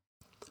 Yeah.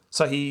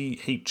 So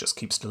he just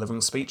keeps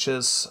delivering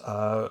speeches,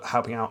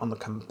 helping out on the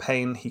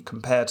campaign. He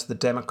compared the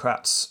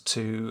Democrats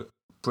to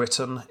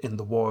Britain in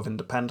the War of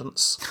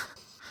Independence.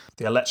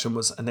 The election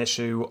was an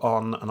issue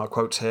on, and I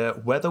quote here,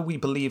 whether we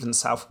believe in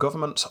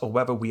self-government or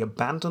whether we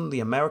abandon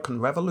the American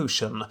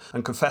Revolution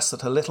and confess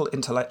that a little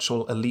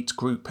intellectual elite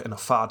group in a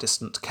far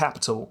distant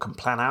capital can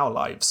plan our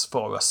lives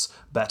for us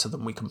better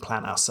than we can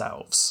plan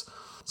ourselves.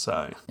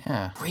 So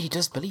yeah, really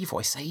does believe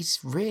what he says. He's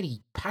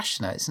really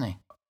passionate, isn't he?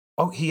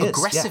 Oh, he is.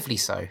 Aggressively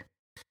so.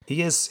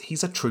 He is.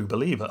 He's a true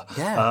believer.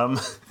 Yeah.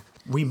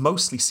 We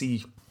mostly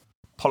see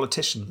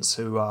politicians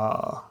who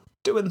are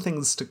doing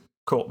things to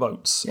court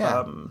votes.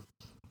 Yeah.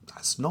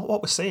 That's not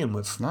what we're seeing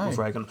with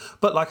Reagan.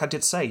 But like I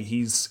did say,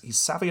 he's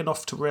savvy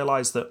enough to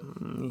realise that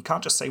he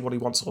can't just say what he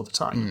wants all the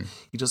time.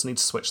 He does need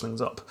to switch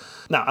things up.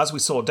 Now, as we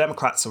saw,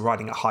 Democrats are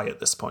riding a high at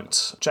this point.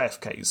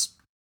 JFK's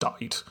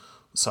died,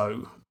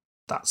 so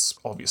that's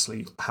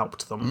obviously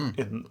helped them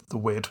in the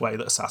weird way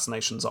that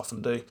assassinations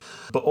often do.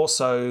 But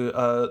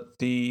also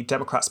the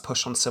Democrats'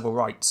 push on civil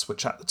rights,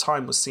 which at the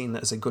time was seen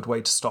as a good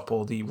way to stop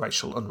all the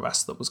racial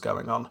unrest that was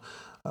going on.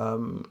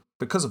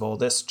 Because of all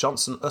this,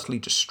 Johnson utterly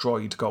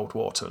destroyed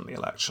Goldwater in the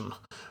election.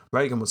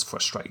 Reagan was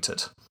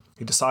frustrated.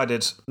 He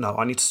decided, no,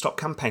 I need to stop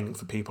campaigning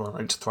for people and I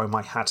need to throw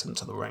my hat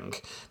into the ring.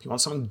 If you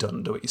want something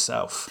done, do it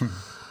yourself.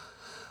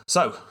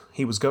 So,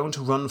 he was going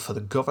to run for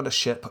the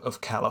governorship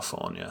of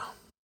California.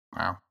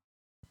 Wow.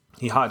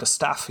 He hired a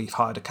staff, he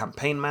hired a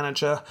campaign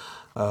manager.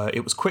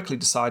 It was quickly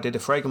decided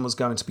if Reagan was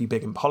going to be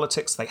big in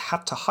politics, they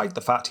had to hide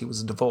the fact he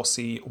was a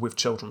divorcee with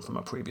children from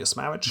a previous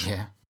marriage.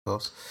 Yeah, of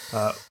course.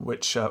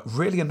 Which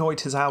really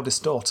annoyed his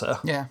eldest daughter.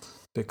 Yeah.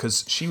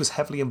 Because she was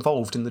heavily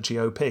involved in the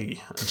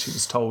GOP, and she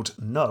was told,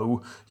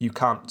 no, you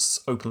can't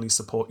openly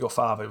support your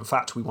father. In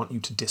fact, we want you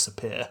to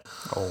disappear.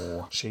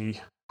 Oh. She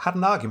had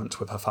an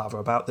argument with her father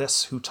about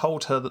this, who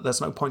told her that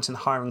there's no point in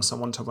hiring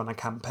someone to run a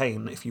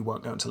campaign if you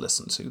weren't going to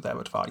listen to their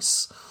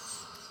advice.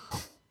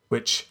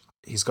 Which,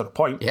 he's got a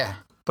point. Yeah.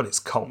 But it's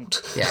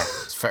cold. Yeah,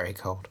 it's very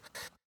cold.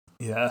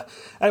 Yeah.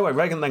 Anyway,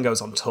 Reagan then goes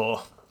on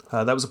tour.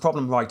 There was a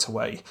problem right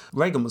away.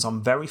 Reagan was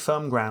on very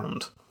firm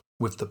ground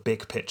with the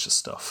big picture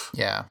stuff.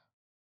 Yeah.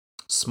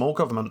 Small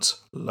government,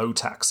 low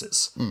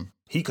taxes.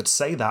 He could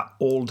say that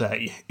all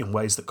day in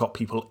ways that got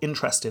people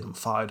interested and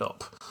fired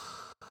up.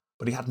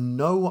 But he had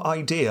no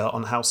idea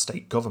on how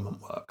state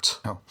government worked.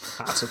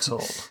 At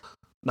all.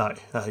 No,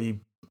 he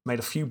made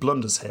a few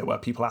blunders here where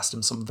people asked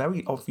him some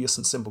very obvious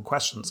and simple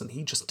questions and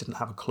he just didn't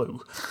have a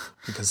clue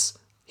because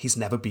he's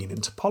never been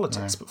into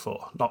politics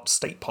before, not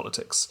state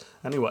politics.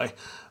 Anyway,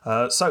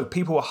 so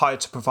people were hired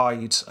to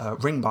provide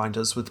ring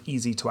binders with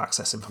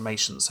easy-to-access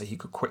information so he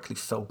could quickly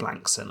fill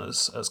blanks in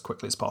as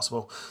quickly as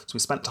possible. So we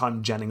spent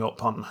time genning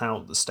up on how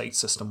the state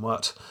system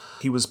worked.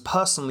 He was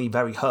personally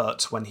very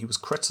hurt when he was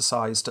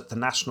criticised at the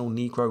National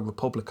Negro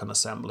Republican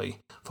Assembly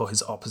for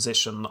his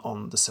opposition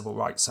on the Civil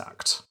Rights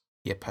Act.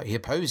 He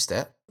opposed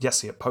it?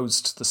 Yes, he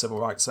opposed the Civil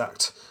Rights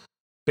Act.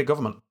 Big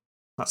government.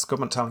 That's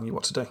government telling you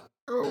what to do.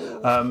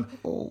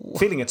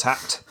 Feeling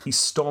attacked, he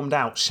stormed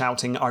out,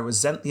 shouting, I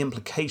resent the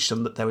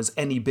implication that there is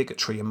any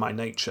bigotry in my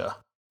nature.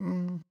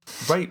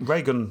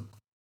 Reagan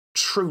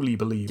truly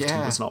believed he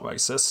was not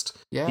racist.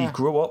 Yeah. He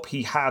grew up,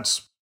 he had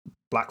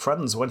black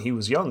friends when he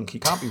was young. He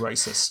can't be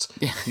racist,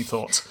 he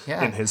thought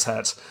in his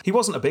head. He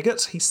wasn't a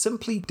bigot, he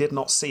simply did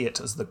not see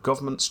it as the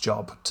government's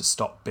job to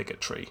stop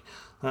bigotry.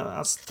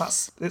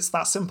 It's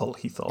that simple,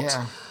 he thought.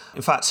 Yeah.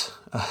 In fact,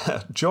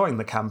 during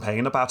the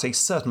campaign, about a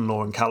certain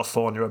law in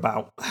California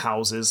about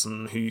houses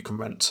and who you can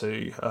rent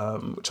to,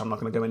 which I'm not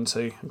going to go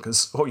into,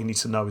 because all you need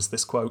to know is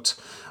this quote.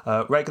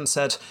 Reagan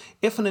said,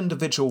 "If an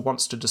individual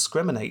wants to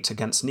discriminate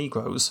against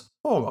Negroes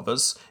or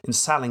others in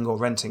selling or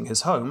renting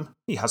his home,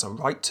 he has a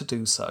right to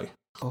do so."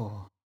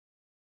 Oh.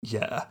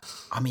 Yeah.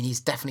 I mean, he's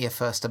definitely a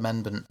First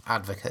Amendment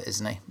advocate,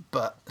 isn't he?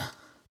 But...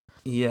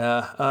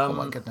 yeah. oh,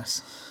 my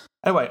goodness.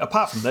 Anyway,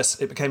 apart from this,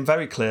 it became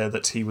very clear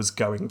that he was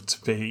going to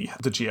be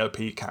the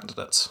GOP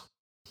candidate.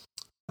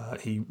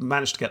 He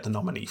managed to get the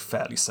nominee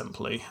fairly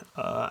simply,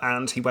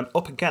 and he went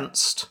up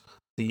against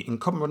the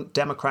incumbent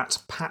Democrat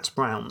Pat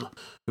Brown,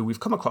 who we've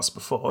come across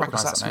before,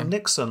 because that's who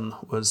Nixon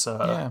was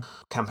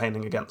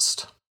campaigning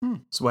against.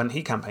 So when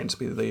he campaigned to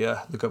be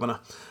the governor,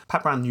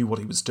 Pat Brown knew what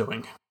he was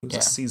doing. He was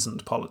a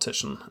seasoned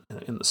politician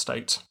in the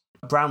state.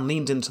 Brown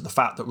leaned into the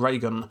fact that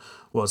Reagan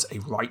was a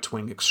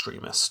right-wing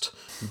extremist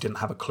who didn't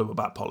have a clue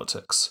about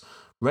politics.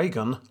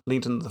 Reagan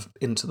leaned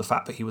into the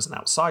fact that he was an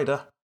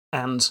outsider,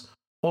 and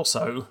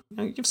also,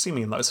 you've seen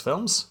me in those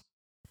films.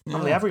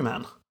 I'm the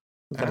everyman.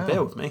 Get a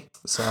beer with me.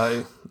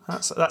 So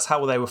that's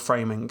how they were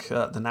framing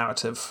the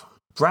narrative.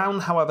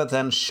 Brown, however,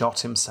 then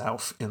shot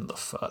himself in the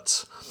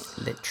foot.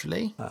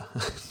 Literally?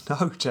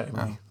 No, Jamie.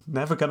 Oh.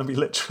 Never going to be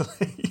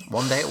literally.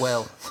 One day it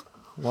will.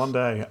 One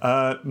day.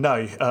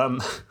 No.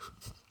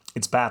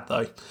 It's bad,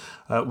 though.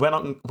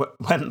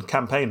 When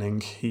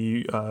campaigning,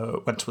 he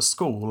went to a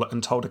school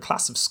and told a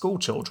class of school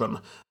children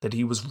that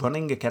he was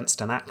running against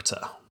an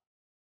actor.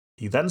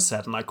 He then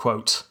said, and I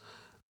quote,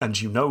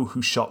 "And you know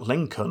who shot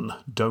Lincoln,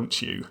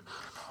 don't you?"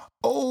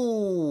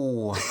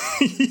 Oh!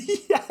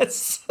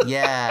 Yes!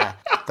 Yeah,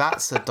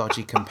 that's a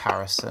dodgy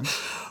comparison.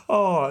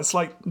 Oh, it's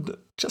like,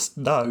 just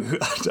no.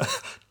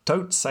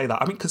 Don't say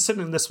that. I mean,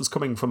 considering this was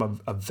coming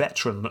from a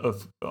veteran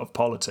of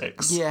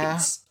politics,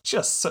 it's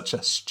just such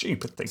a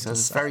stupid thing to say.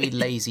 It's a very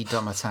lazy,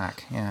 dumb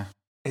attack, yeah.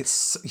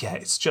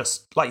 It's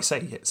just, like you say,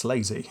 it's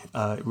lazy.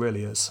 It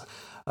really is.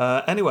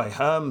 Anyway,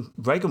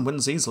 Reagan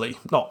wins easily,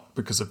 not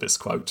because of this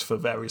quote, for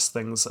various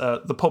things.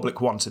 The public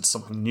wanted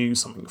something new,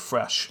 something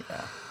fresh.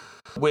 Yeah.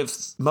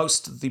 With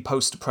most of the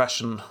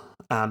post-depression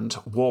and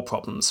war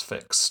problems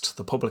fixed,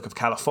 the public of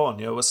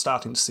California was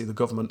starting to see the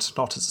government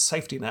not as a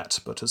safety net,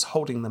 but as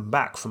holding them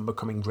back from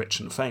becoming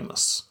rich and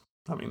famous.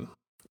 I mean,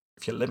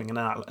 if you're living in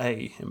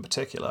LA in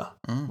particular,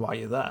 why are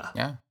you there?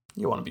 Yeah.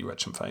 You want to be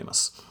rich and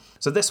famous.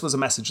 So this was a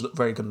message that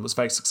Reagan was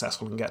very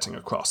successful in getting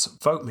across.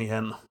 Vote me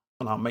in,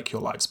 and I'll make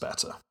your lives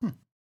better. It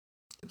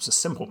was a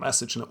simple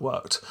message, and it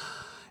worked.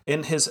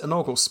 In his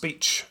inaugural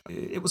speech,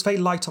 it was very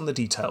light on the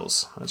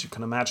details, as you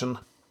can imagine,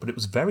 but it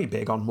was very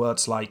big on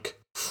words like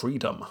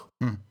freedom.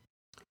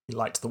 He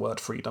liked the word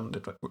freedom,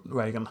 did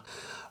Reagan.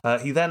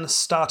 He then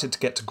started to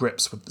get to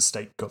grips with the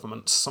state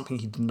government, something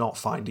he did not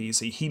find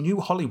easy. He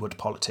knew Hollywood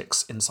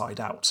politics inside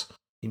out.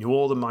 He knew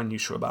all the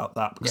minutiae about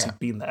that because he'd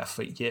been there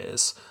for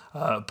years.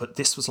 But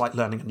this was like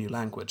learning a new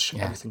language.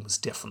 Yeah. Everything was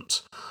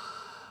different.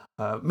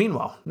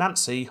 Meanwhile,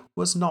 Nancy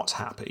was not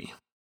happy.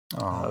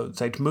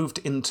 They'd moved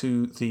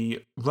into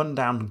the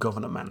rundown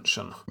governor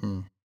mansion.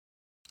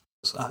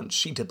 And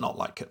she did not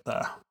like it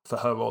there for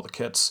her or the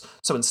kids.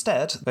 So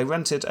instead, they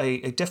rented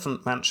a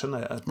different mansion,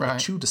 a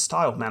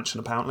Tudor-style mansion,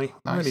 apparently.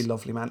 Nice. Really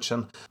lovely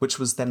mansion, which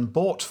was then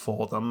bought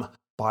for them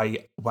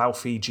by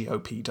wealthy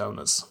GOP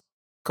donors.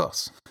 Of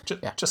course.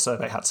 Just so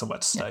they had somewhere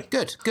to stay.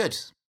 Yeah.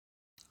 Good.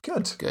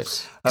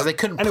 Because they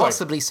couldn't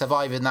possibly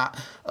survive in that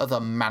other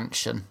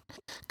mansion,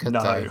 could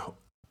they?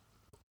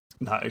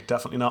 No,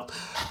 definitely not.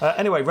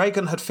 Anyway,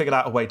 Reagan had figured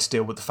out a way to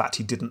deal with the fact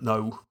he didn't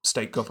know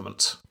state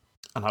government.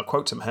 And I'll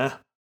quote him here.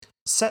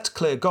 "Set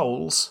clear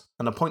goals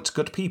and appoint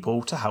good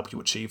people to help you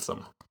achieve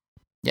them."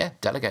 Yeah,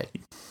 delegate.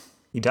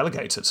 He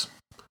delegated.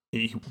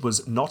 He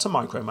was not a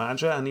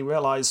micromanager, and he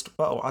realised,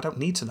 well, I don't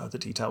need to know the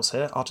details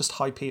here. I'll just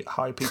hire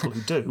people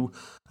who do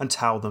and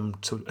tell them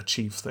to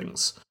achieve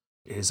things.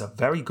 It is a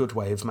very good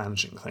way of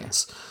managing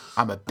things.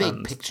 I'm a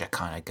big picture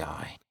kind of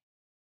guy.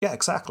 Yeah,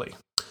 exactly.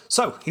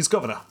 So, he's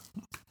governor.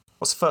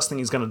 What's the first thing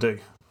he's going to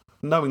do?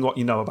 Knowing what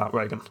you know about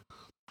Reagan.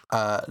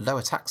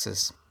 Lower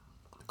taxes.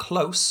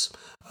 Close.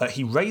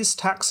 He raised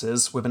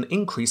taxes with an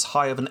increase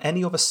higher than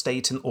any other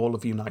state in all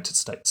of the United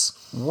States.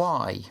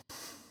 Why?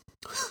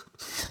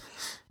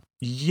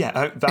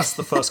 Yeah, that's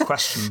the first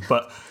question,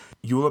 but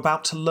you're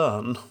about to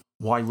learn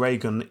why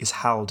Reagan is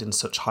held in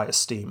such high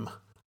esteem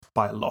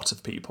by a lot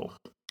of people.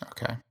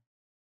 Okay.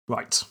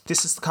 Right,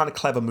 this is the kind of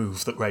clever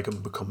move that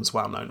Reagan becomes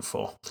well known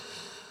for.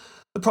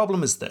 The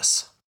problem is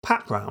this.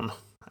 Pat Brown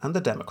and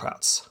the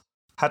Democrats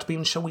had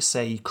been, shall we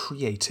say,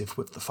 creative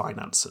with the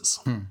finances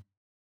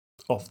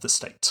of the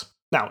state.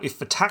 Now, if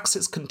the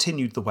taxes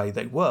continued the way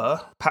they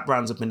were, Pat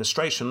Brown's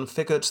administration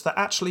figured that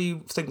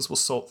actually things will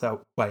sort their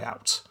way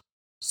out.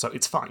 So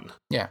it's fine.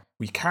 Yeah.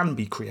 We can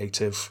be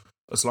creative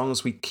as long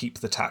as we keep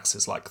the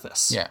taxes like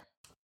this. Yeah.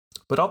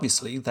 But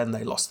obviously, then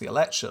they lost the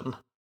election,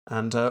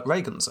 and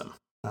Reagan's in.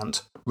 And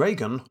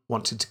Reagan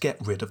wanted to get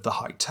rid of the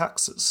high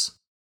taxes.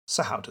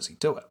 So how does he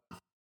do it?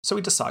 So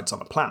he decides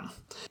on a plan.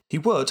 He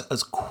would,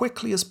 as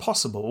quickly as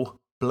possible,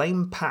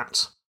 blame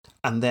Pat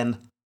and then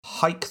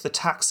hike the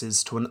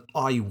taxes to an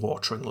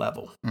eye-watering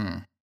level.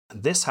 Mm.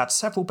 And this had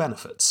several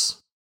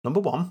benefits. Number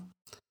one,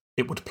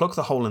 it would plug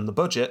the hole in the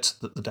budget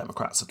that the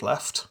Democrats had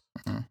left.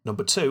 Mm.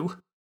 Number two,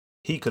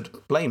 he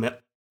could blame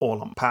it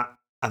all on Pat.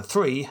 And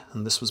three,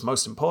 and this was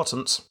most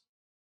important,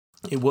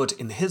 it would,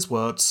 in his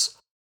words,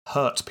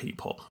 hurt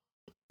people.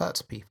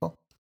 Hurt people?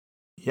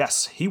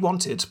 Yes, he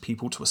wanted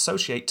people to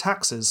associate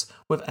taxes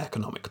with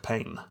economic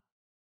pain.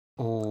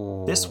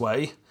 Oh. This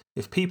way,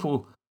 if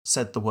people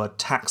said the word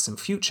tax in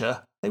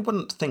future, they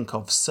wouldn't think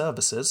of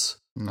services.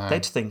 No.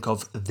 They'd think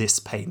of this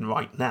pain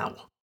right now.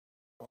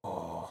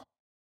 Oh.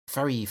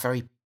 Very,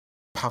 very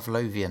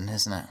Pavlovian,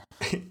 isn't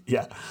it?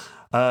 Yeah.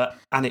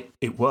 And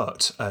it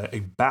worked.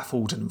 A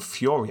baffled and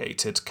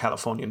infuriated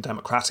Californian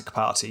Democratic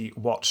Party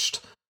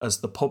watched as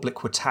the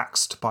public were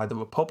taxed by the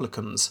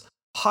Republicans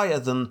higher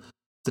than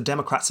the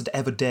Democrats had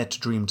ever dared to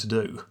dream to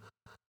do.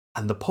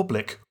 And the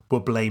public were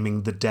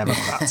blaming the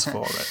Democrats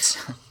for it.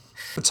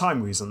 For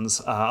time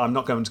reasons, I'm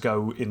not going to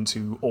go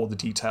into all the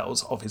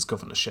details of his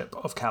governorship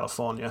of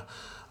California,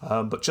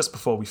 but just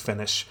before we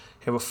finish,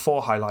 here are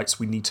 4 highlights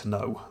we need to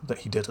know that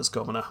he did as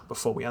governor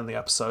before we end the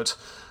episode.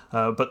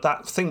 But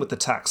that thing with the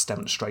tax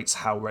demonstrates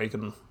how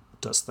Reagan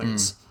does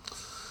things.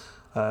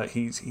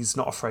 He's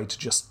not afraid to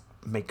just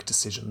make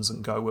decisions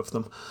and go with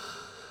them.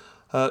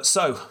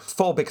 So,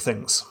 4 big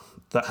things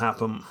that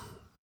happen.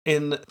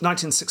 In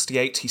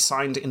 1968, he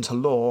signed into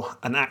law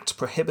an act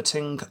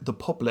prohibiting the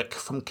public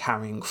from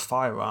carrying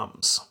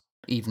firearms.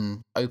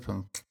 Even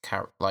open,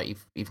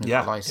 even Yeah,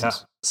 with a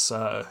license.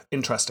 yeah. It's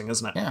interesting,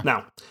 isn't it? Yeah.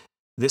 Now,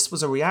 this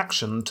was a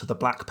reaction to the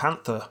Black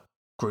Panther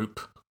group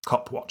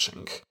cop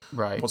watching.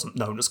 Right. It wasn't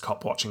known as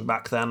cop watching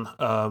back then,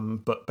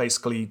 but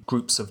basically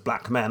groups of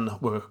black men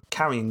were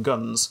carrying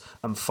guns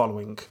and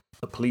following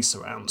the police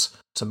around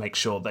to make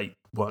sure they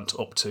weren't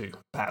up to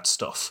bad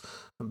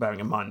stuff. And bearing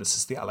in mind this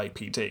is the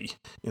LAPD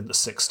in the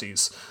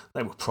 60s,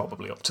 they were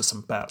probably up to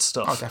some bad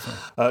stuff. Oh,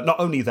 definitely. Not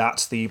only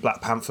that, the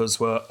Black Panthers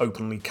were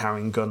openly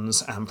carrying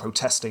guns and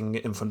protesting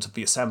in front of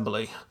the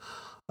assembly.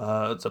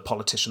 The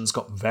politicians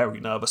got very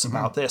nervous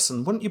about this,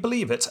 and wouldn't you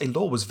believe it, a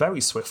law was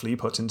very swiftly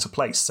put into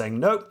place saying,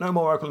 no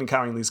more openly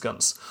carrying these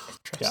guns.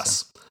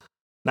 Yes.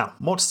 Now,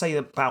 more to say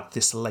about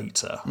this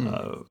later,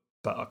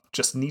 but I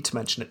just need to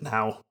mention it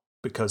now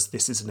because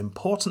this is an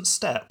important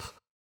step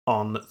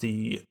on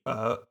the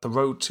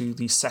road to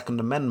the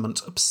Second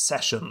Amendment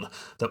obsession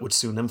that would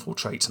soon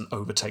infiltrate and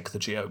overtake the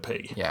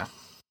GOP. Yeah.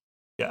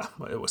 Yeah,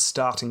 we're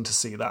starting to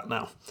see that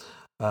now.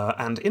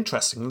 And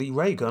interestingly,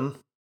 Reagan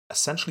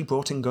essentially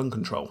brought in gun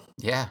control.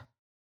 Yeah.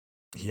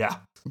 Yeah,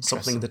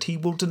 something that he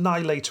will deny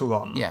later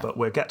on, but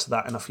we'll get to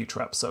that in a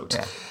future episode.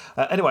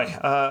 Yeah. Anyway,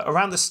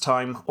 around this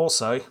time,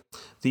 also,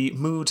 the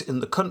mood in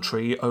the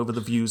country over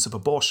the views of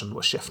abortion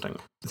were shifting.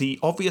 The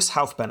obvious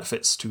health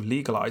benefits to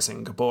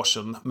legalising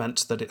abortion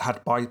meant that it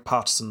had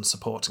bipartisan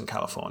support in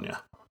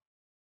California.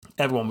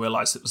 Everyone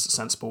realised it was a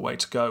sensible way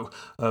to go.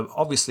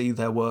 Obviously,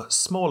 there were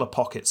smaller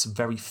pockets of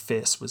very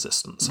fierce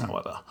resistance,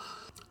 however.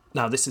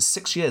 Now, this is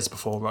 6 years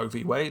before Roe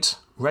v. Wade.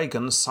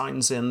 Reagan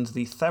signs in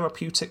the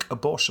Therapeutic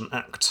Abortion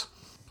Act.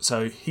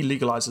 So he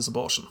legalises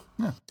abortion.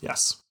 Yeah.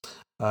 Yes.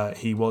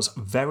 He was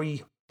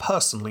very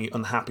personally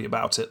unhappy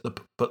about it,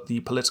 but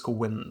the political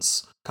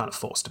winds kind of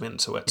forced him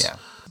into it. Yeah.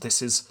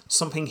 This is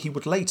something he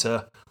would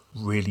later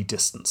really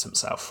distance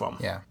himself from.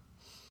 Yeah.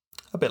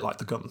 A bit like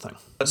the gun thing.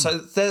 So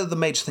they're the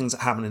major things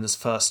that happen in his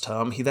first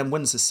term. He then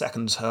wins his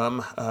second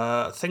term.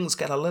 Things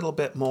get a little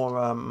bit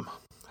more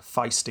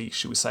feisty,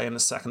 should we say, in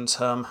his second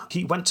term.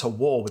 He went to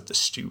war with the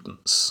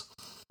students.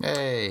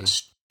 Hey. The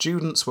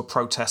students were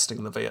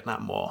protesting the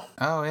Vietnam War.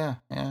 Oh, yeah,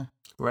 yeah.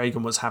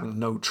 Reagan was having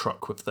no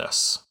truck with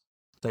this.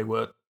 They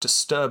were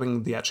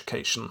disturbing the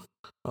education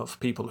of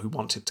people who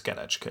wanted to get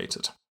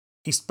educated.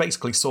 He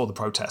basically saw the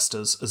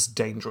protesters as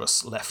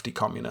dangerous lefty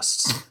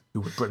communists who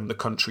would bring the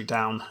country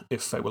down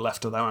if they were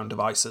left to their own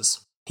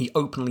devices. He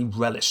openly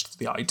relished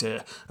the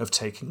idea of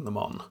taking them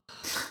on.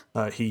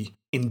 He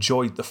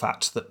enjoyed the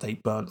fact that they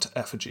burnt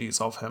effigies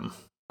of him.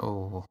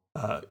 Oh.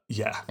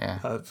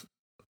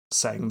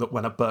 Saying that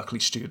when a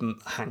Berkeley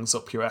student hangs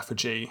up your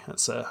effigy,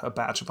 it's a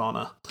badge of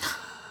honour.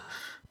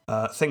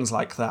 Things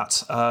like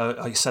that.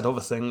 He said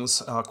other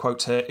things.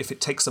 Quote here, "If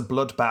it takes a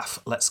bloodbath,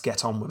 let's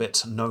get on with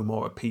it. No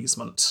more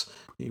appeasement."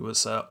 He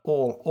was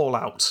all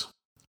out.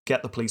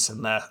 Get the police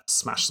in there,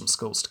 smash some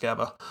schools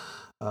together.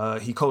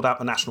 He called out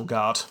the National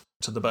Guard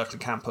to the Berkeley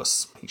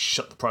campus. He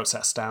shut the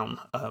protest down.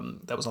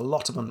 There was a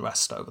lot of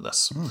unrest over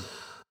this.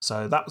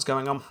 So that was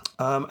going on.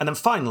 And then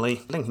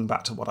finally, linking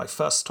back to what I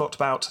first talked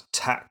about,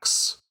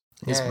 tax.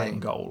 His main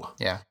goal.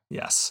 Yeah.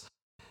 Yes.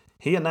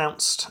 He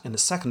announced in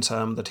his second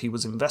term that he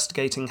was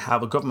investigating how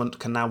the government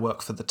can now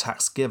work for the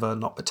tax giver,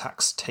 not the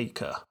tax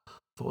taker,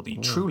 for the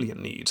truly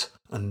in need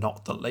and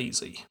not the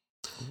lazy.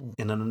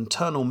 In an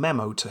internal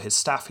memo to his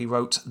staff, he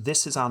wrote,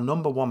 "This is our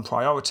number one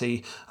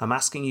priority. I'm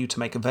asking you to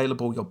make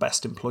available your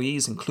best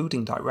employees,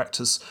 including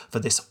directors, for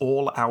this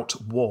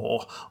all-out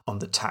war on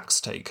the tax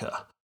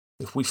taker."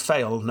 If we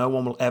fail, no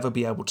one will ever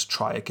be able to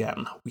try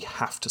again. We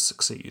have to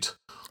succeed.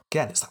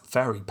 Again, it's that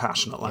very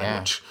passionate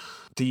language. Yeah.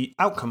 The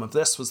outcome of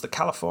this was the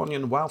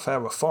Californian Welfare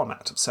Reform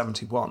Act of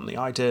 71. The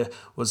idea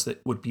was that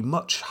it would be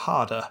much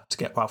harder to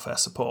get welfare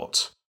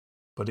support.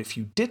 But if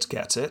you did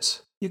get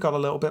it, you got a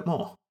little bit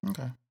more.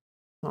 Okay.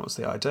 That was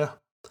the idea.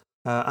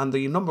 And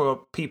the number of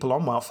people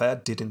on welfare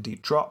did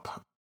indeed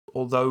drop,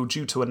 although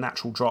due to a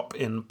natural drop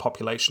in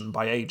population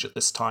by age at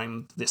this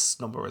time, this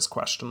number is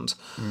questioned.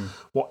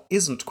 What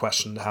isn't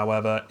questioned,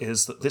 however,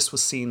 is that this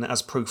was seen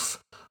as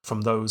proof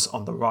from those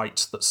on the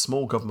right that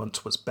small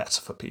government was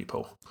better for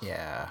people.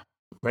 Yeah.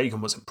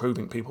 Reagan was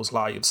improving people's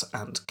lives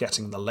and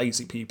getting the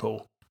lazy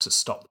people to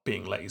stop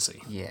being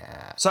lazy.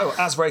 Yeah. So,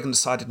 as Reagan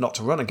decided not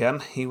to run again,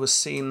 he was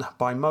seen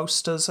by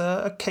most as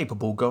a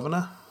capable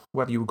governor.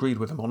 Whether you agreed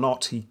with him or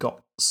not, he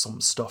got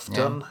some stuff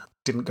done.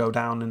 Didn't go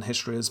down in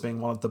history as being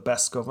one of the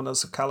best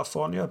governors of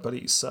California, but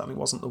he certainly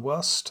wasn't the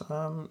worst.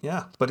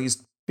 But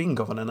he's been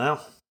governor now.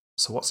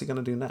 So what's he going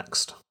to do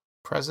next?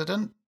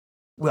 President?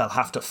 We'll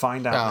have to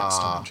find out next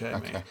time,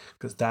 Jamie,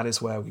 because that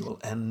is where we will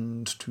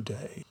end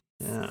today.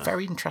 Yeah.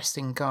 Very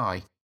interesting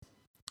guy.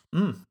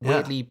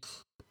 Weirdly,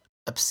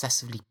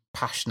 obsessively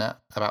passionate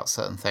about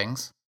certain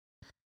things.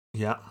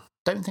 Yeah.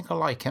 Don't think I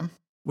like him.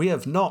 We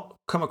have not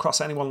come across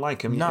anyone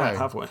like him yet,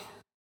 have we?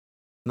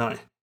 No.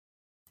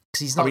 Because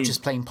he's not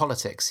just playing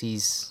politics,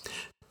 he's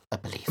a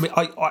believer.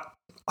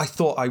 I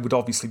thought I would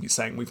obviously be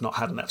saying we've not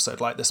had an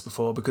episode like this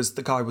before because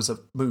the guy was a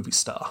movie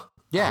star.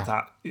 Yeah. And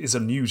that is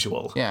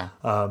unusual. Yeah.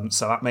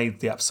 So that made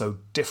the episode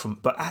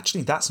different. But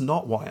actually, that's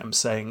not why I'm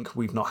saying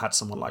we've not had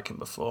someone like him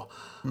before.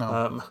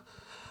 No.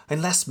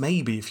 Unless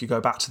maybe if you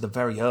go back to the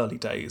very early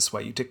days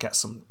where you did get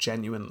some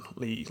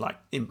genuinely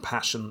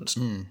impassioned,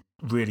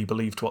 really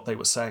believed what they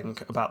were saying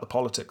about the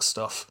politics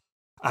stuff.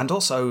 And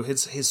also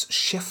his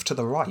shift to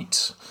the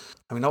right.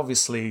 I mean,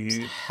 obviously... It's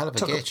a hell of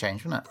a gear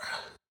change, wasn't it?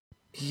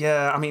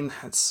 Yeah, I mean,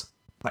 it's...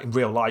 Like in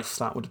real life,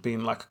 that would have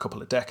been like a couple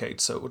of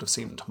decades, so it would have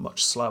seemed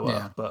much slower.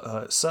 Yeah.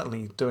 But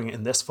certainly doing it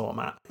in this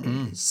format,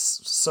 he's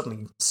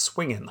suddenly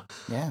swinging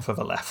for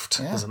the left,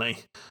 isn't he?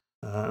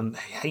 And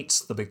he hates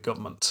the big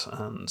government.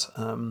 And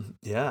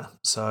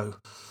so,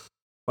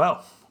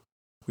 well,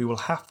 we will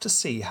have to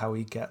see how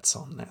he gets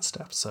on next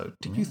episode.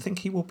 Do you think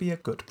he will be a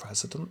good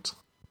president?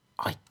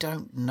 I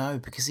don't know,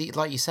 because he,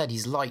 like you said,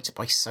 he's liked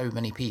by so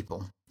many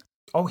people.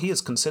 Oh, he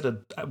is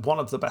considered one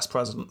of the best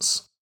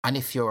presidents. And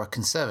if you're a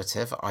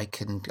conservative, I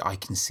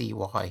can see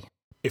why.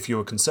 If you're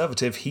a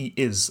conservative, he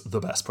is the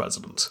best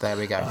president. There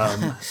we go.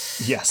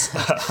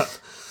 Yes.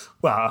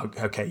 Well,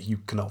 okay, you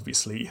can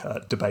obviously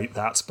debate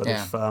that, but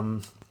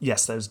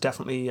yes, there's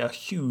definitely a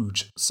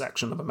huge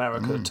section of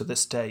America to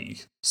this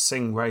day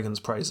sing Reagan's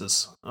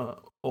praises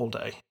all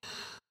day.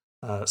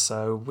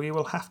 So we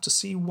will have to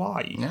see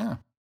why. Yeah.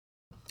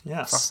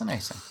 Yes.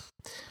 Fascinating.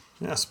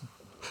 Yes.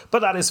 But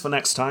that is for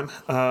next time.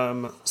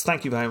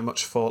 Thank you very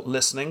much for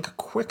listening.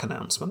 Quick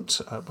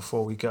announcement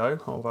before we go,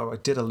 although I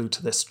did allude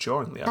to this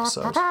during the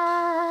episode.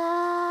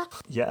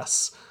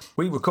 Yes.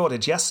 We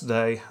recorded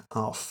yesterday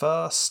our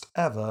first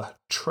ever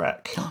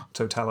Trek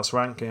Totalis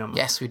Rankium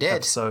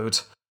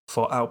episode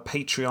for our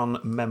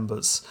Patreon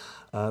members.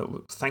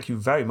 Thank you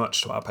very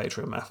much to our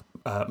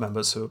Patreon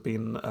members who have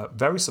been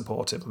very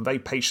supportive and very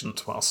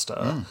patient whilst...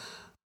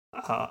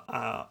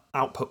 Our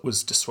output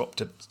was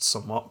disrupted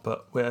somewhat,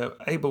 but we're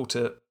able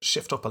to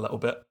shift up a little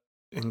bit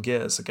in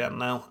gears again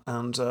now.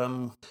 And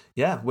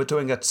we're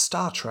doing a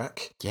Star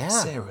Trek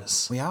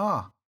series. We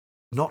are.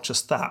 Not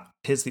just that.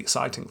 Here's the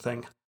exciting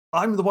thing.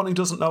 I'm the one who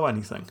doesn't know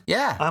anything.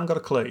 Yeah. I haven't got a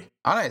clue.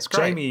 I know, it's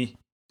great.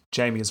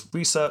 Jamie is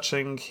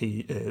researching.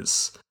 He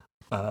is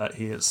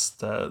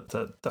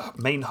the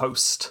main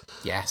host.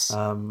 Yes.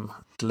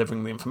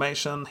 Delivering the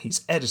information.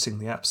 He's editing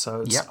the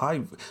episodes.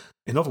 Yep.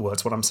 In other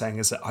words, what I'm saying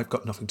is that I've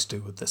got nothing to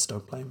do with this.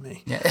 Don't blame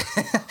me. Yeah.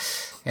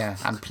 Yeah.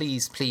 And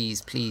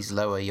please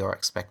lower your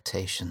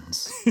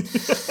expectations.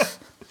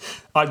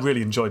 I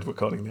really enjoyed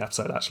recording the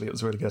episode, actually. It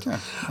was really good.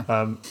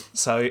 Yeah.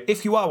 So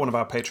if you are one of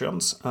our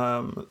Patreons,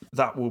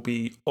 that will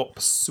be up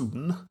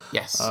soon.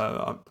 Yes.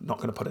 I'm not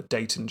going to put a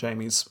date in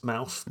Jamie's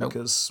mouth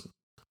because,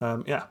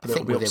 but I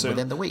think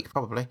within the week,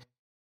 probably.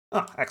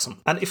 Ah, excellent.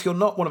 And if you're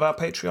not one of our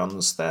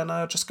Patreons, then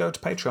just go to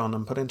Patreon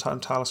and put in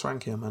Totalis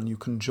Rankium and you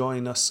can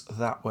join us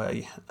that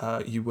way.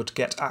 You would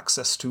get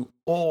access to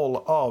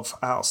all of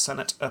our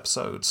Senate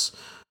episodes,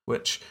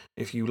 which,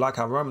 if you like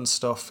our Roman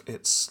stuff,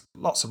 it's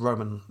lots of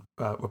Roman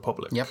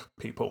Republic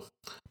people,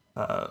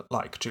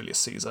 like Julius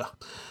Caesar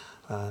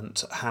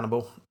and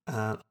Hannibal.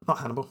 Not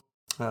Hannibal.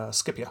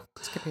 Scipio.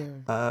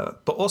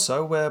 But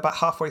also, we're about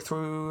halfway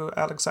through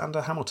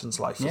Alexander Hamilton's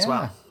life as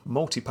well.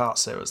 Multi-part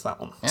series, that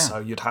one. Yeah. So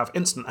you'd have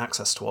instant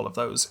access to all of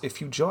those if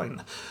you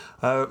join.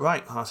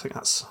 Right, I think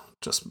that's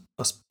just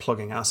us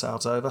plugging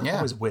ourselves over. Yeah.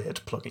 Always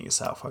weird plugging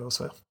yourself, I always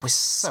feel. We're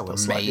so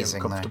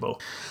amazing, uncomfortable.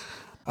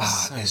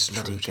 So it's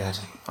bloody good.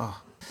 Oh.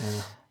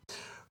 Yeah.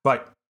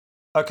 Right.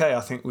 Okay,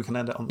 I think we can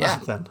end it on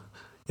that then.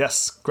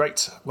 Yes,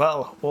 great.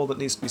 Well, all that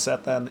needs to be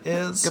said then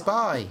is...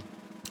 Goodbye.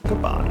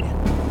 Goodbye.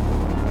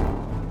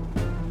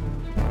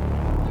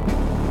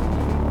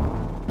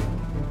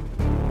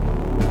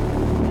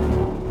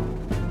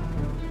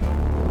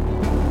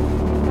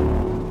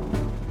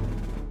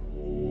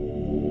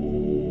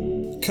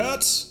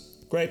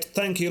 that. Great,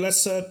 thank you.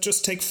 Let's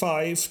just take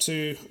 5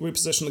 to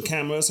reposition the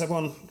cameras.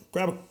 Everyone,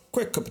 grab a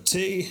quick cup of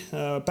tea.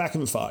 Back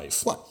in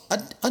 5. What?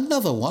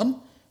 Another one?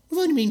 We've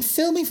only been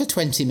filming for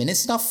 20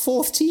 minutes in our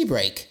 4th tea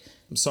break.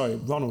 I'm sorry,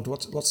 Ronald,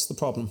 what's the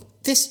problem?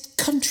 This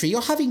country,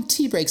 you're having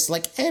tea breaks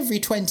like every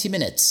 20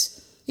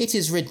 minutes. It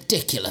is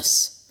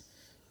ridiculous.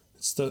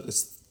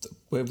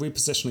 We're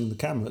repositioning the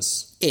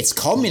cameras. It's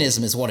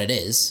communism is what it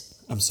is.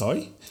 I'm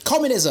sorry?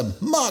 Communism,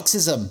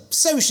 Marxism,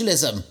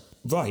 socialism.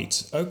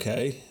 Right,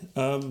 okay.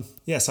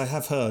 Yes, I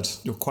have heard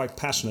you're quite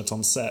passionate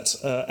on set.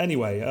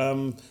 Anyway,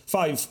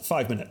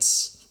 5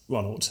 minutes,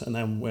 Ronald, and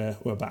then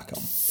we're back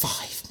on.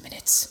 5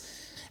 minutes.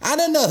 And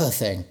another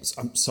thing.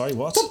 I'm sorry,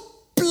 what? The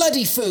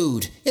bloody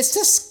food. It's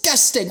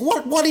disgusting.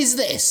 What is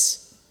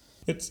this?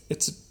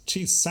 It's a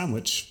cheese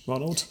sandwich,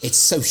 Ronald. It's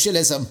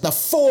socialism, the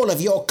fall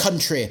of your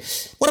country.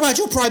 What about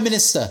your Prime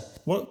Minister?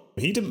 What?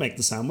 He didn't make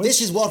the sandwich.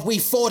 This is what we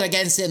fought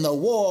against in the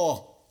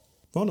war.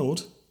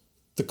 Ronald,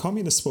 the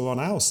communists were on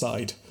our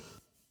side.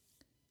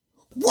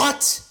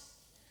 What?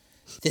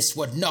 This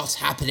would not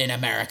happen in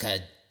America,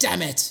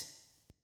 damn it.